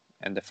game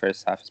in the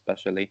first half,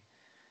 especially.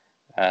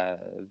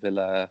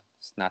 Villa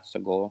snatched a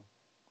goal.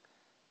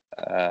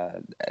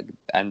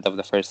 End of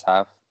the first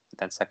half.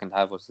 Then second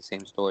half was the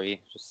same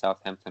story, just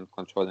Southampton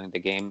controlling the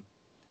game.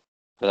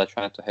 Villa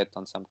trying to hit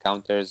on some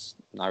counters,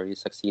 not really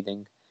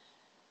succeeding.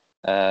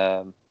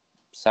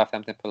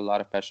 Southampton put a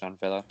lot of pressure on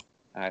Villa,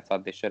 and I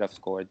thought they should have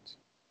scored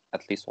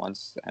at least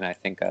once, and I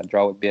think a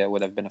draw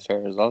would have been a fair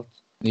result.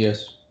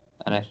 Yes.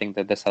 And I think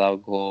the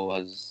disallowed goal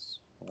was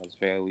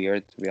very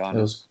weird, to be honest.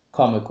 It was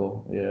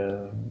comical,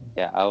 yeah.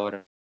 Yeah,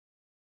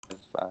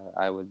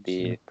 I would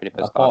be pretty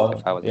pissed off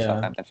if I was a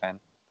Southampton fan.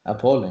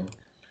 Appalling.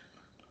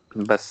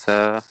 But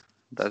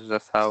that's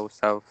just how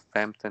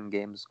Southampton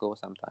games go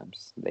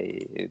sometimes.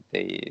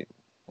 They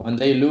when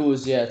they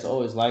lose, it's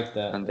always like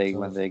that. And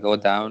when they go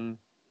down,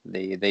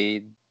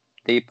 they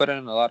put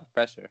in a lot of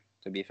pressure.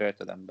 To be fair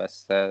to them, but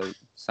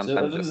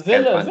sometimes just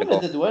can't find the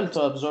goal. Villa did well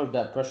to absorb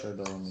that pressure,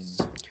 though. I mean,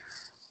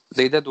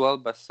 they did well,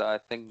 but I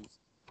think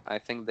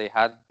they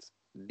had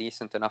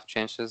decent enough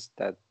chances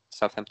that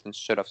Southampton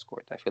should have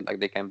scored. I feel like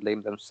they can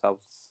blame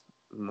themselves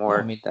more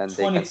than they can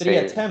say. 23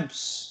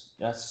 attempts.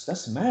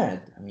 That's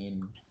mad. I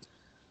mean,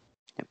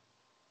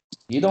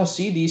 you don't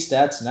see these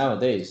stats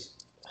nowadays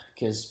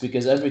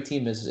because every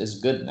team is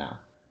good now.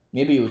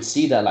 Maybe you would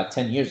see that like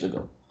 10 years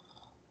ago.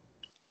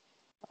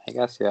 I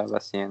guess, yeah,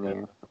 but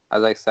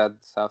as I said,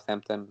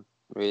 Southampton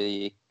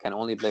really can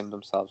only blame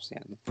themselves.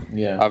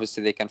 Yeah.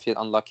 Obviously, they can feel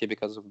unlucky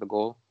because of the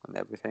goal and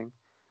everything,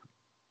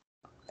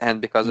 and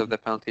because of the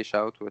penalty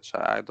shout, which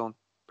I don't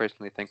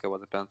personally think it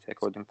was a penalty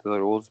according to the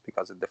rules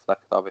because it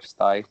deflected off his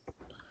thigh.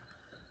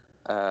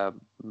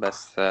 But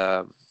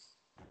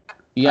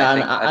Yeah,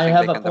 and I I think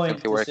have they a can point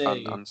definitely to work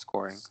say. on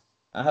scoring.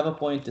 I have a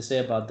point to say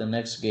about the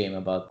next game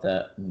about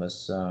that. But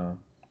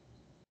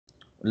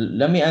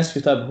let me ask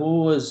you, Tab,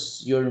 who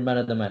was your man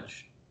of the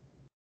match?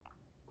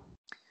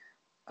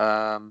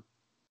 Um,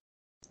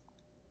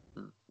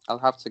 I'll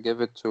have to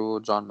give it to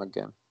John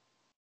McGinn.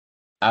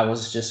 I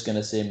was just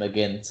gonna say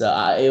McGinn. So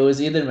it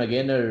was either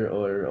McGinn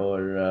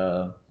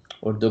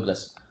or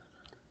Douglas.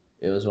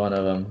 It was one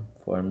of them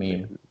for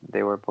me.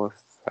 They were both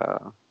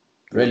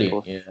Really,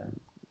 yeah,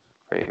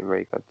 very,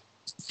 very good.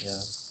 yeah.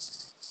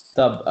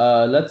 Tab,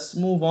 let's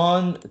move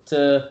on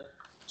to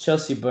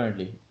Chelsea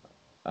Burnley.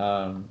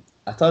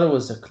 I thought it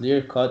was a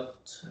clear cut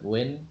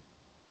win.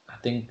 I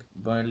think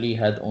Burnley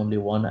had only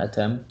one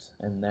attempt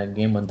in that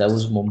game, and that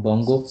was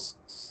Mumbongo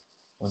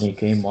when he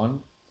came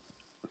on.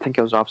 I think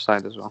it was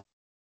offside as well.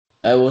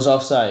 It was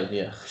offside,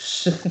 yeah.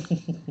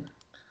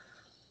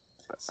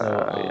 So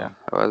Yeah,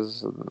 it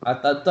was I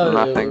thought it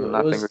nothing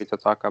was really to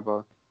talk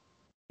about.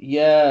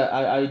 yeah.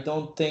 I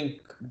don't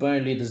think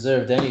Burnley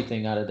deserved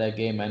anything out of that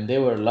game, and they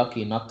were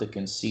lucky not to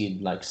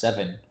concede like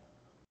seven.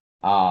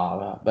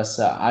 But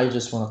I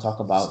just want to talk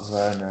about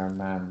Werner,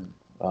 man.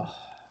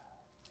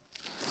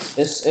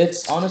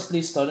 It's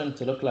honestly starting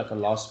to look like a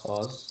lost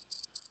cause.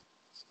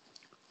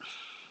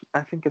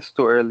 I think it's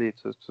too early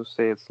to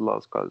say it's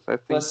lost cause. I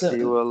think بس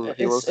he will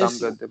come it's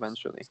good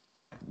eventually.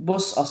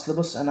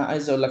 بص أنا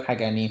عايز أقول لك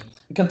حاجة يعني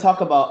we can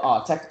talk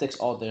about tactics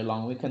all day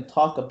long. We can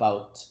talk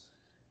about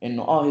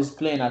he's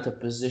playing out of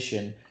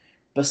position,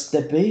 but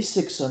the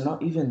basics are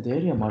not even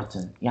there يا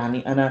Martin.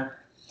 يعني أنا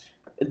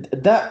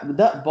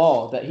that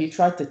ball that he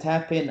tried to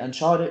tap in and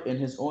shot it in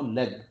his own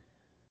leg.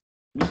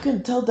 You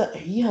can tell that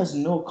he has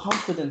no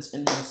confidence in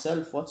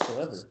himself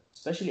whatsoever,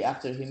 especially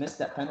after he missed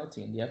that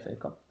penalty in the FA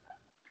Cup.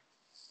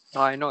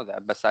 No, I know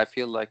that, but I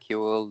feel like he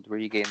will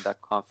regain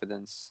that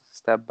confidence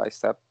step by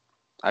step.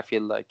 I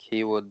feel like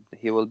he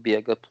will be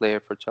a good player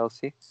for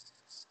Chelsea.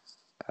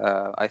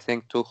 I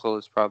think Tuchel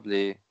is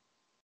probably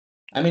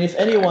I mean, if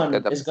good anyone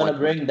is gonna appointment.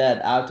 bring that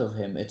out of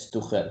him, it's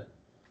Tuchel.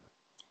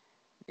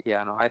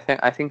 Yeah, no, I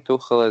think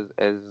Tuchel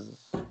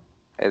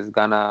is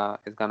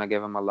gonna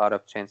give him a lot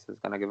of chances.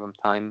 Gonna give him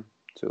time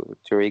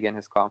to regain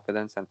his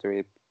confidence and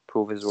to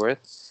prove his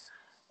worth.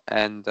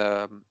 And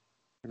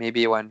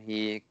maybe when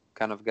he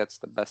kind of gets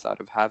the best out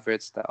of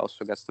Havertz, that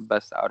also gets the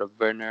best out of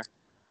Werner,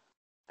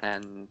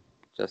 and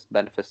just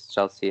benefits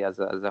Chelsea as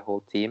a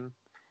whole team.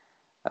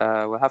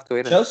 We'll have to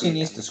wait and Chelsea see. I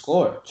needs to mean,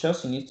 score.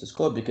 Chelsea needs to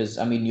score because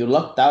I mean you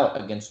lucked out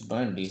against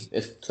Burnley.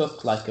 It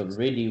took like a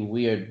really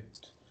weird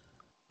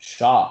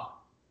shot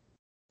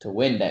to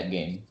win that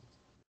game,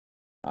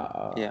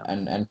 yeah,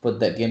 and put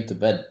that game to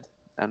bed.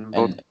 and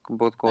And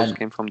both goals and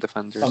came from from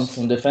defenders.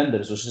 from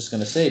defenders. Was just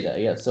gonna say that.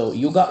 Yeah. So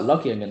you got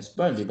lucky against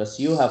Burnley, but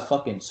you have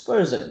fucking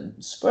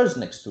Spurs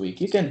next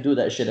week. You can't do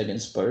that shit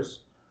against Spurs.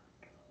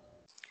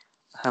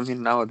 I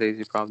mean, nowadays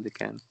you probably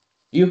can.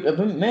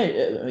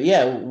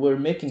 Yeah, we're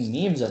making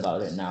memes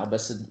about it now, but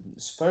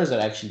Spurs are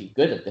actually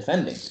good at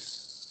defending.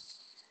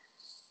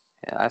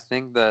 Yeah, I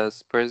think the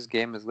Spurs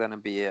game is gonna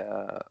be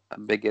a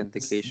big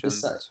indication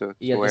to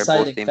where both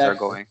Deciding teams are factor.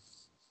 going.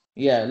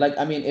 Yeah, like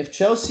I mean, if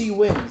Chelsea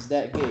wins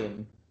that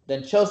game,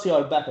 then Chelsea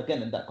are back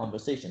again in that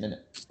conversation,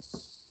 innit?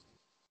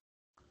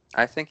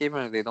 I think even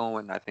if they don't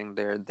win, I think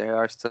they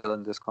are still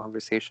in this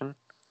conversation.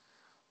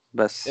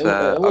 But It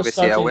was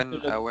obviously, starting to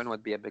a look. win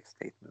would be a big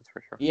statement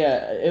for sure.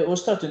 Yeah, it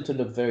was starting to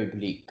look very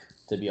bleak,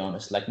 to be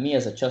honest. Like me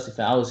as a Chelsea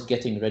fan, I was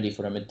getting ready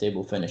for a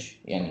mid-table finish.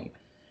 Yani,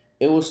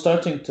 it was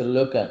starting to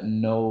look at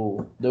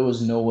there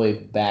was no way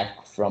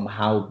back from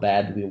how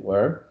bad we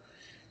were.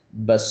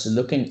 But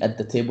looking at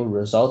the table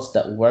results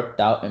that worked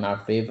out in our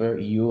favor,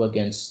 you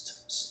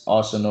against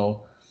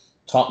Arsenal,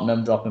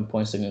 Tottenham dropping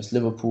points against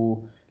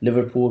Liverpool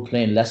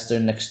playing Leicester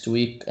next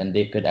week, and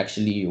they could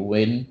actually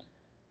win.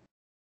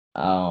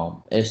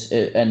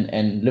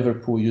 And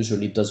Liverpool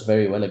usually does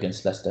very well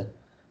against Leicester.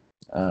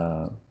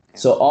 Uh, Yeah.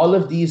 so all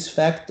of these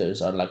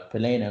factors are like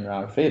playing in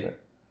our favor.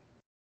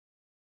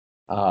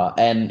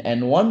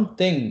 And one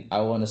thing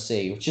I want to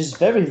say, which is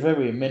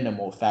very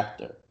minimal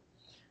factor,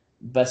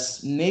 but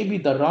maybe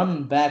the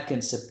run back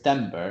in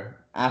September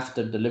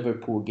after the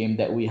Liverpool game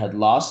that we had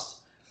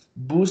lost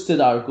boosted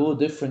our goal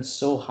difference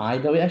so high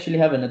that we actually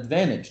have an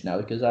advantage now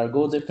because our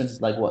goal difference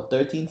is like what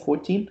 13,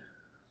 14.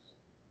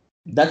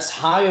 That's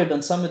higher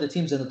than some of the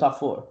teams in the top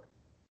four.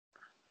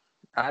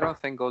 I don't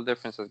think goal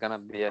difference is gonna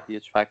be a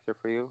huge factor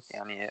for you.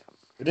 يعني,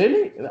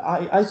 Really,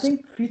 I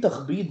think في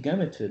تخبيط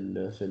جامد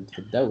في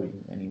الدوري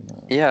يعني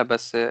yeah,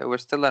 but we're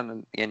still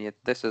in. يعني,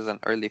 this is an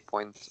early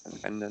point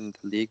in the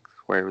league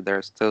where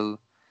there's still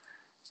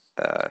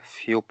a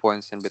few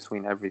points in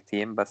between every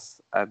team. But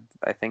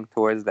I think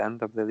towards the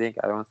end of the league,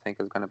 I don't think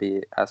it's gonna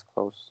be as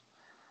close.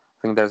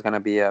 I think there's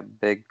gonna be a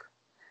big.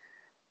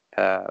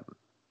 Uh,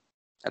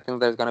 I think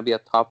there's gonna be a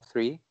top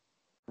three,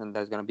 and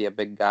there's gonna be a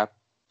big gap,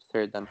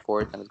 third and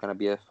fourth, and it's gonna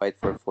be a fight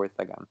for fourth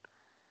again.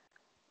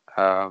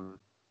 Um,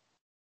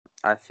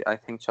 I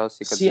think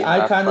Chelsea could See, be in I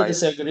that kind of fight.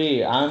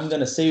 disagree. I'm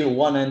gonna say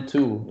 1 and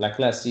 2 like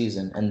last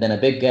season, and then a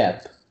big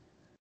gap,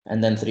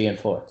 and then 3 and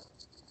 4.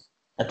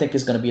 I think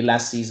it's going to be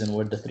last season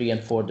where the 3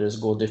 and 4 there's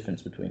goal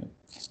difference between them.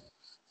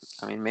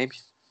 I mean, maybe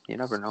you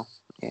never know.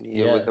 And with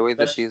Yeah, the way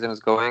the especially, season is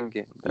going,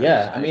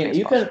 yeah. I mean,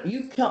 anything's possible.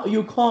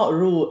 you can't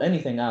rule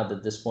anything out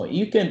at this point.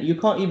 You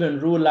can't even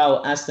rule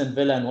out Aston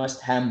Villa and West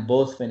Ham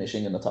both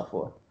finishing in the top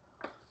 4.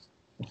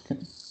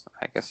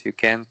 I guess you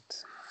can't,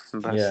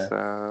 but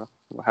Yeah.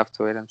 we'll have to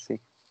wait and see.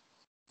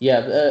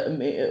 Yeah,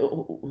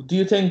 do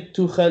you think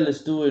Tuchel is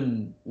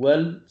doing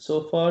well so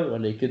far, or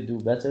he could do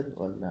better,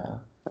 or nah?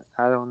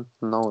 I don't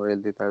know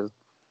really. There's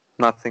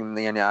nothing.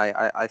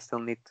 I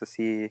still need to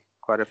see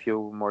quite a few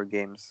more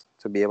games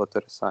to be able to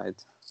decide.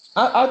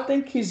 I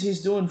think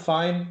he's doing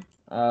fine.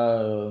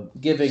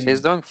 He's Giving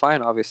doing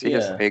fine, obviously.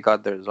 yeah, He got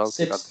the result.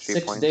 He six got the three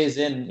six points. days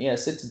in. Yeah,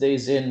 6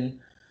 days in,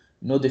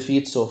 no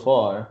defeat so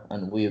far,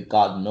 and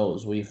God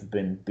knows we've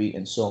been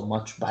beaten so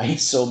much by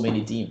so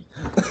many teams,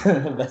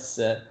 but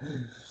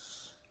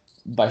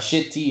by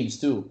shit teams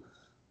too.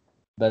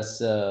 But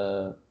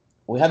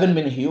we haven't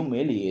been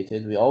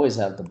humiliated. We always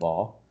have the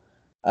ball.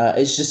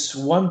 It's just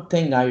one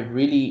thing I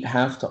really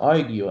have to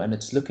argue, and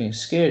it's looking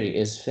scary,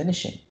 is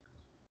finishing.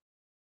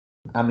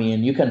 I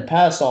mean, you can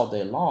pass all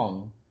day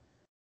long,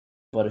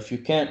 but if you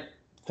can't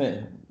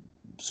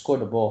score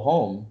the ball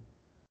home,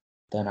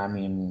 then I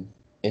mean,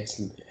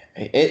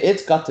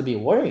 it's got to be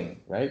worrying,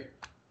 right?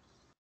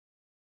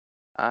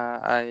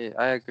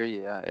 I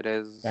agree. Yeah, it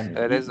is. And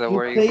It is a you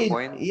worrying paid,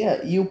 point.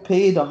 yeah, you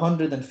paid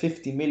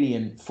 150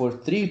 million for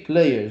 3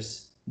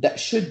 players that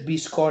should be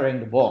scoring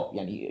the ball.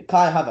 Yani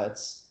Kai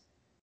Havertz,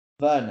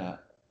 Werner,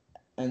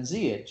 and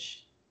Ziyech.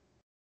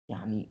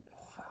 Yani,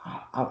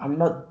 I'm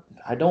not.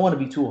 I don't want to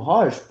be too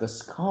harsh, but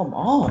come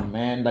on,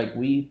 man. Like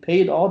we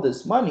paid all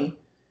this money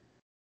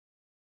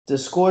to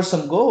score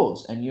some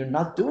goals, and you're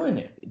not doing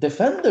it.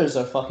 Defenders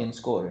are fucking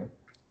scoring.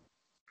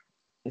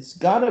 It's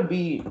gotta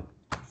be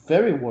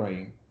very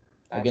worrying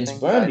I against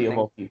think. I Burnley of think.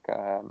 all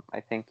people.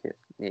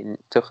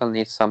 Tuchel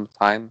needs some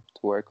time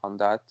to work on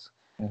that.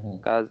 Mm-hmm.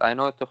 Because I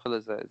know Tuchel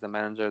is a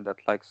manager that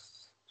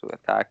likes to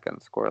attack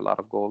and score a lot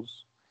of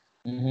goals.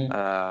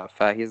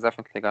 Mm-hmm. He's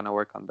definitely gonna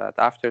work on that.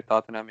 After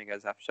Tottenham, you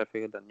guys have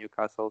Sheffield and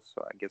Newcastle,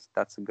 so I guess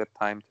that's a good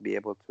time to be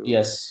able to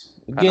Yes,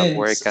 kind of again,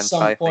 work and some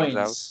try things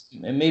out. points,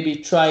 and maybe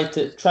try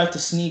to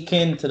sneak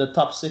into the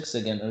top 6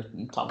 again or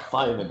top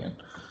 5 again.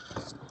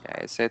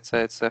 Yeah,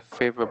 it's a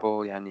favorable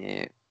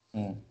yani,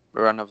 Mm.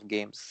 run of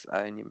games,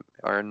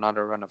 or not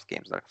a run of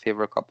games, like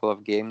favorite couple of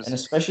And games.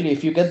 especially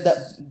if you get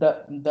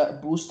that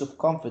boost of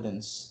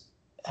confidence,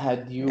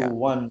 had you Yeah,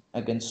 won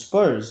against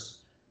Spurs,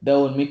 that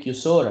will make you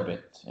soar a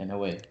bit in a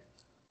way.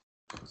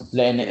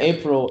 Like in yeah.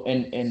 April,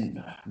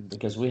 in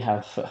because we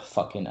have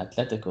fucking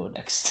Atletico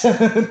next,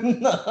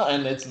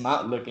 and it's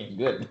not looking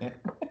good.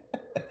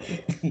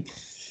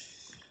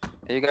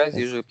 You guys It's,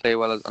 usually play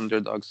well as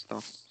underdogs,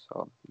 though,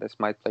 so this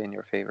might play in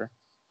your favor.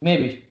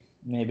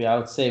 maybe I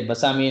would say,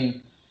 but I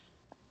mean,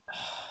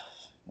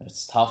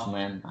 it's tough,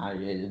 man.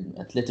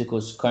 Atletico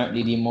is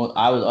currently the most,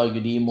 I would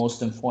argue, the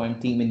most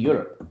informed team in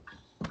Europe.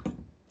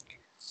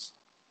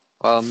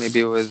 Well,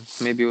 maybe with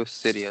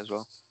City as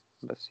well,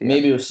 but yeah.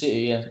 Maybe with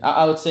City, yeah.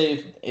 I would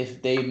say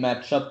if they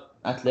match up,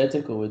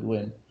 Atletico would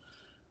win.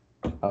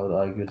 I would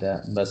argue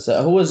that. But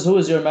who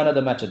was your man of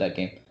the match of that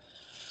game?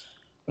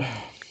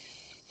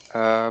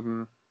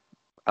 Um,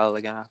 I'll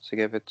again have to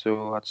give it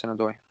to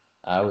Hudson-Odoi.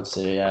 I would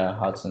say yeah,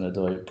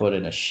 Hudson-Odoi put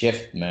in a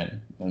shift,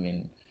 man. I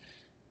mean,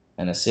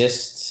 an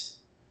assist,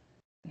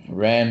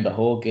 ran the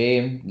whole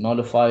game,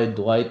 nullified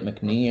Dwight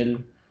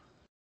McNeil,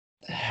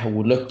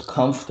 who looked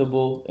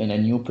comfortable in a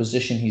new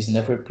position he's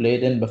never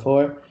played in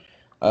before.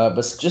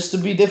 But just to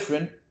be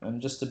different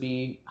and just to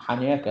be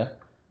Hanyaka,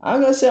 I'm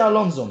gonna say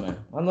Alonso, man.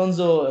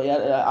 Alonso,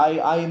 yeah,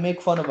 I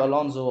make fun of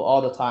Alonso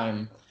all the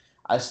time.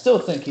 I still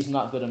think he's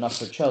not good enough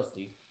for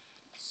Chelsea.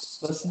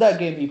 But that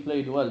game he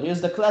played well.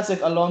 Here's the classic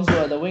Alonso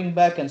at the wing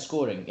back and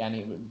scoring.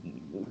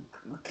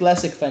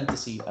 Classic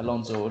fantasy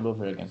Alonso all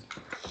over again.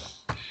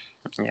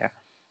 Yeah,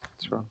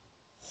 true.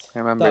 I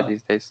remember Done.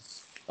 these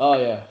days. Oh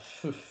yeah,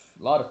 a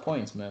lot of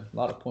points, man. A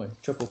lot of points.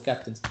 Triple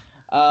captains.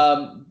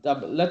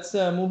 Let's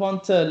move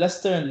on to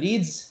Leicester and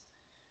Leeds.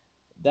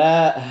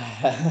 That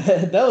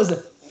that was a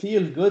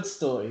feel good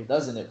story,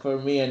 doesn't it, for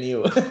me and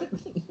you?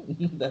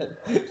 That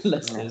Yeah.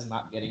 Leicester's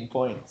not getting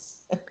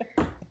points.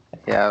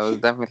 Yeah, it was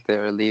definitely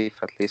a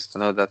relief at least to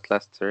know that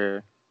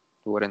Leicester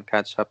wouldn't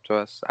catch up to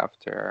us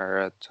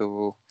after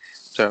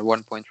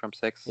 1 point from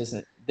 6.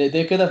 Listen,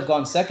 they could have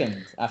gone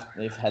second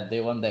after if had they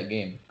won that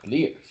game.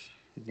 Clear,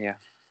 Yeah.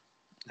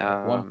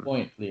 like one Um,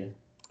 point clear.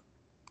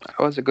 it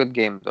was a good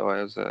game though.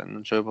 It was an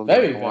enjoyable game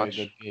Very to very watch.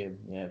 good game.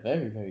 Yeah,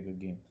 very good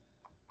game.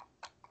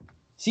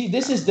 See,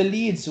 this is the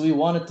Leeds we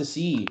wanted to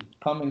see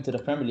coming to the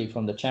Premier League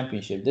from the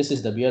Championship. This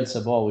is the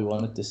Bielsa ball we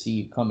wanted to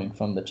see coming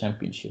from the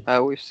Championship.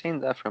 We've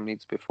seen that from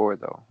Leeds before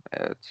though.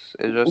 It's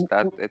just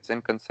that it's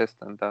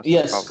inconsistent. That's the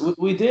Yes, problem.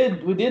 we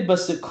did, but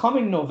the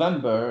coming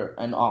November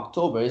and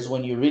October is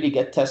when you really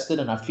get tested,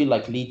 and I feel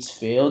like Leeds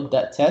failed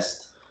that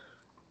test.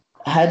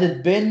 Had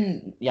it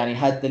been, يعني,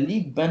 had the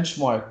league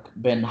benchmark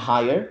been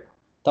higher,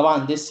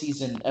 طبعا this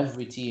season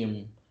every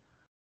team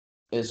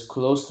is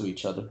close to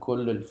each other.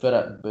 كل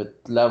الفرق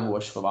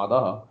بتلوش في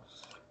بعضها.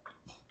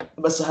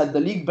 بس had the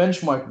league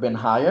benchmark been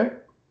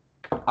higher,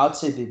 I'd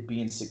say they'd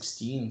be in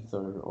 16th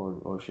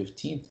or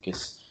 15th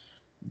because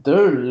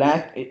they're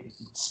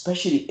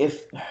especially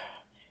if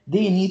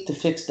they need to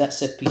fix that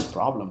set piece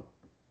problem.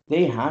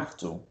 They have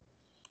to.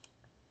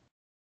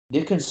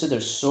 They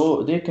concede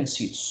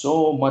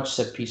so much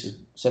set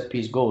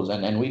piece goals,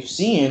 and we've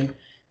seen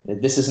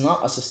that this is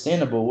not a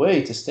sustainable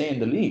way to stay in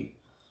the league.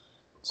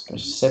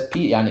 Set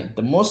piece,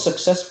 the most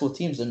successful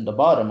teams in the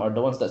bottom are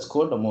the ones that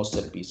score the most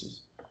set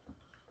pieces.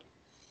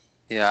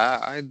 Yeah,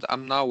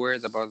 I'm not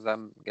worried about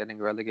them getting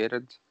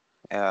relegated.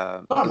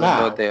 Not Even though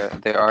now.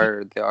 they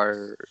are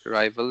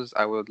rivals,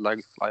 I would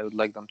like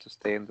them to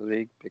stay in the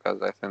league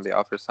because I think they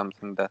offer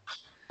something that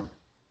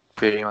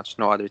pretty much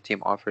no other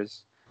team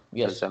offers.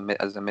 Yes.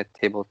 As a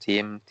mid-table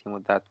team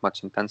with that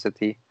much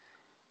intensity,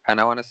 and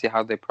I want to see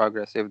how they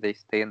progress if they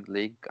stay in the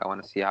league. I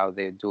want to see how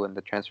they do in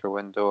the transfer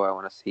window. I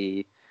want to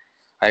see.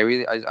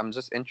 I'm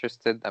just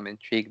interested. I'm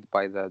intrigued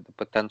by the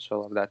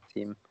potential of that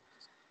team.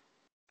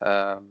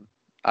 I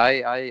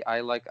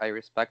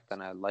respect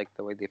and I like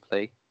the way they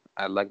play.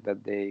 I like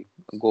that they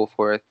go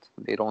for it.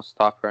 They don't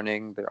stop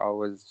running. They're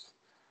always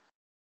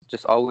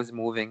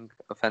moving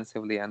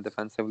offensively and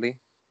defensively.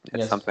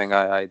 It's Yes. something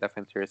I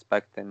definitely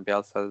respect in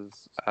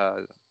Bielsa's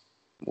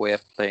way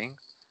of playing.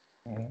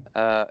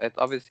 It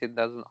obviously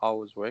doesn't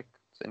always work.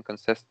 It's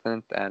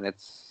inconsistent and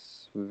it's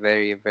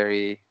very,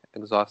 very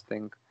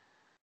exhausting.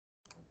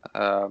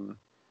 So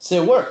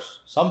it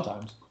works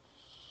sometimes.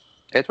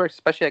 It works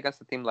especially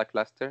against a team like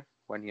Leicester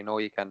when you know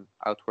you can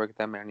outwork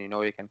them and you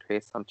know you can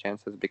create some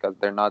chances because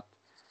they're not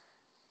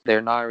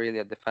really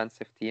a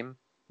defensive team.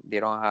 They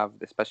don't have,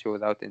 especially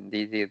without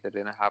Ndidi, they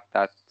didn't have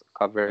that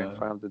cover in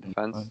front of the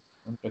defense.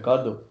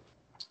 Ricardo.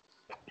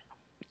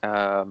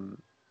 I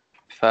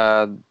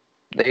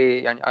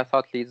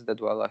thought Leeds did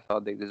well. I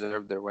thought they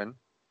deserved their win.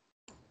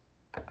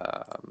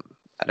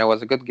 And it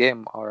was a good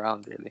game all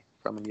around, really,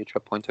 from a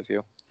neutral point of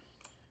view.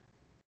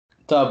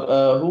 Tab,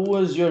 who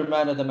was your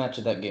man of the match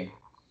of that game?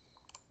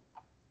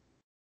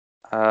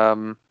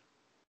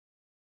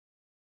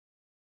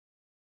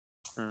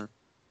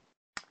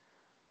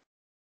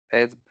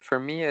 For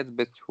me, it's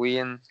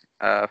between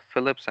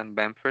Phillips and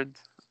Bamford.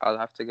 I'll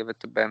have to give it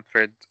to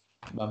Bamford.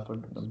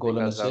 Bamford, goal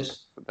and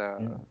assist.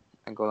 A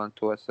goal and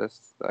 2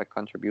 assists,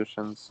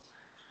 contributions.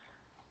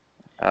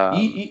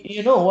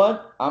 You know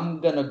what?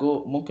 I'm gonna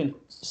go. ممكن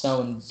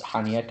sound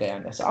حنيكة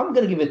يعني. So I'm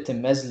gonna give it to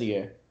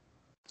Meslier.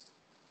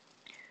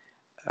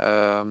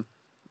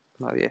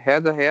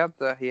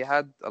 He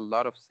had a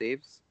lot of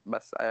saves,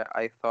 but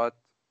I thought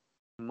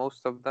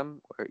most of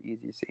them were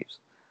easy saves.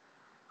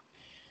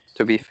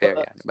 To be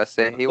fair, but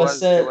he was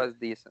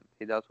decent.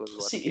 He dealt with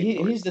what.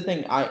 Here's the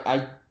thing.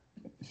 I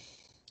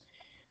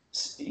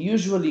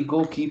usually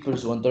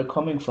goalkeepers when they're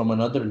coming from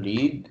another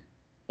league,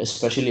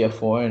 especially a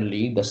foreign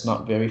league that's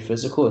not very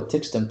physical, it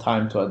takes them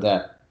time to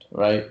adapt,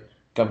 right?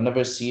 I've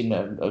never seen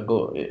a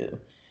goal.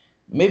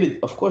 Maybe,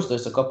 of course,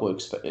 there's a couple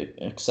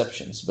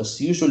exceptions, but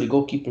usually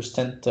goalkeepers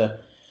tend to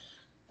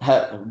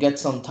get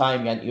some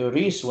time. And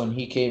Lloris, when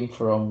he came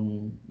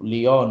from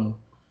Lyon,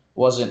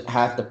 wasn't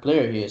half the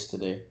player he is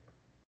today.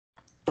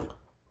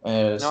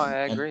 No,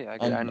 I agree.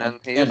 And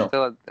he is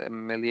still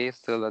Melia is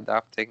still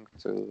adapting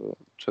to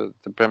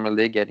the Premier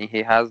League, and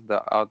he has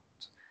the odd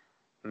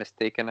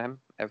mistake in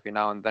him every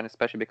now and then,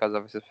 especially because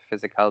of his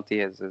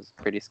physicality. Is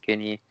pretty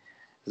skinny.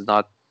 He's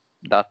not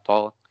that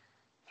tall.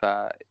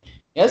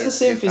 He has the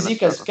same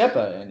physique as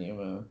Kepa, يعني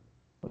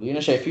ودينا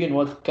شايفين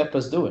what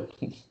Kepa's doing.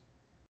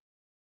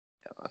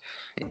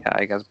 Yeah,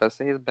 I guess, but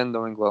he's been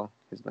doing well.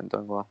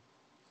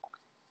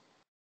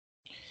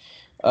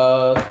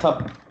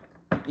 Top.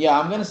 Yeah,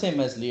 I'm gonna say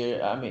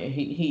Meslier. I mean,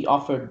 he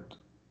offered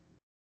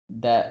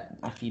that,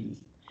 I feel,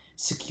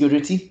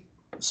 security,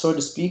 so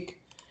to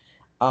speak.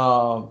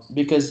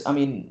 Because I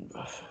mean,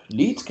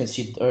 Leeds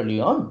conceded early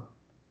on,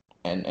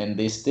 and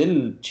they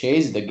still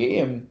chased the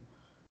game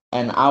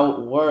and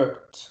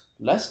outworked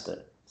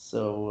Leicester.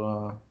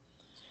 So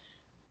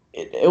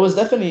it was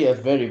definitely a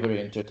very, very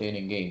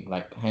entertaining game,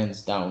 like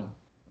hands down.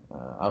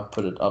 I'll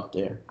put it up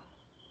there.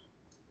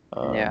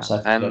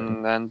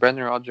 And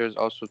Brendan Rodgers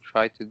also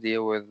tried to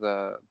deal with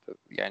I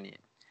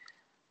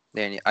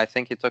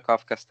think he took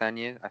off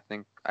Castagne.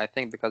 I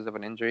think because of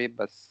an injury,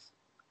 but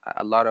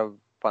a lot of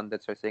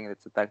pundits are saying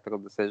it's a tactical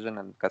decision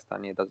and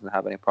Castagne doesn't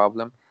have any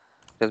problem.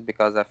 Just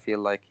because I feel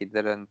like he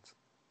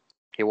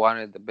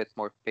wanted a bit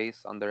more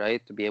pace on the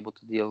right to be able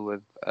to deal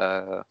with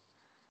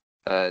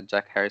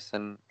Jack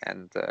Harrison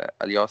and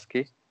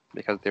Alioski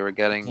because they were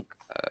getting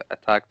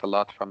attacked a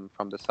lot from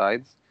the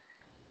sides.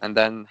 And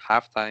then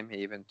halftime,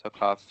 he even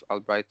took off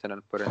Albrighton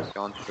and put in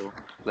Sionchu to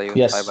play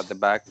with 5 at the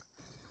back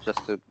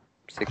just to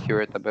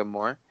secure it a bit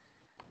more.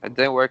 It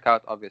didn't work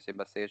out, obviously,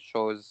 but it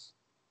shows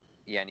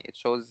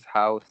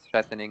how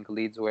threatening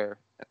Leeds were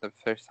at the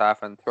first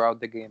half and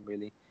throughout the game,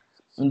 really.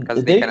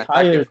 Because they can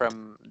attack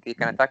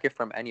you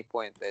from any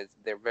point.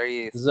 They're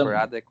very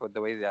sporadic with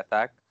the way they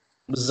attack.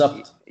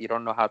 You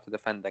don't know how to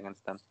defend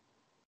against them.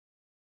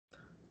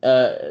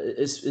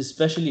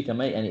 especially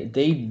كمان يعني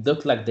they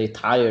look like they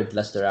tired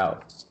Leicester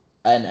out,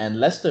 and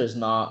Leicester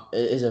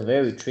is a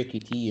very tricky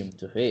team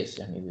to face.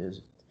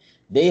 يعني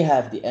they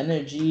have the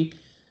energy,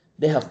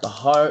 they have the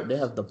heart, they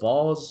have the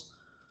balls.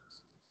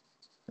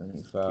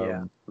 يعني Yeah,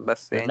 from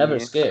بس they're never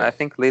يعني I scared,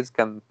 think Leeds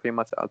can pretty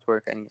much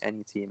outwork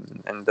any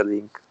team in the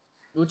league.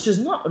 which is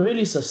not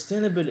really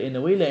sustainable in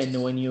a way.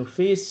 لأن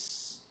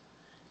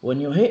when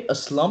you hit a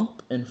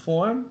slump in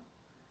form,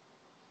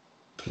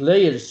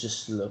 players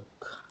just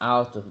look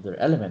out of their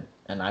element,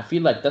 and I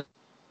feel like that's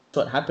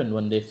what happened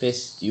when they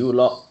faced you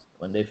lot,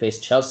 when they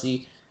faced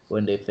Chelsea,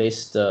 when they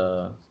faced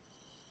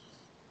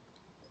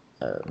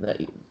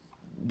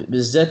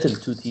بالذات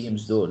التو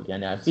teams دول.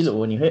 يعني I feel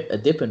when you hit a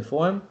dip in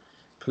form,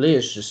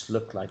 players just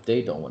look like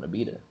they don't want to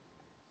be there.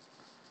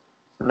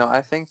 No,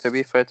 I think to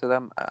be fair to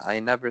them, I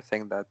never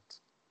think that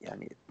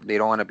يعني they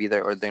don't want to be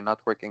there or they're not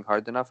working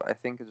hard enough. I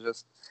think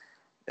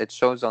it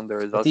shows on the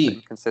results, the Fatigue,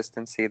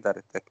 inconsistency that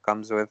it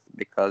comes with,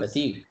 because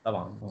fatigue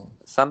طبعا.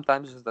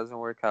 sometimes it just doesn't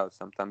work out.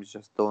 Sometimes you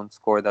just don't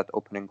score that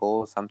opening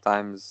goal.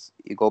 Sometimes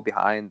you go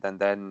behind and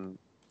then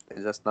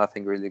just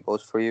nothing really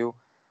goes for you.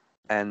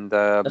 And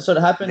That's what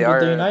happened they with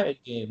the are, United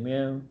game.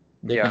 Yeah,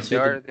 they yeah,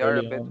 conceded they are a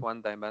early bit on.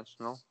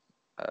 one-dimensional.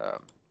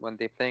 When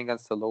they play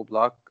against the low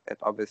block, it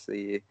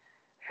obviously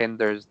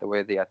hinders the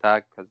way they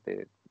attack because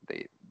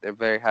they're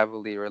very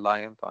heavily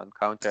reliant on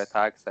counter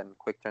attacks and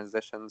quick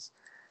transitions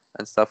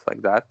and stuff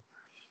like that.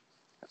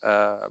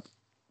 Uh,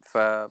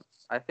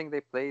 I think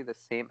they play the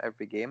same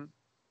every game,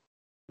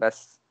 but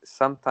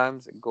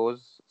sometimes it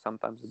goes,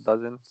 sometimes it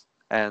doesn't,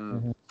 and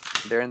Mhm.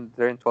 they're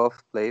in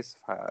 12th place.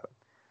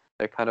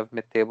 They're kind of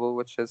mid-table,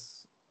 which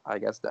is, I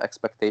guess, the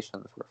expectation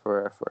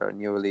for a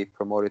newly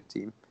promoted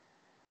team.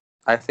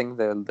 I think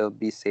they'll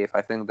be safe.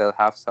 I think they'll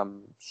have some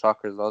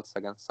shock results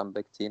against some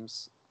big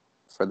teams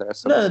for the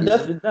rest of the No, season.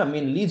 definitely. I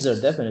mean, Leeds are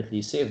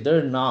definitely safe.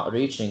 They're not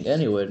reaching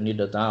anywhere near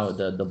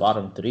the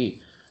bottom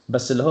three.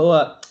 But اللي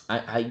هو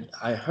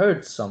I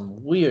heard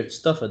some weird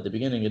stuff at the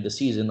beginning of the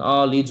season.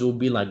 Oh, Leeds will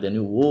be like the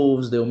new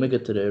Wolves. They'll make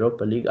it to the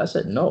Europa League. I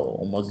said no.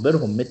 هم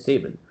أكبرهم mid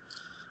table.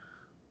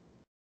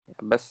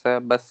 بس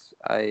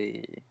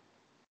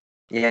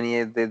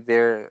يعني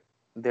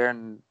they're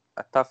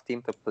a tough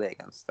team to play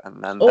against,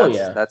 and Oh that's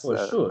yeah, that's for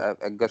sure, a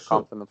for good sure.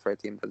 compliment for a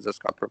team that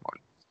just got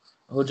promoted.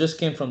 Who just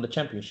came from the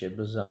championship.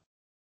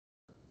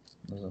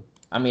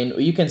 I mean,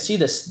 you can see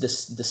the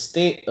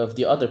state of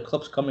the other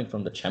clubs coming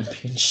from the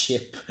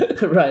championship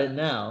right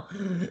now.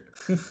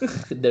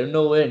 They're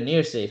nowhere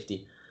near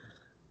safety.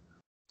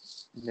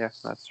 Yeah,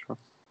 that's true.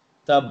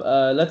 طب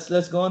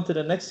let's go on to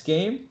the next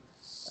game.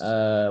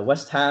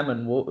 West Ham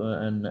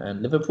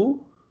and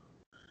Liverpool.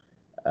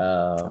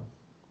 Uh,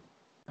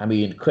 I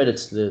mean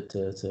credits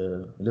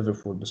to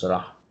Liverpool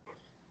بصراحة.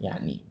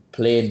 يعني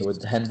playing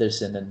with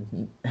Henderson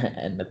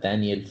and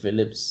Nathaniel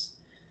Phillips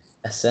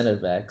as center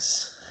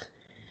backs.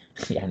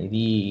 يعني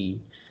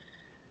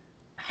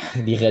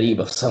دي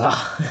غريبة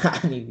بصراحة.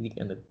 يعني دي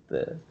كانت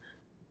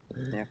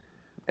Yeah,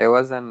 it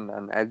was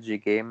an edgy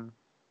game.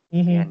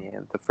 مهم.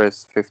 يعني the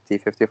first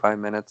 55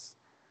 minutes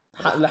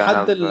it kind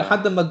of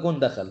لحد ما الجون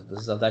دخل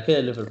بالظبط. بعد كده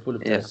ليفربول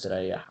yeah, ابتدت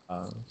تريح.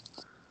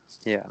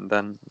 yeah, and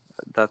then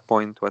at that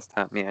point West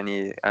Ham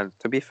يعني, and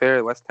to be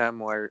fair, West Ham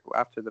were,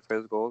 after the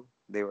first goal,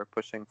 they were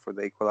pushing for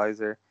the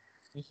equalizer,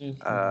 مهم.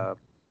 uh,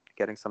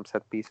 getting some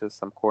set pieces,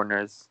 some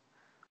corners.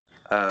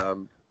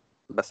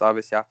 But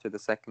obviously after the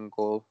second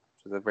goal,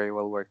 which was a very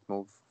well worked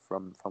move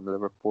from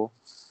Liverpool,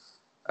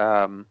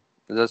 um,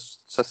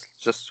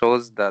 just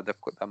shows the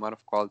amount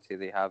of quality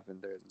they have in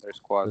their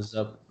squad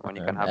بالظبط. when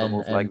you can and have a and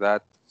move like and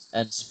that.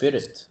 and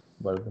spirit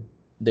برضه.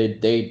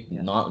 They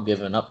Yeah, not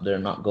giving up.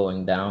 They're not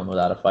going down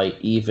without a fight,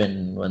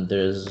 even when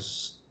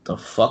there's a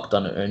fuck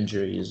ton of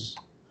injuries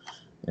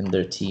in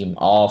their team,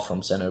 all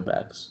from center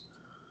backs.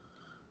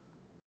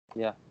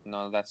 yeah,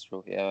 no, that's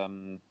true.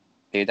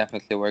 They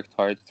definitely worked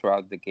hard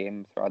throughout the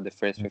game, throughout the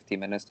first 50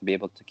 minutes, to be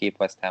able to keep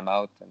West Ham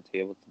out and to be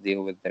able to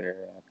deal with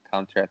their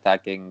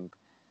counter-attacking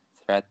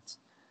threat.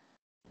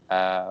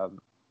 Um,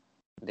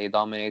 they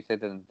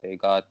dominated and they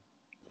got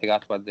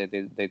what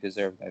they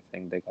deserved. I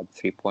think they got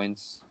 3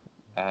 points.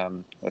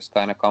 It was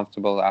kind of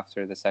comfortable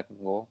after the second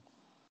goal.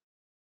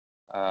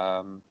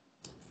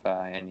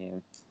 يعني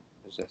it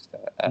was just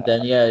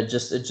Then yeah, it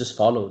just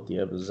followed.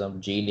 Yeah,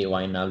 بالظبط. Gini,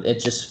 why not? It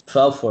just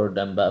fell for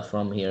them, but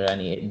from here,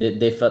 and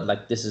they felt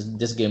like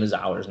this game is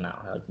ours now.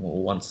 Like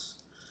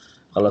once,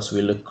 خلاص,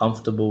 we look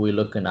comfortable. We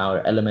look in our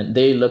element.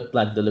 They look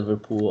like the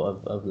Liverpool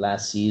of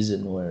last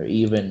season, where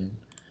even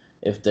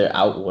if they're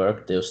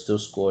outworked, they'll still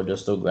score. They'll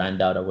still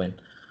grind out a win.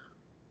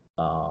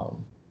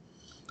 Um,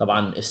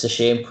 طبعا it's a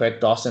shame Craig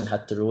Dawson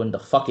had to ruin the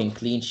fucking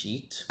clean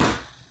sheet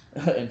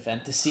in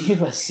fantasy.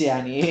 بس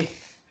يعني ايه.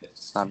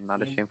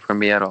 not a shame for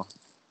me at all.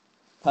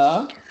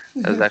 Huh?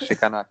 It was actually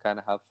kind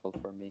of helpful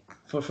for me.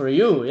 For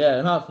you,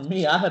 yeah, not for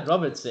me. I had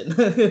Robertson.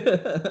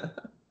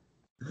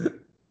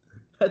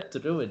 Had to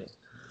ruin it.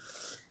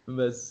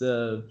 But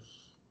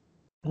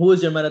who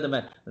was your man of the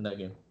match in that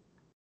game?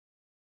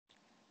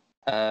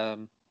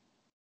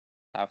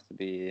 Have to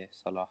be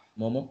Salah.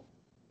 Momo.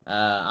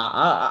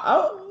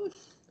 I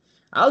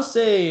I'll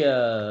say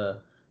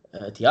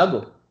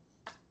Thiago.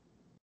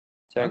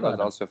 Thiago is Thiago.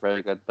 also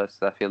very good, but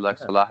I feel like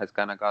Yeah. Salah has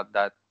kind of got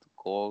that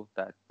goal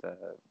that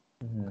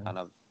Mhm. kind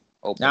of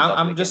opened Now up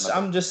the game a bit.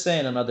 I'm just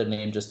saying another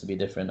name just to be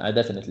different. I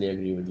definitely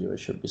agree with you. It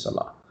should be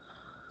Salah.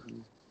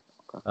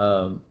 Okay.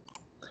 Um,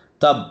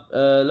 Tab,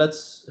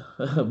 let's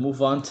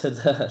move on to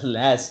the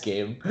last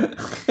game.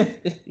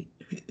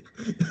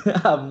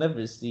 I've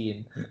never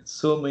seen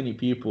so many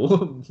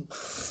people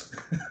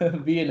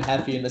being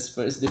happy in a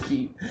Spurs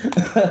defeat,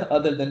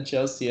 other than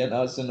Chelsea and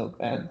Arsenal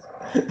fans.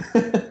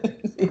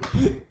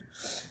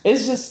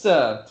 It's just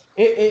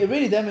it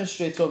really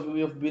demonstrates what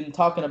we've been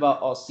talking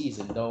about all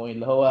season, though. In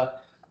Lahoa,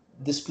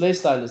 this play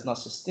style is not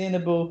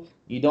sustainable.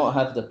 You don't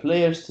have the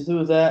players to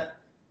do that,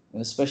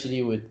 and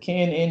especially with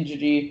Kane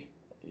injury,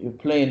 you're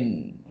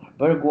playing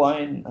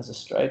Bergwijn as a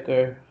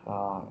striker,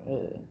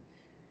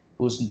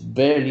 who's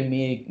barely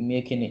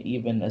making it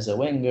even as a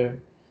winger.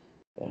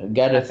 I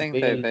Gareth think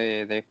Bale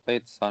they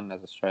played Son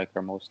as a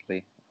striker mostly.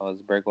 It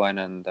was Bergwijn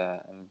and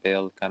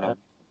Bale kind and, of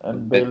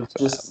and Bale a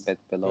just bit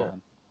below yeah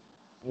him.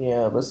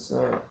 yeah, but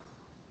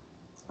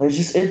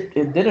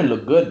it didn't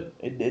look good.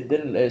 It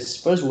didn't.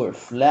 Spurs were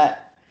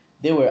flat.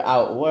 They were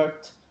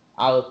outworked,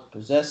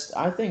 outpossessed.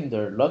 I think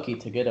they're lucky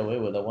to get away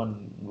with a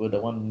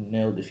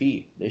 1-0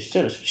 defeat. They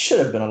should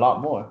have been a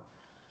lot more.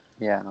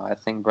 Yeah, no, I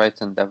think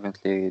Brighton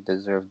definitely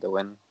deserved the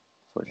win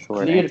for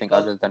sure. Clear Anything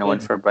other cut than a win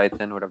win. for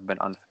Brighton would have been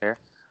unfair.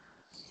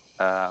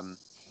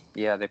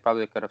 Yeah, they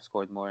probably could have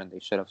scored more, and they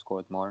should have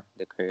scored more.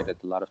 They created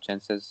a lot of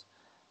chances.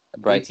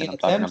 Brighton, 18 I'm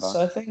talking attempts,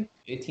 about. I think.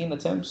 18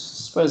 attempts.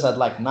 Spurs had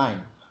like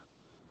 9.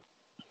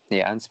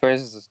 Yeah, and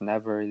Spurs just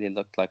never really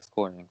looked like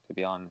scoring, to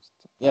be honest.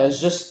 Yeah,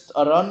 it's just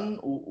a run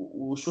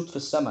وشوط في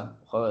السماء.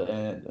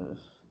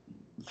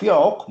 في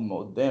عقم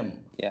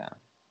قدام Yeah,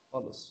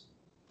 خالص.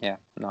 yeah.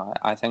 No,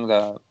 I think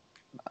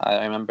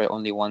I remember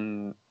only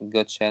one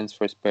good chance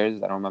for Spurs.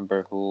 I don't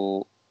remember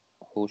who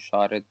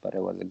shot it, but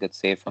it was a good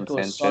save I from think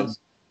it was Son. Sanchez.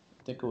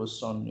 I think it was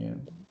Son, yeah.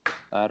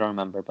 I don't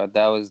remember, but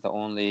that was the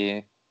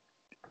only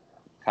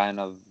kind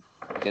of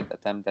good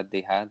attempt that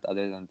they had.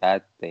 Other than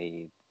that,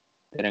 they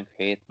didn't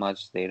create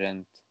much. They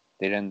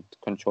didn't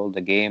control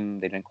the game.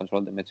 They didn't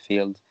control the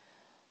midfield.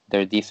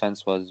 Their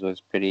defense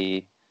was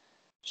pretty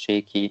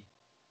shaky.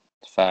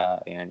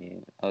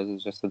 يعني it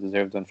was just a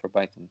deserved one for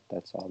Brighton.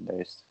 That's all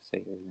there is to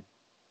say, really.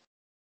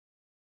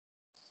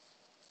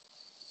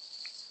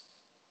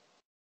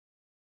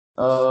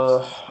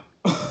 Uh,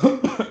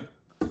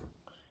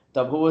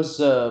 طب who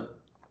was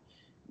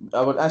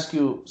I would ask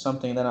you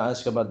something, then I'll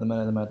ask you about the man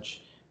of the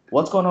match.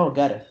 What's going on with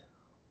Gareth?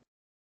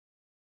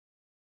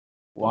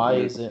 Why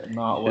He is it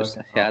not just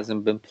working he out?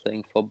 hasn't been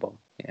playing football.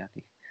 Yeah,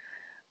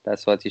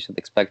 that's what you should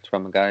expect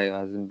from a guy who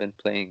hasn't been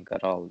playing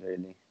at all,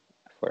 really,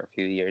 for a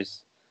few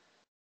years.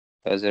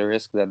 It was a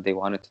risk that they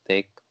wanted to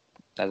take.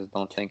 I just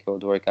don't think it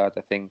would work out.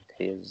 I think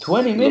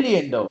 20 look.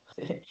 million though.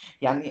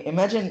 يعني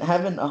imagine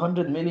having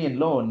 100 million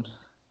loan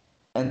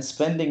and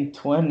spending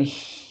 20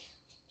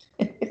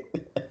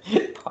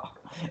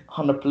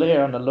 on a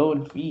player on a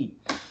loan fee.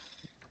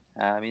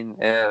 I mean,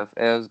 it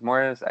was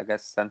more, I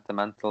guess,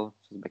 sentimental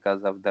just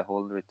because of the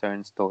whole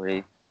return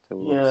story to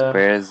Yeah,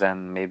 Spurs,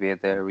 and maybe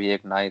they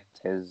reignite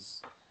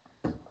his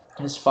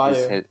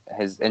fire.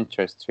 his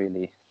interest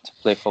really to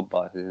play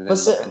football. He didn't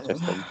But look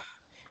interested.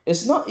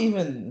 it's not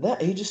even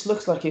that. He just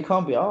looks like he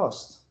can't be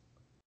asked.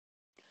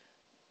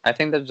 I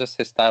think that's just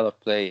his style of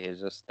play. He's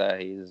just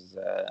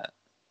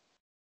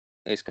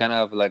he's kind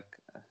of like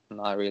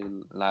not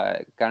really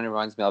like kind of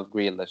reminds me of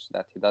Grealish,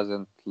 that he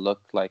doesn't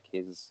look like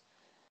he's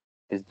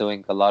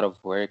doing a lot of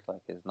work.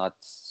 Like he's not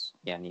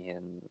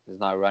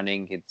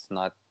running. He's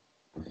not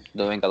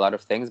doing a lot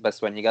of things. But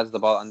when he gets the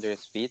ball under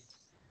his feet,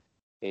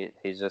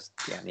 he's just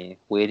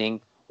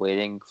waiting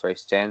for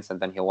his chance, and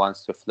then he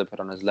wants to flip it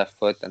on his left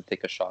foot and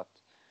take a shot.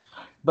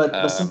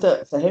 بس Um, انت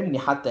فهمني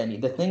حتى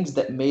يعني the things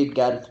that made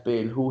Gareth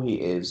Bale who he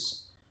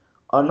is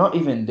are not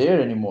even there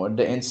anymore.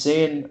 The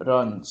insane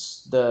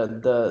runs,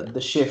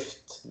 the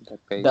shift, the the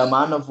pace.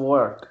 amount of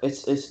work.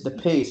 It's the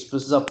pace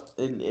بالظبط.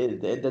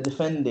 The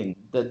defending,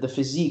 the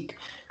physique.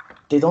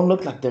 They don't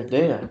look like they're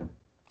there.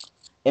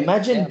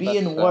 Imagine Yeah, but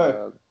being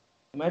worked.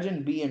 Imagine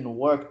being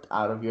worked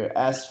out of your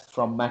ass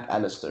from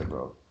McAllister,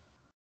 bro.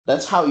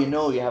 That's how you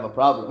know you have a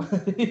problem.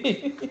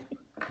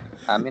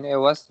 I mean, it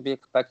was to be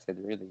expected,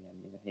 really. I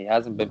mean, he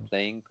hasn't been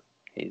playing.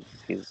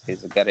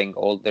 He's getting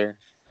older.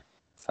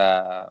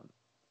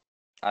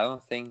 I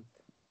don't think,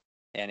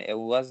 and it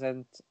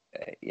wasn't,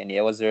 and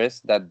it was a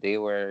risk that they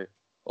were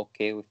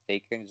okay with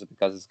taking just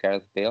because it's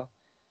Gareth Bale.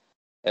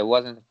 It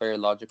wasn't a very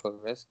logical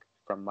risk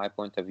from my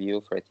point of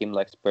view for a team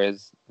like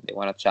Spurs. They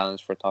want to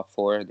challenge for top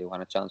four. They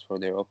want to challenge for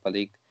the Europa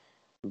League.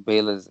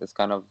 Bale is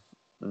kind of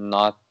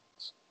not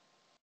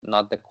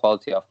not the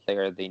quality of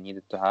player they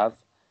needed to have.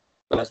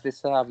 But they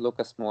still have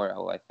Lucas Moura,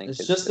 who I think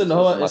It's just اللي is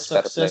هو a a much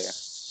better player.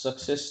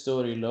 success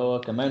story اللي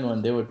هو كمان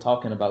when they were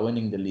talking about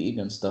winning the league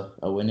and stuff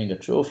or winning a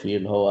trophy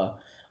اللي هو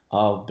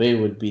Bay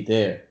would be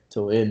there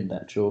to win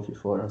that trophy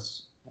for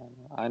us.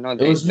 I know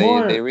It was they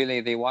more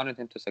really they wanted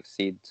him to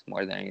succeed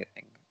more than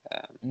anything.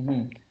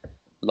 mhm.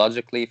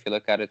 logically, if you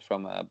look at it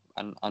from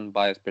an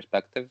unbiased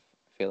perspective,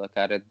 if you look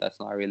at it, it's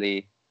not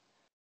really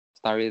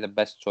the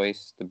best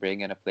choice to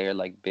bring in a player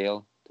like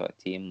Bale to a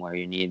team where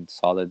you need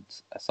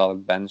a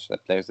solid bench, the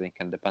players they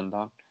can depend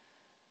on.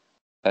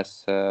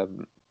 Plus,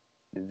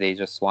 they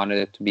just wanted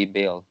it to be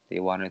Bale. They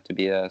wanted it to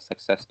be a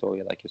success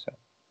story, like you said.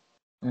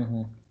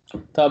 Mm-hmm.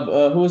 Tab,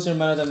 who's your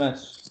man of the match?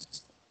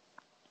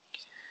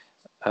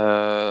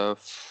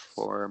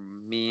 For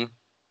me,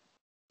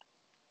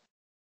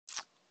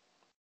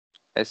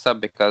 it's up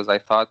because I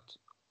thought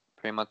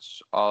pretty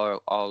much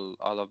all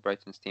of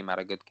Brighton's team had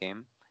a good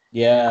game.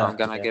 Yeah. I'm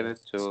gonna give it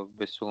to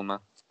Bissouma.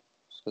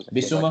 Because I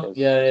feel Bissouma? like he's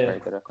Yeah. very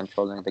good at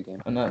controlling the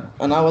game.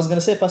 And I was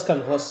gonna say Pascal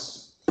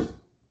Gross.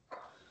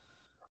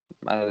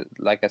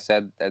 Like I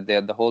said,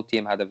 the whole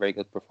team had a very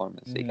good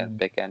performance. You can Mm.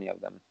 pick any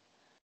of them.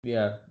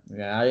 Yeah.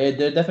 They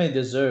definitely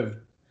deserve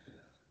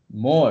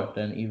more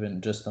than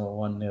even just a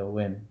 1-0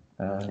 win.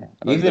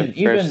 It was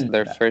Even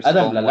their first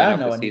Adam home win of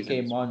Lallana, the when he season.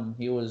 came on,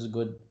 he was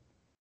good.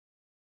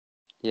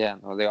 Yeah,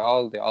 no, they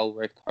all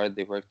worked hard.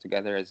 They worked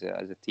together as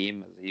a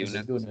team, as a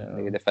unit.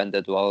 They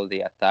defended well.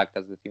 They attacked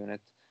as a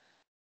unit.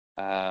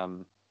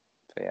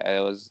 So yeah,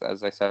 it was,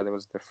 as I said, it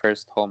was their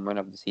first home win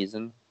of the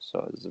season. So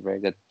it was a very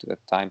good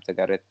time to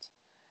get it,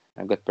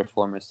 a good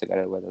performance to get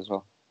it with as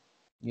well.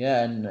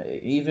 Yeah, and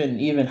even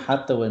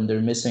حتى when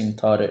they're missing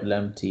Tariq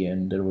Lamptey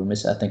and they were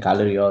missing, I think,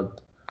 Ali Riyad,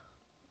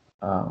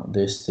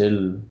 they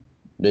still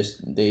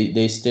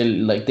they still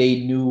like they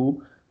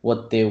knew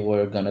what they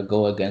were gonna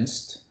go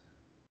against.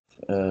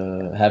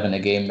 Having a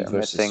game They're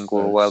versus missing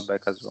Spurs.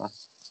 Welbeck as well.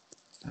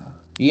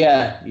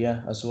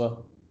 Yeah, as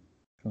well.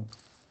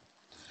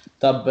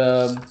 Tab,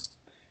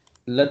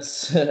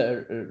 let's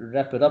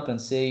wrap it up and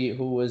say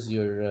who was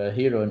your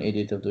hero and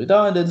idiot of the week.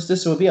 No,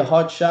 this will be a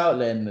hard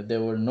shout, and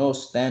there were no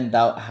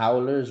standout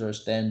howlers or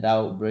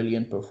standout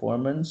brilliant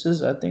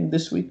performances, I think,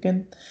 this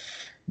weekend.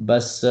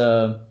 But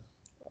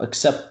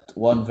except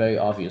one very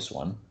obvious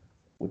one,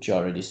 which you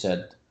already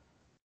said.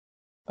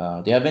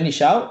 Do you have any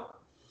shout?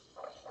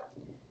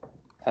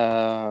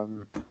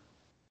 Um,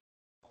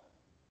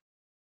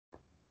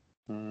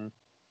 hmm,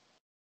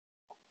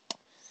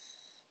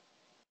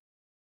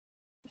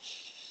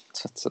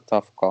 it's a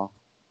tough call.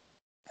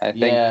 I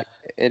Yeah. think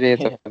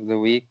idiot of the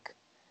week,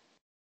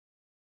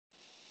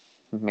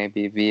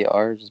 maybe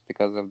VR, just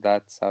because of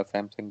that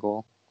Southampton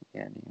goal.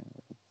 Yeah,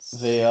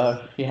 They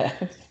are, yeah.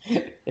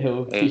 It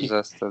will be.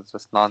 it's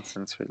just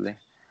nonsense, really.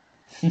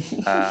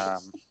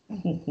 Um,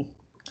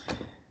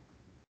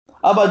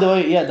 Oh, by the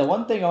way, yeah, the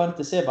one thing I wanted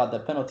to say about the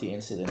penalty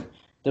incident,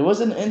 there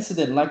was an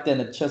incident like that in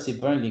the Chelsea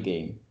Burnley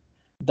game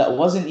that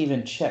wasn't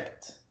even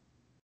checked.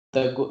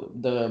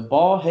 The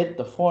ball hit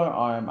the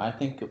forearm, I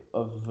think,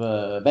 of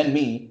Ben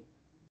Mee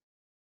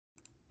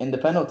in the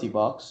penalty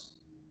box,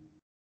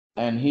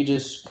 and he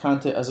just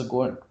counted as a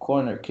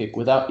corner kick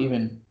without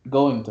even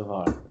going to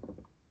VAR.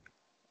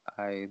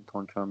 I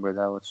don't remember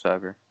that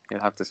whatsoever.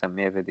 You'll have to send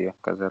me a video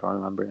because I don't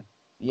remember it.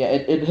 Yeah,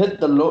 it hit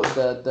the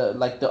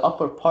like the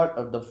upper part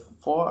of the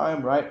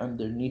forearm right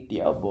underneath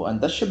the elbow, and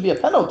that should be a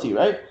penalty,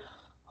 right?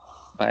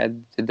 But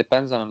it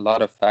depends on a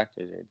lot of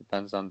factors. It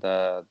depends on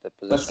the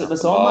position of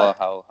بس the ball,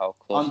 how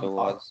close it on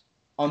was.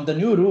 on the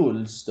new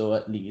rules though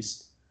at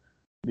least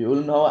بيقول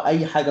ان هو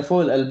اي حاجه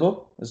فوق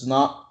القلبه is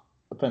not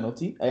a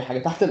penalty اي حاجه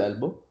تحت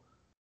القلبه.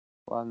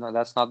 Well, no,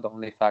 that's not the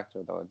only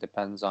factor, though. It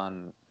depends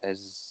on,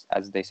 as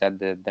they said,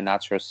 the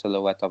natural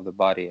silhouette of the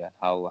body and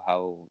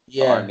how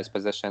the arm is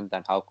positioned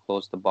and how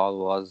close the ball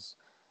was,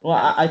 Well,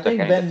 and if I it took think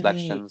any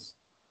deflections.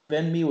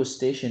 Ben Mee was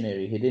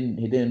stationary. He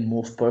didn't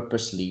move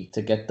purposely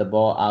to get the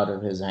ball out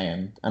of his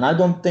hand, and I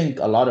don't think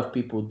a lot of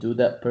people do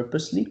that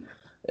purposely.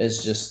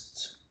 It's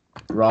just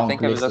I wrong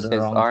think it was place at just the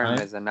his wrong arm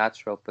time. is a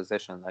natural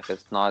position, like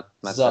it's not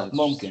بالظبط مثلا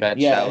ممكن. stretched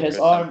Yeah, out his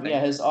or arm. something.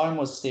 Yeah, his arm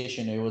was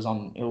stationary.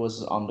 It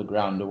was on the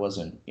ground. It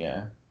wasn't. Yeah.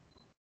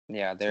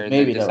 Yeah, So they're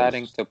maybe that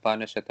deciding was to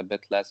punish it a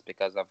bit less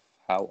because of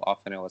how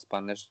often it was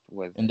punished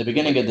with in the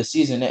beginning of the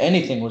season.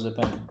 Anything was a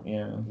penalty.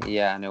 Yeah.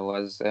 yeah, and it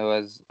was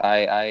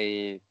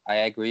I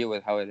agree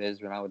with how it is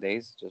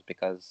nowadays, just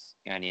because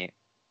يعني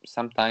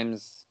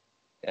sometimes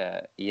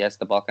yes,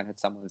 the ball can hit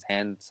someone's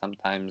hand,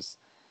 sometimes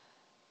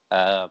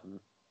um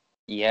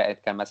yeah, it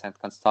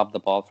can stop the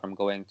ball from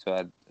going to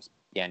a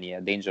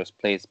dangerous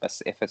place, but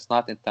if it's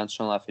not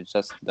intentional, if it's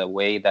just the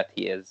way that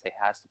he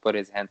has to put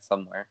his hand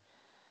somewhere,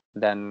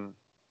 then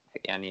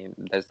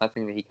there's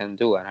nothing that he can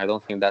do, and I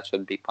don't think that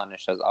should be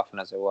punished as often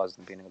as it was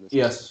in the beginning of the season.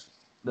 Yes,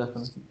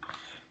 definitely.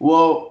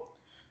 Well,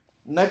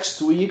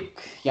 next week,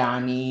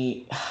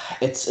 يعني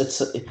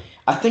it's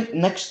I think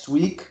next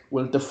week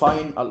will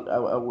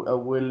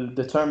will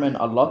determine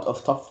a lot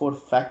of top four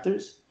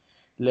factors.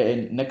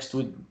 لأن next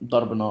week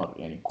ضرب نار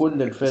يعني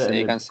كل الفرق So you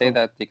اللي can say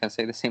that you can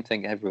say the same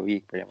thing every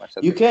week, pretty much.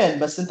 You can,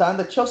 بس انت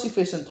عندك Chelsea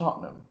facing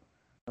Tottenham,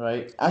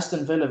 right?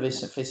 Aston Villa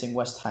facing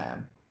West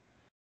Ham,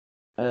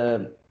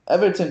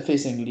 Everton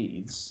facing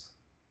Leeds,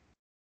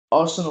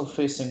 Arsenal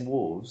facing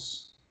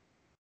Wolves,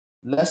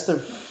 Leicester.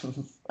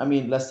 I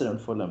mean Leicester and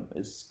Fulham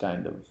is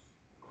kind of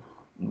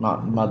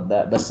not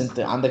that. بس انت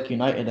عندك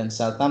United and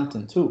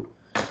Southampton too.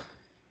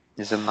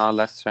 Is it not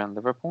Leicester and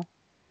Liverpool?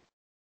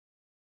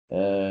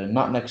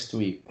 Not next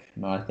week.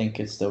 No, I think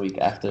it's the week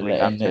after. The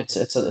week And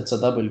after? it's a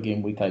double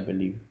game week, I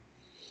believe.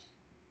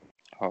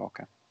 Oh,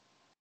 okay.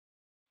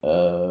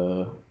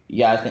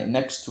 Yeah, I think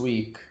next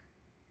week.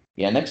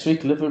 Yeah, next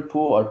week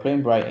Liverpool are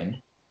playing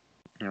Brighton.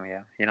 Oh,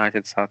 yeah.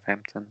 United,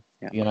 Southampton.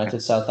 Yeah. United, Okay.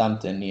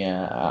 Southampton.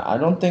 Yeah, I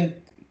don't think.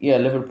 Yeah,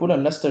 Liverpool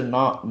and Leicester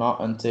not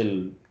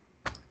until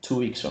 2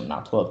 weeks from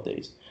now, 12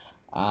 days.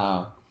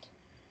 Uh,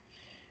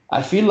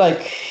 I feel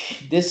like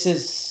this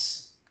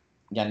is.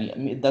 Yeah, I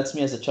mean, that's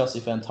me as a Chelsea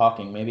fan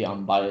talking. Maybe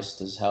I'm biased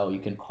as hell. You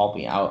can call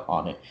me out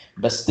on it,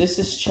 but this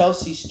is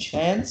Chelsea's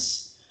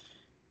chance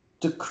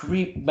to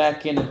creep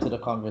back into the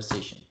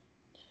conversation.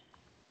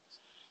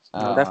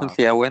 No,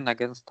 definitely a win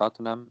against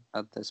Tottenham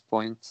at this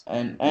point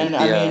And would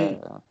I be mean,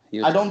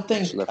 a I huge, don't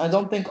huge think I lift.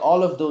 don't think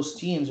all of those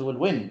teams will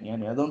win.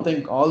 I don't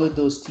think all of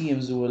those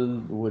teams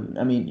will.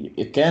 I mean,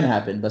 it can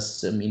happen, but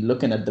I mean,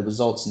 looking at the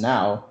results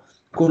now,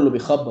 كله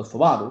بيخبط في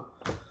بعضه.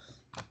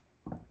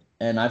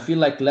 And I feel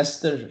like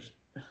Leicester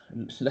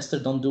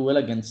don't do well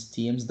against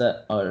teams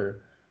that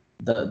are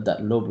that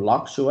low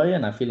block شوية,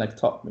 and I feel like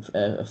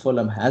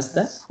Fulham has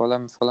that.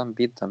 Fulham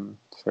beat them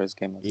first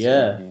game of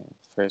Yeah.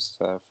 first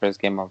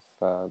game of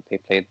they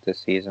played this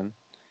season.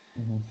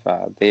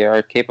 Mm-hmm. They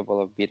are capable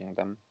of beating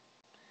them.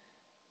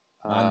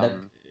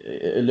 And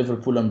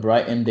Liverpool and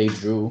Brighton, they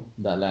drew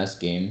that last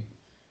game.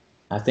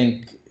 I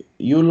think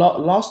you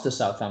lost to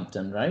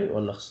Southampton, right?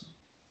 Or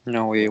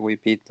No, we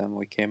beat them.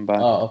 We came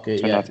back oh, okay,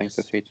 to yeah, nothing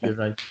to yes, 3-2.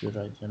 you're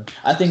right.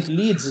 I think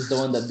Leeds is the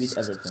one that beat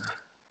Everton.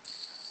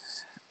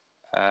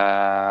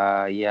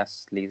 Yes,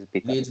 Leeds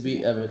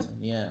beat Everton,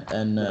 yeah,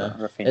 and it's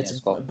Rafinha's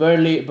goal.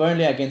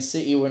 Burnley against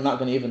City. We're not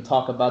gonna even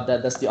talk about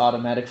that. That's the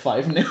automatic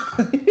 5-0.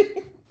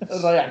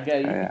 رايح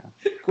جاي Yeah.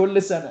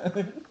 كل سنة.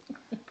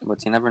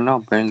 But you never know.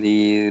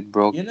 Burnley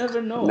broke You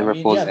never know. I mean,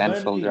 Liverpool's yeah,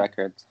 Anfield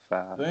record.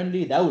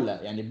 Burnley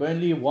دولة. يعني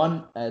Burnley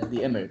won at the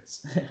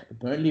Emirates.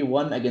 Burnley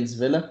won against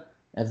Villa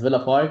at Villa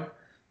Park.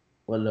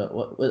 Well,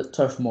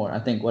 Turf Moor, I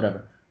think,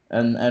 whatever,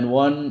 and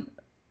won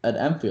at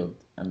Anfield.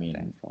 I mean,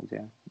 Anfield,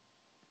 yeah.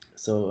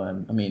 so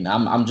I mean,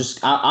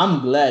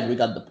 I'm glad we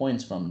got the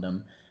points from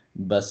them,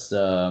 but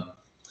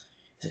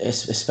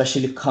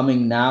especially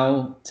coming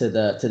now to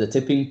the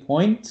tipping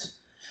point.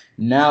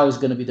 Now is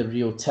gonna be the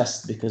real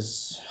test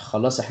because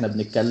خلاص احنا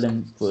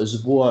بنتكلم في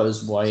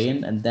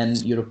أسبوعين and then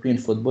European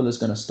football is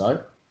gonna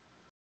start,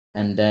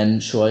 and then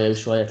شوية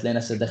بشوية تلاقي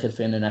نفسك داخل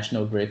في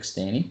international breaks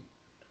تاني.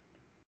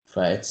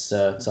 It's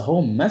a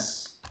whole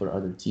mess for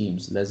other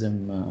teams.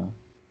 لازم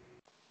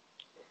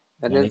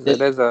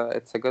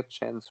It's a good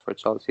chance for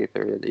Chelsea to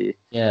really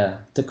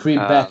to creep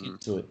back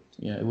into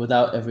it,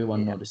 without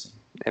everyone noticing.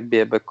 It'd be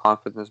a big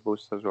confidence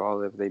boost as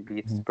well if they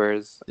beat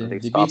Spurs and they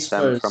stop beat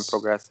them Spurs, from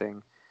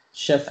progressing.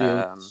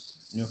 Sheffield,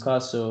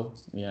 Newcastle,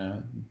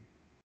 yeah.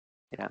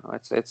 Yeah, no,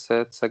 it's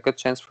a good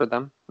chance for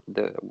them.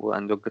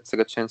 And it's a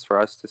good chance for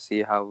us to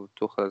see how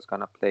Tuchel is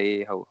gonna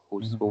play, who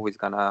he's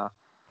gonna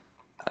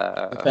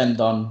depend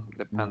on,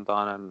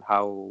 and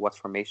what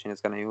formation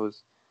he's gonna use.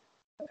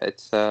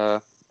 It's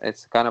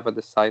kind of a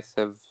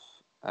decisive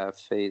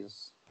phase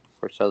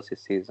for Chelsea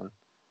season.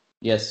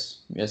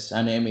 Yes,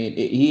 and I mean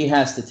he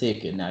has to take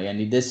it now.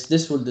 And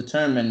this will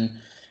determine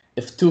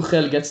if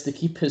Tuchel gets to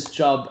keep his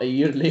job a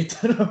year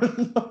later or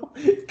no.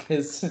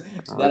 Because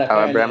like how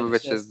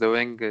Abramovich is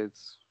doing,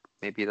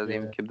 maybe he doesn't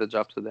even keep the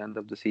job to the end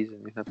of the season.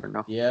 You never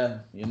know. Yeah,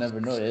 you never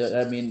know.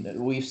 I mean,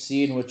 we've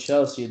seen with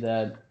Chelsea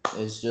that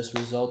it's just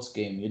results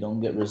game. You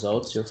don't get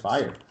results, you're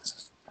fired.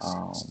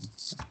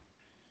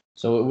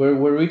 So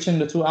we're reaching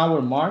the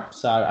 2-hour mark.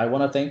 So I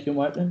want to thank you,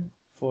 Martin,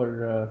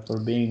 for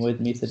being with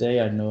me today.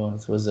 I know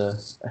it was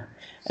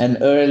an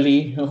early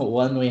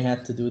one we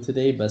had to do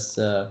today, but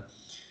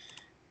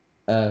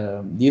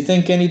do you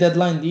think any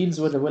deadline deals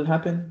will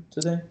happen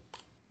today?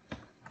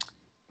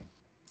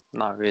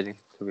 Not really,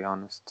 to be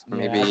honest.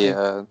 Maybe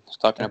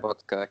talking about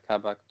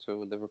Kabak to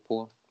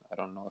Liverpool. I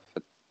don't know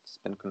if it's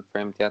been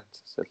confirmed yet.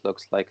 So it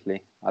looks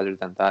likely. Other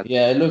than that,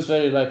 yeah, it looks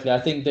very likely. I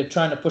think they're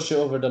trying to push it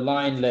over the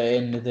line.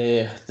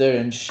 They're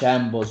in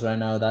shambles right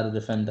now without a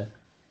defender.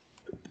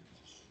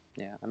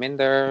 Yeah, I mean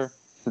they're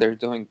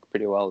doing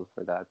pretty well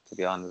for that, to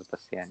be honest.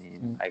 But yeah,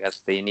 I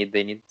guess they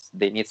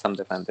need some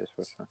defenders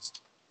for sure.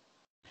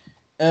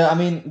 I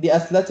mean, the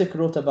Athletic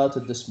wrote about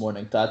it this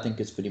morning. So I think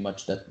it's pretty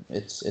much that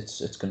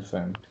it's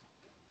confirmed.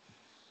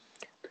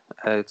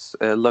 It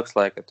looks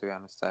like it, to be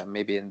honest.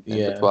 Maybe in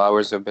the 2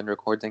 hours we've been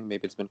recording,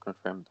 maybe it's been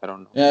confirmed. I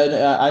don't know.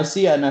 Yeah, I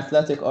see an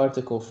Athletic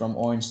article from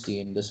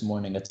Ornstein this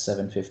morning at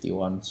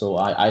 7:51. So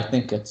I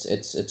think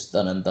it's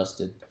done and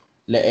dusted.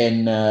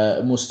 لأن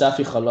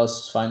Mustafi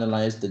خلاص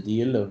finalized the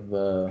deal of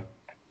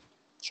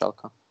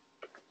Schalke.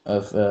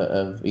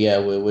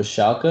 with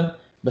Schalke.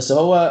 بس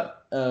هو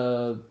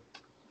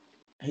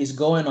he's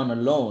going on a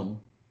loan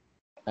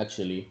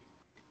actually.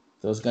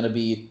 So it's gonna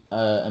be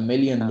a $1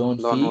 million loan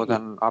fee with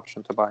an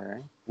option to buy,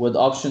 right? With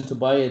option to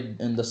buy it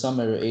in the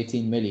summer,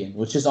 18 million,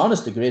 which is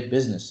honestly great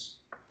business.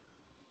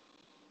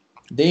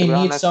 They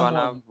need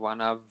someone.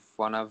 One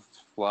of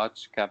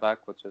watched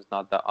Kabak, which is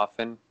not that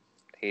often.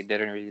 he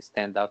didn't really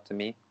stand out to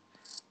me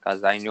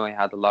because I knew he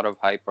had a lot of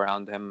hype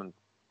around him and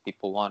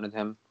people wanted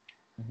him.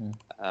 Mhm.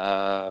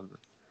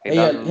 He هي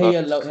doesn't look.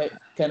 هي لو هي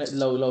كانت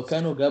لو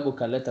كانوا جابوا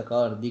كاليتا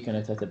كار دي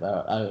كانت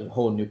هتبقى a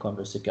whole new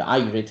conversation. I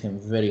rate him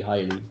very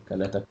highly.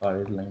 كاليتا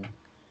كار is like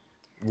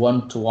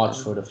one to watch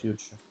for the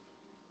future.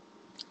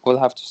 We'll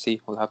have to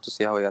see. We'll have to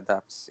see how he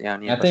adapts.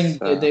 يعني I بس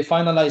think they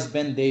finalized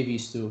Ben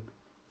Davies too.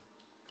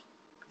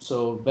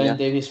 So Ben yeah.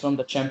 Davies from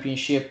the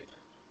championship.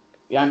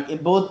 Yeah,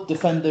 both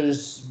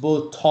defenders,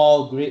 both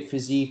tall, great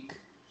physique,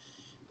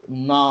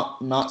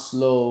 not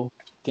slow,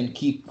 can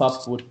keep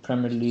up with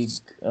Premier League,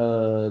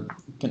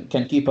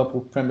 can keep up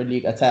with Premier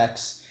League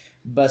attacks.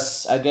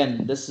 But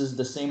again, this is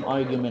the same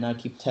argument I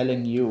keep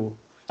telling you,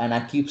 and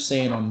I keep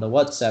saying on the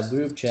WhatsApp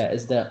group chat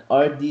is that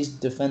are these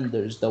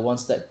defenders the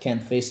ones that can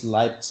face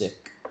Leipzig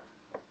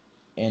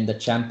in the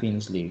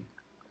Champions League?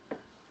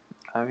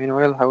 I mean,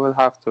 we'll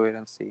have to wait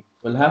and see.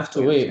 We'll have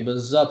to wait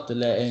بالظبط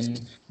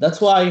لأن that's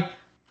why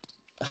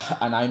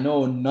and I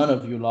know none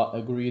of you lot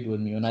agreed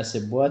with me when I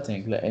said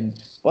Boateng لأن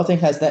Boateng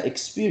has that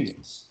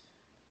experience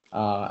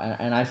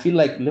and I feel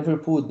like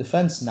Liverpool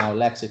defense now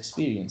lacks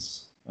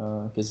experience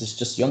because it's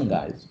just young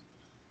guys.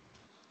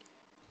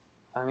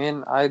 I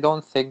mean, I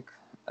don't think,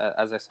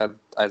 as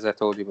I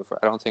told you before,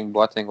 I don't think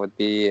Boateng would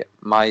be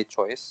my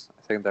choice.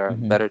 I think there are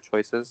better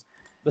choices.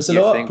 بس You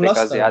اللي هو think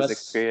because he cluster has بس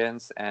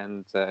experience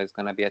and it's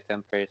going to be a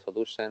temporary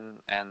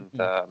solution and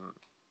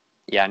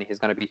yeah, and he's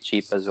going to be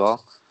cheap as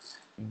well.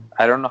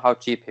 I don't know how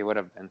cheap he would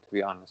have been, to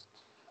be honest.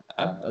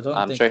 I don't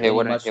I'm think sure he very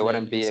wouldn't much he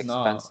wouldn't be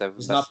expensive.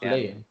 he's But not yeah,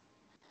 playing.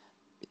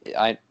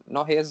 I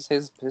know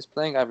he's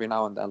playing every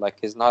now and then. Like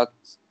he's not.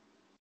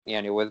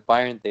 Yeah, with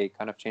Bayern they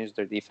kind of changed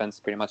their defense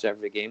pretty much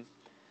every game.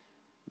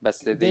 But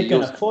they They can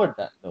use him. afford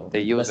that though.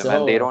 They use بس him,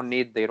 and هو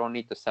they don't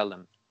need to sell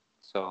him.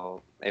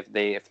 So if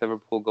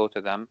Liverpool go to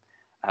them,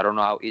 I don't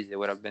know how easy it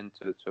would have been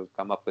to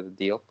come up with a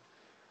deal.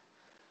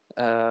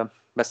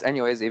 But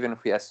anyways, even if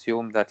we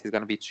assume that he's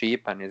going to be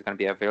cheap and he's going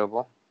to be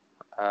available,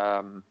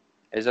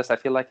 it's just I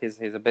feel like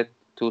he's a bit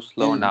too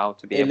slow now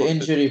to be able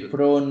injury to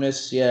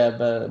proneness, yeah,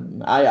 but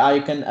I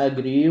can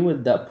agree with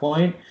that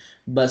point.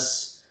 But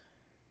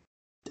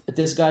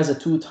this guy's a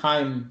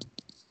two-time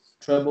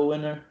treble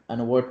winner and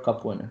a World Cup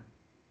winner.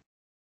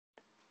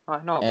 I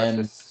know, but And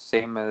it's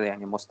same.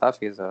 يعني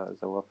Mustafi is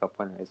a World Cup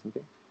winner, isn't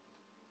he?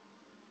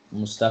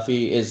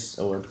 Mustafi is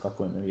a World Cup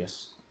winner,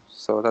 yes.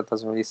 So that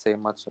doesn't really say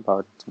much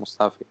about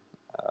Mustafi.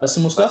 But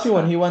Mustafi,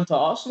 when he went to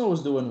Arsenal,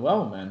 was doing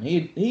well, man.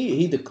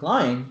 He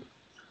declined.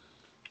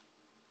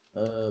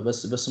 But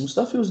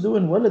Mustafi was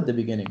doing well at the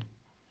beginning.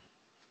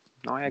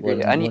 No, I agree. When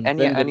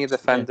Wenger Any came in.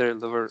 defender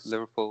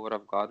Liverpool would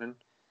have gotten,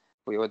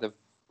 we would have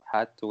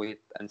had to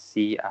wait and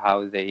see how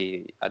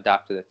they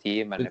adapt to the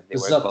team and if they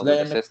work بالظبط well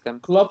with the لأن system.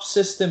 Klopp's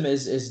system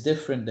is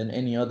different than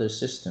any other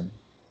system.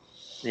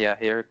 Yeah,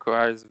 he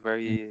requires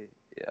very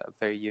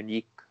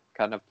unique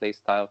kind of play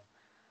style,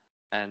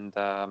 and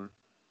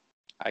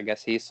I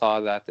guess he saw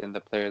that in the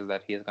players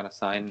that he's gonna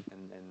sign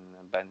in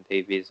Ben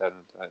Davies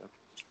and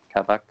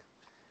Kabak.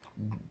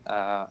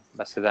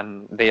 But so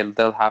then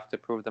they'll have to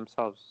prove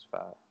themselves.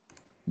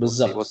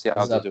 We'll see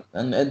how they do.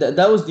 And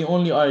that was the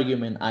only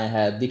argument I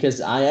had because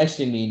I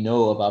actually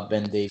know about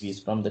Ben Davies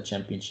from the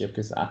championship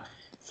because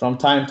from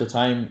time to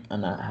time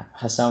أنا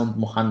هساوند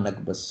محنك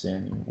بس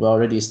يعني we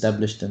already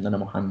established إن أنا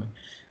محنك.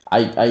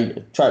 I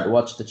try to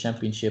watch the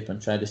championship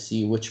and try to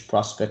see which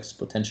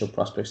potential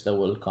prospects that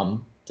will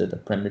come to the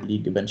Premier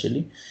League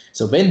eventually.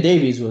 So Ben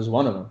Davies was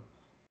one of them.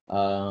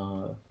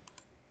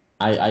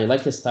 I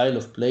like his style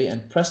of play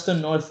and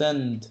Preston North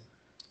End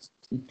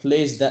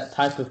plays that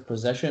type of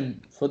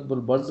possession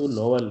football برضه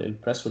اللي هو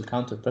البريس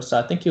والcounter press. So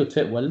I think he would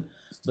fit well.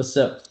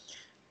 But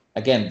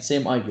again,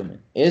 same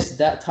argument. Is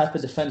that type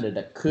of defender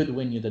that could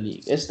win you the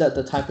league? Is that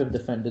the type of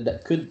defender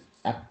that could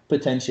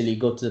potentially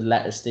go to the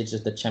latter stages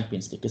of the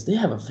Champions League? Because they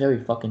have a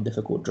very fucking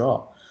difficult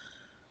draw.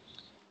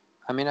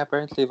 I mean,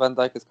 apparently Van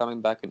Dijk is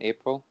coming back in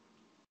April.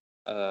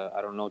 I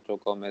don't know Joe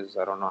Gomez.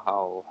 I don't know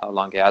how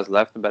long he has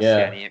left, but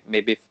yeah,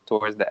 maybe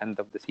towards the end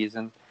of the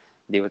season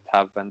they would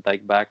have Van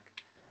Dijk back.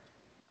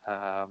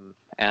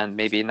 And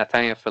maybe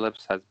Nathaniel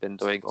Phillips has been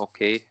doing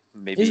okay.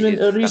 Maybe he's been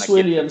Reece gonna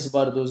Williams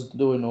برضه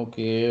doing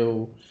okay.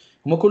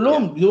 هم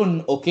كلهم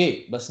doing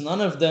okay, but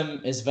none of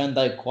them is Van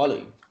Dijk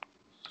quality.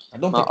 I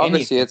don't think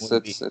obviously any of them will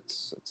be.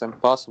 it's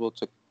impossible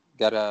to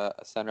get a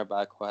center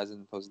back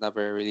who's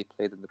never really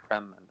played in the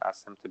Prem and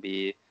ask him to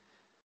be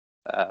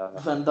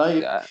Van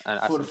Dijk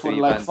for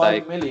like Van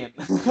 5 Dijk. million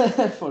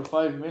for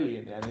 5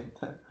 million يعني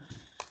انت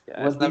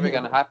Yeah, it's never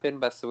gonna happen.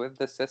 But with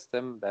the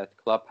system that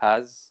Klopp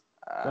has,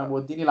 كان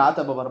موديني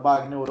العتبة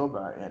ب4 جنيه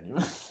وربع يعني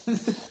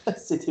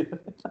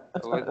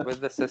with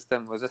the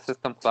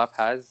system Klopp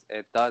has,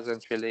 it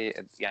doesn't really.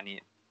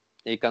 يعني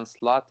you can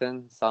slot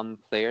in some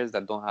players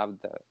that don't have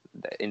the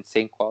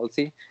insane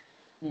quality,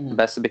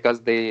 but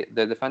because the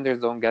defenders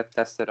don't get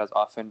tested as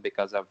often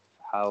because of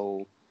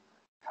how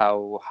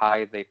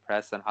high they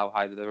press and how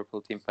high the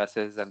Liverpool team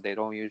presses, and they're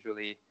not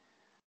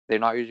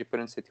usually put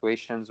in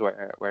situations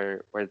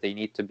where they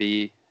need to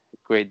be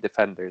great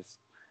defenders.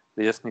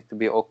 They just need to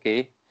be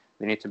okay.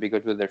 They need to be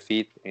good with their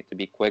feet. They need to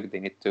be quick. They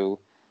need to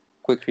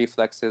quick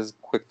reflexes,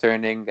 quick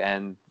turning,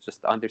 and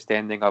just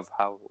understanding of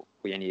how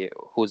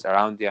who's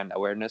around you and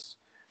awareness.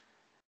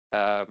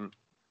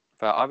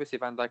 فobviously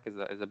Van Dijk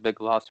is a big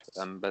loss for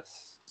them, but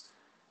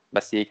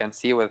you can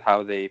see with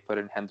how they put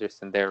in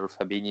Henderson there, or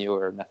Fabinho,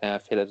 or Nathaniel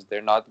Phillips.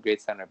 They're not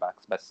great center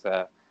backs,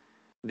 but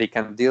they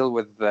can deal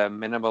with the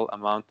minimal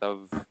amount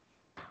of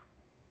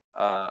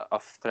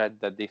threat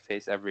that they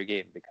face every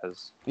game,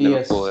 because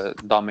Liverpool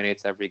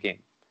dominates every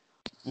game.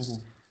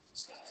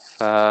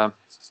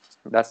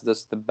 That's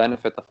just the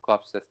benefit of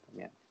Klopp's system.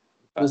 Yeah.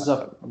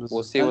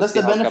 We'll see. That's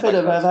the benefit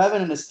of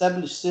having an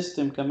established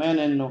system. كمان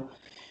إنه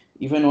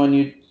even when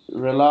you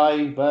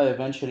rely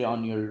eventually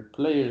on your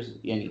players,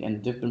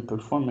 and they've been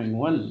performing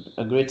well.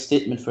 A great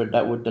statement for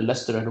that with the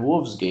Leicester and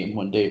Wolves game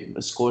when they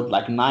scored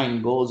like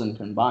 9 goals in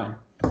combined.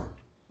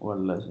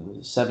 Well,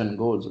 7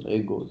 goals or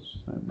 8 goals.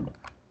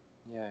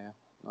 Yeah.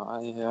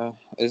 No,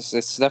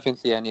 it's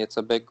definitely, it's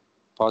a big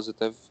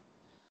positive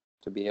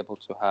to be able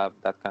to have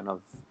that kind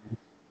of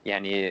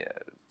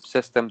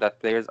system that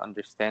players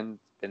understand.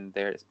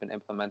 It's been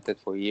implemented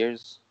for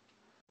years.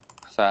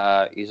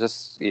 So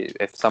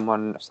if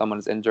someone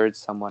is injured,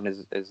 someone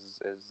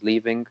is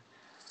leaving,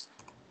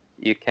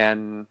 you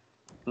can,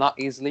 not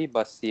easily,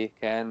 but you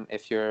can,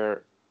 if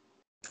you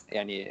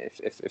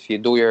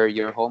do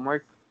your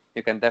homework,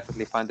 you can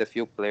definitely find a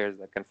few players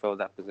that can fill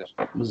that position.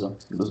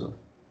 بالظبط.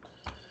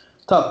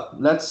 Top.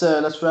 Let's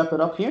wrap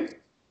it up here.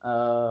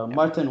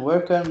 Martin, where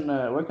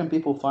can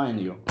people find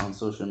you on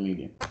social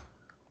media?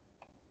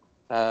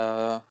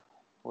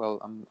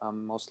 Well,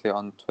 I'm mostly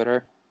on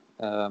Twitter.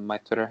 My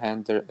Twitter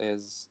handle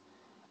is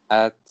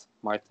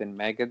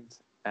 @MartinMaged,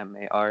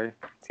 MartinMaged.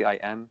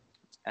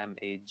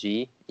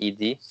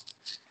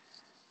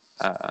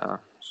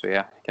 So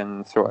yeah, you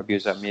can throw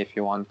abuse at me if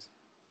you want.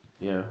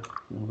 Yeah,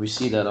 we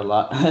see that a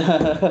lot.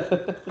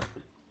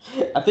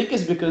 I think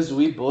it's because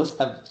we both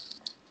have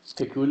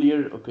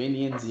peculiar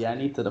opinions,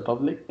 to the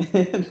public,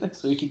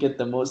 so we can get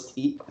the most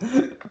heat.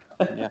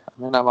 Yeah,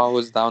 I'm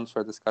always down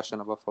for a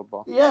discussion about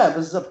football. Yeah,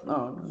 but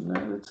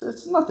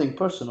it's nothing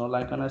personal.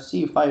 Like when I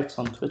see fights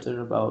on Twitter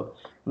about,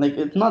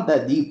 it's not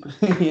that deep.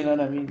 You know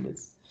what I mean?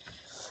 It's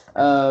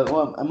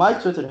well, my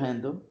Twitter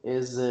handle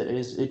is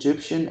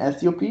Egyptian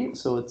Ethiopia,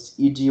 so it's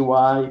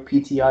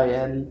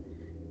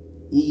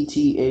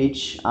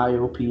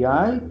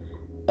EgyptianEthiopi,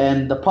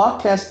 and the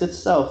podcast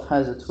itself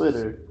has a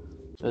Twitter.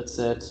 It's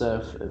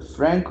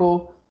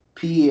Franco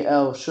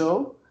PL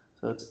Show,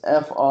 so it's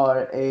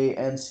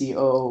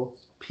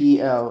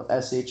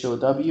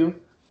FrancoPLSHOW.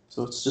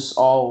 So it's just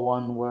all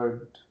one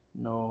word,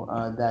 no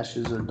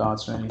dashes or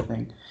dots or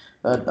anything.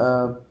 But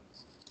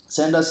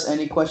send us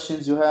any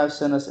questions you have.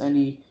 Send us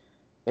any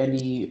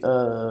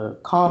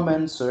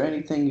comments or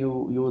anything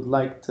you would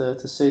like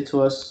to say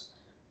to us.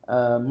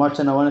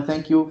 Martin, I want to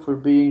thank you for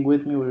being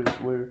with me.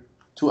 We're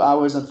 2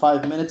 hours and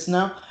 5 minutes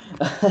now,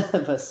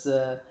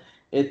 but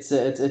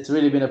it's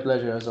really been a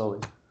pleasure as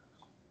always.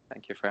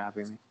 Thank you for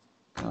having me.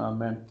 Oh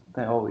man,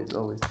 always.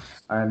 All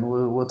right,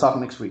 we'll talk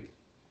next week.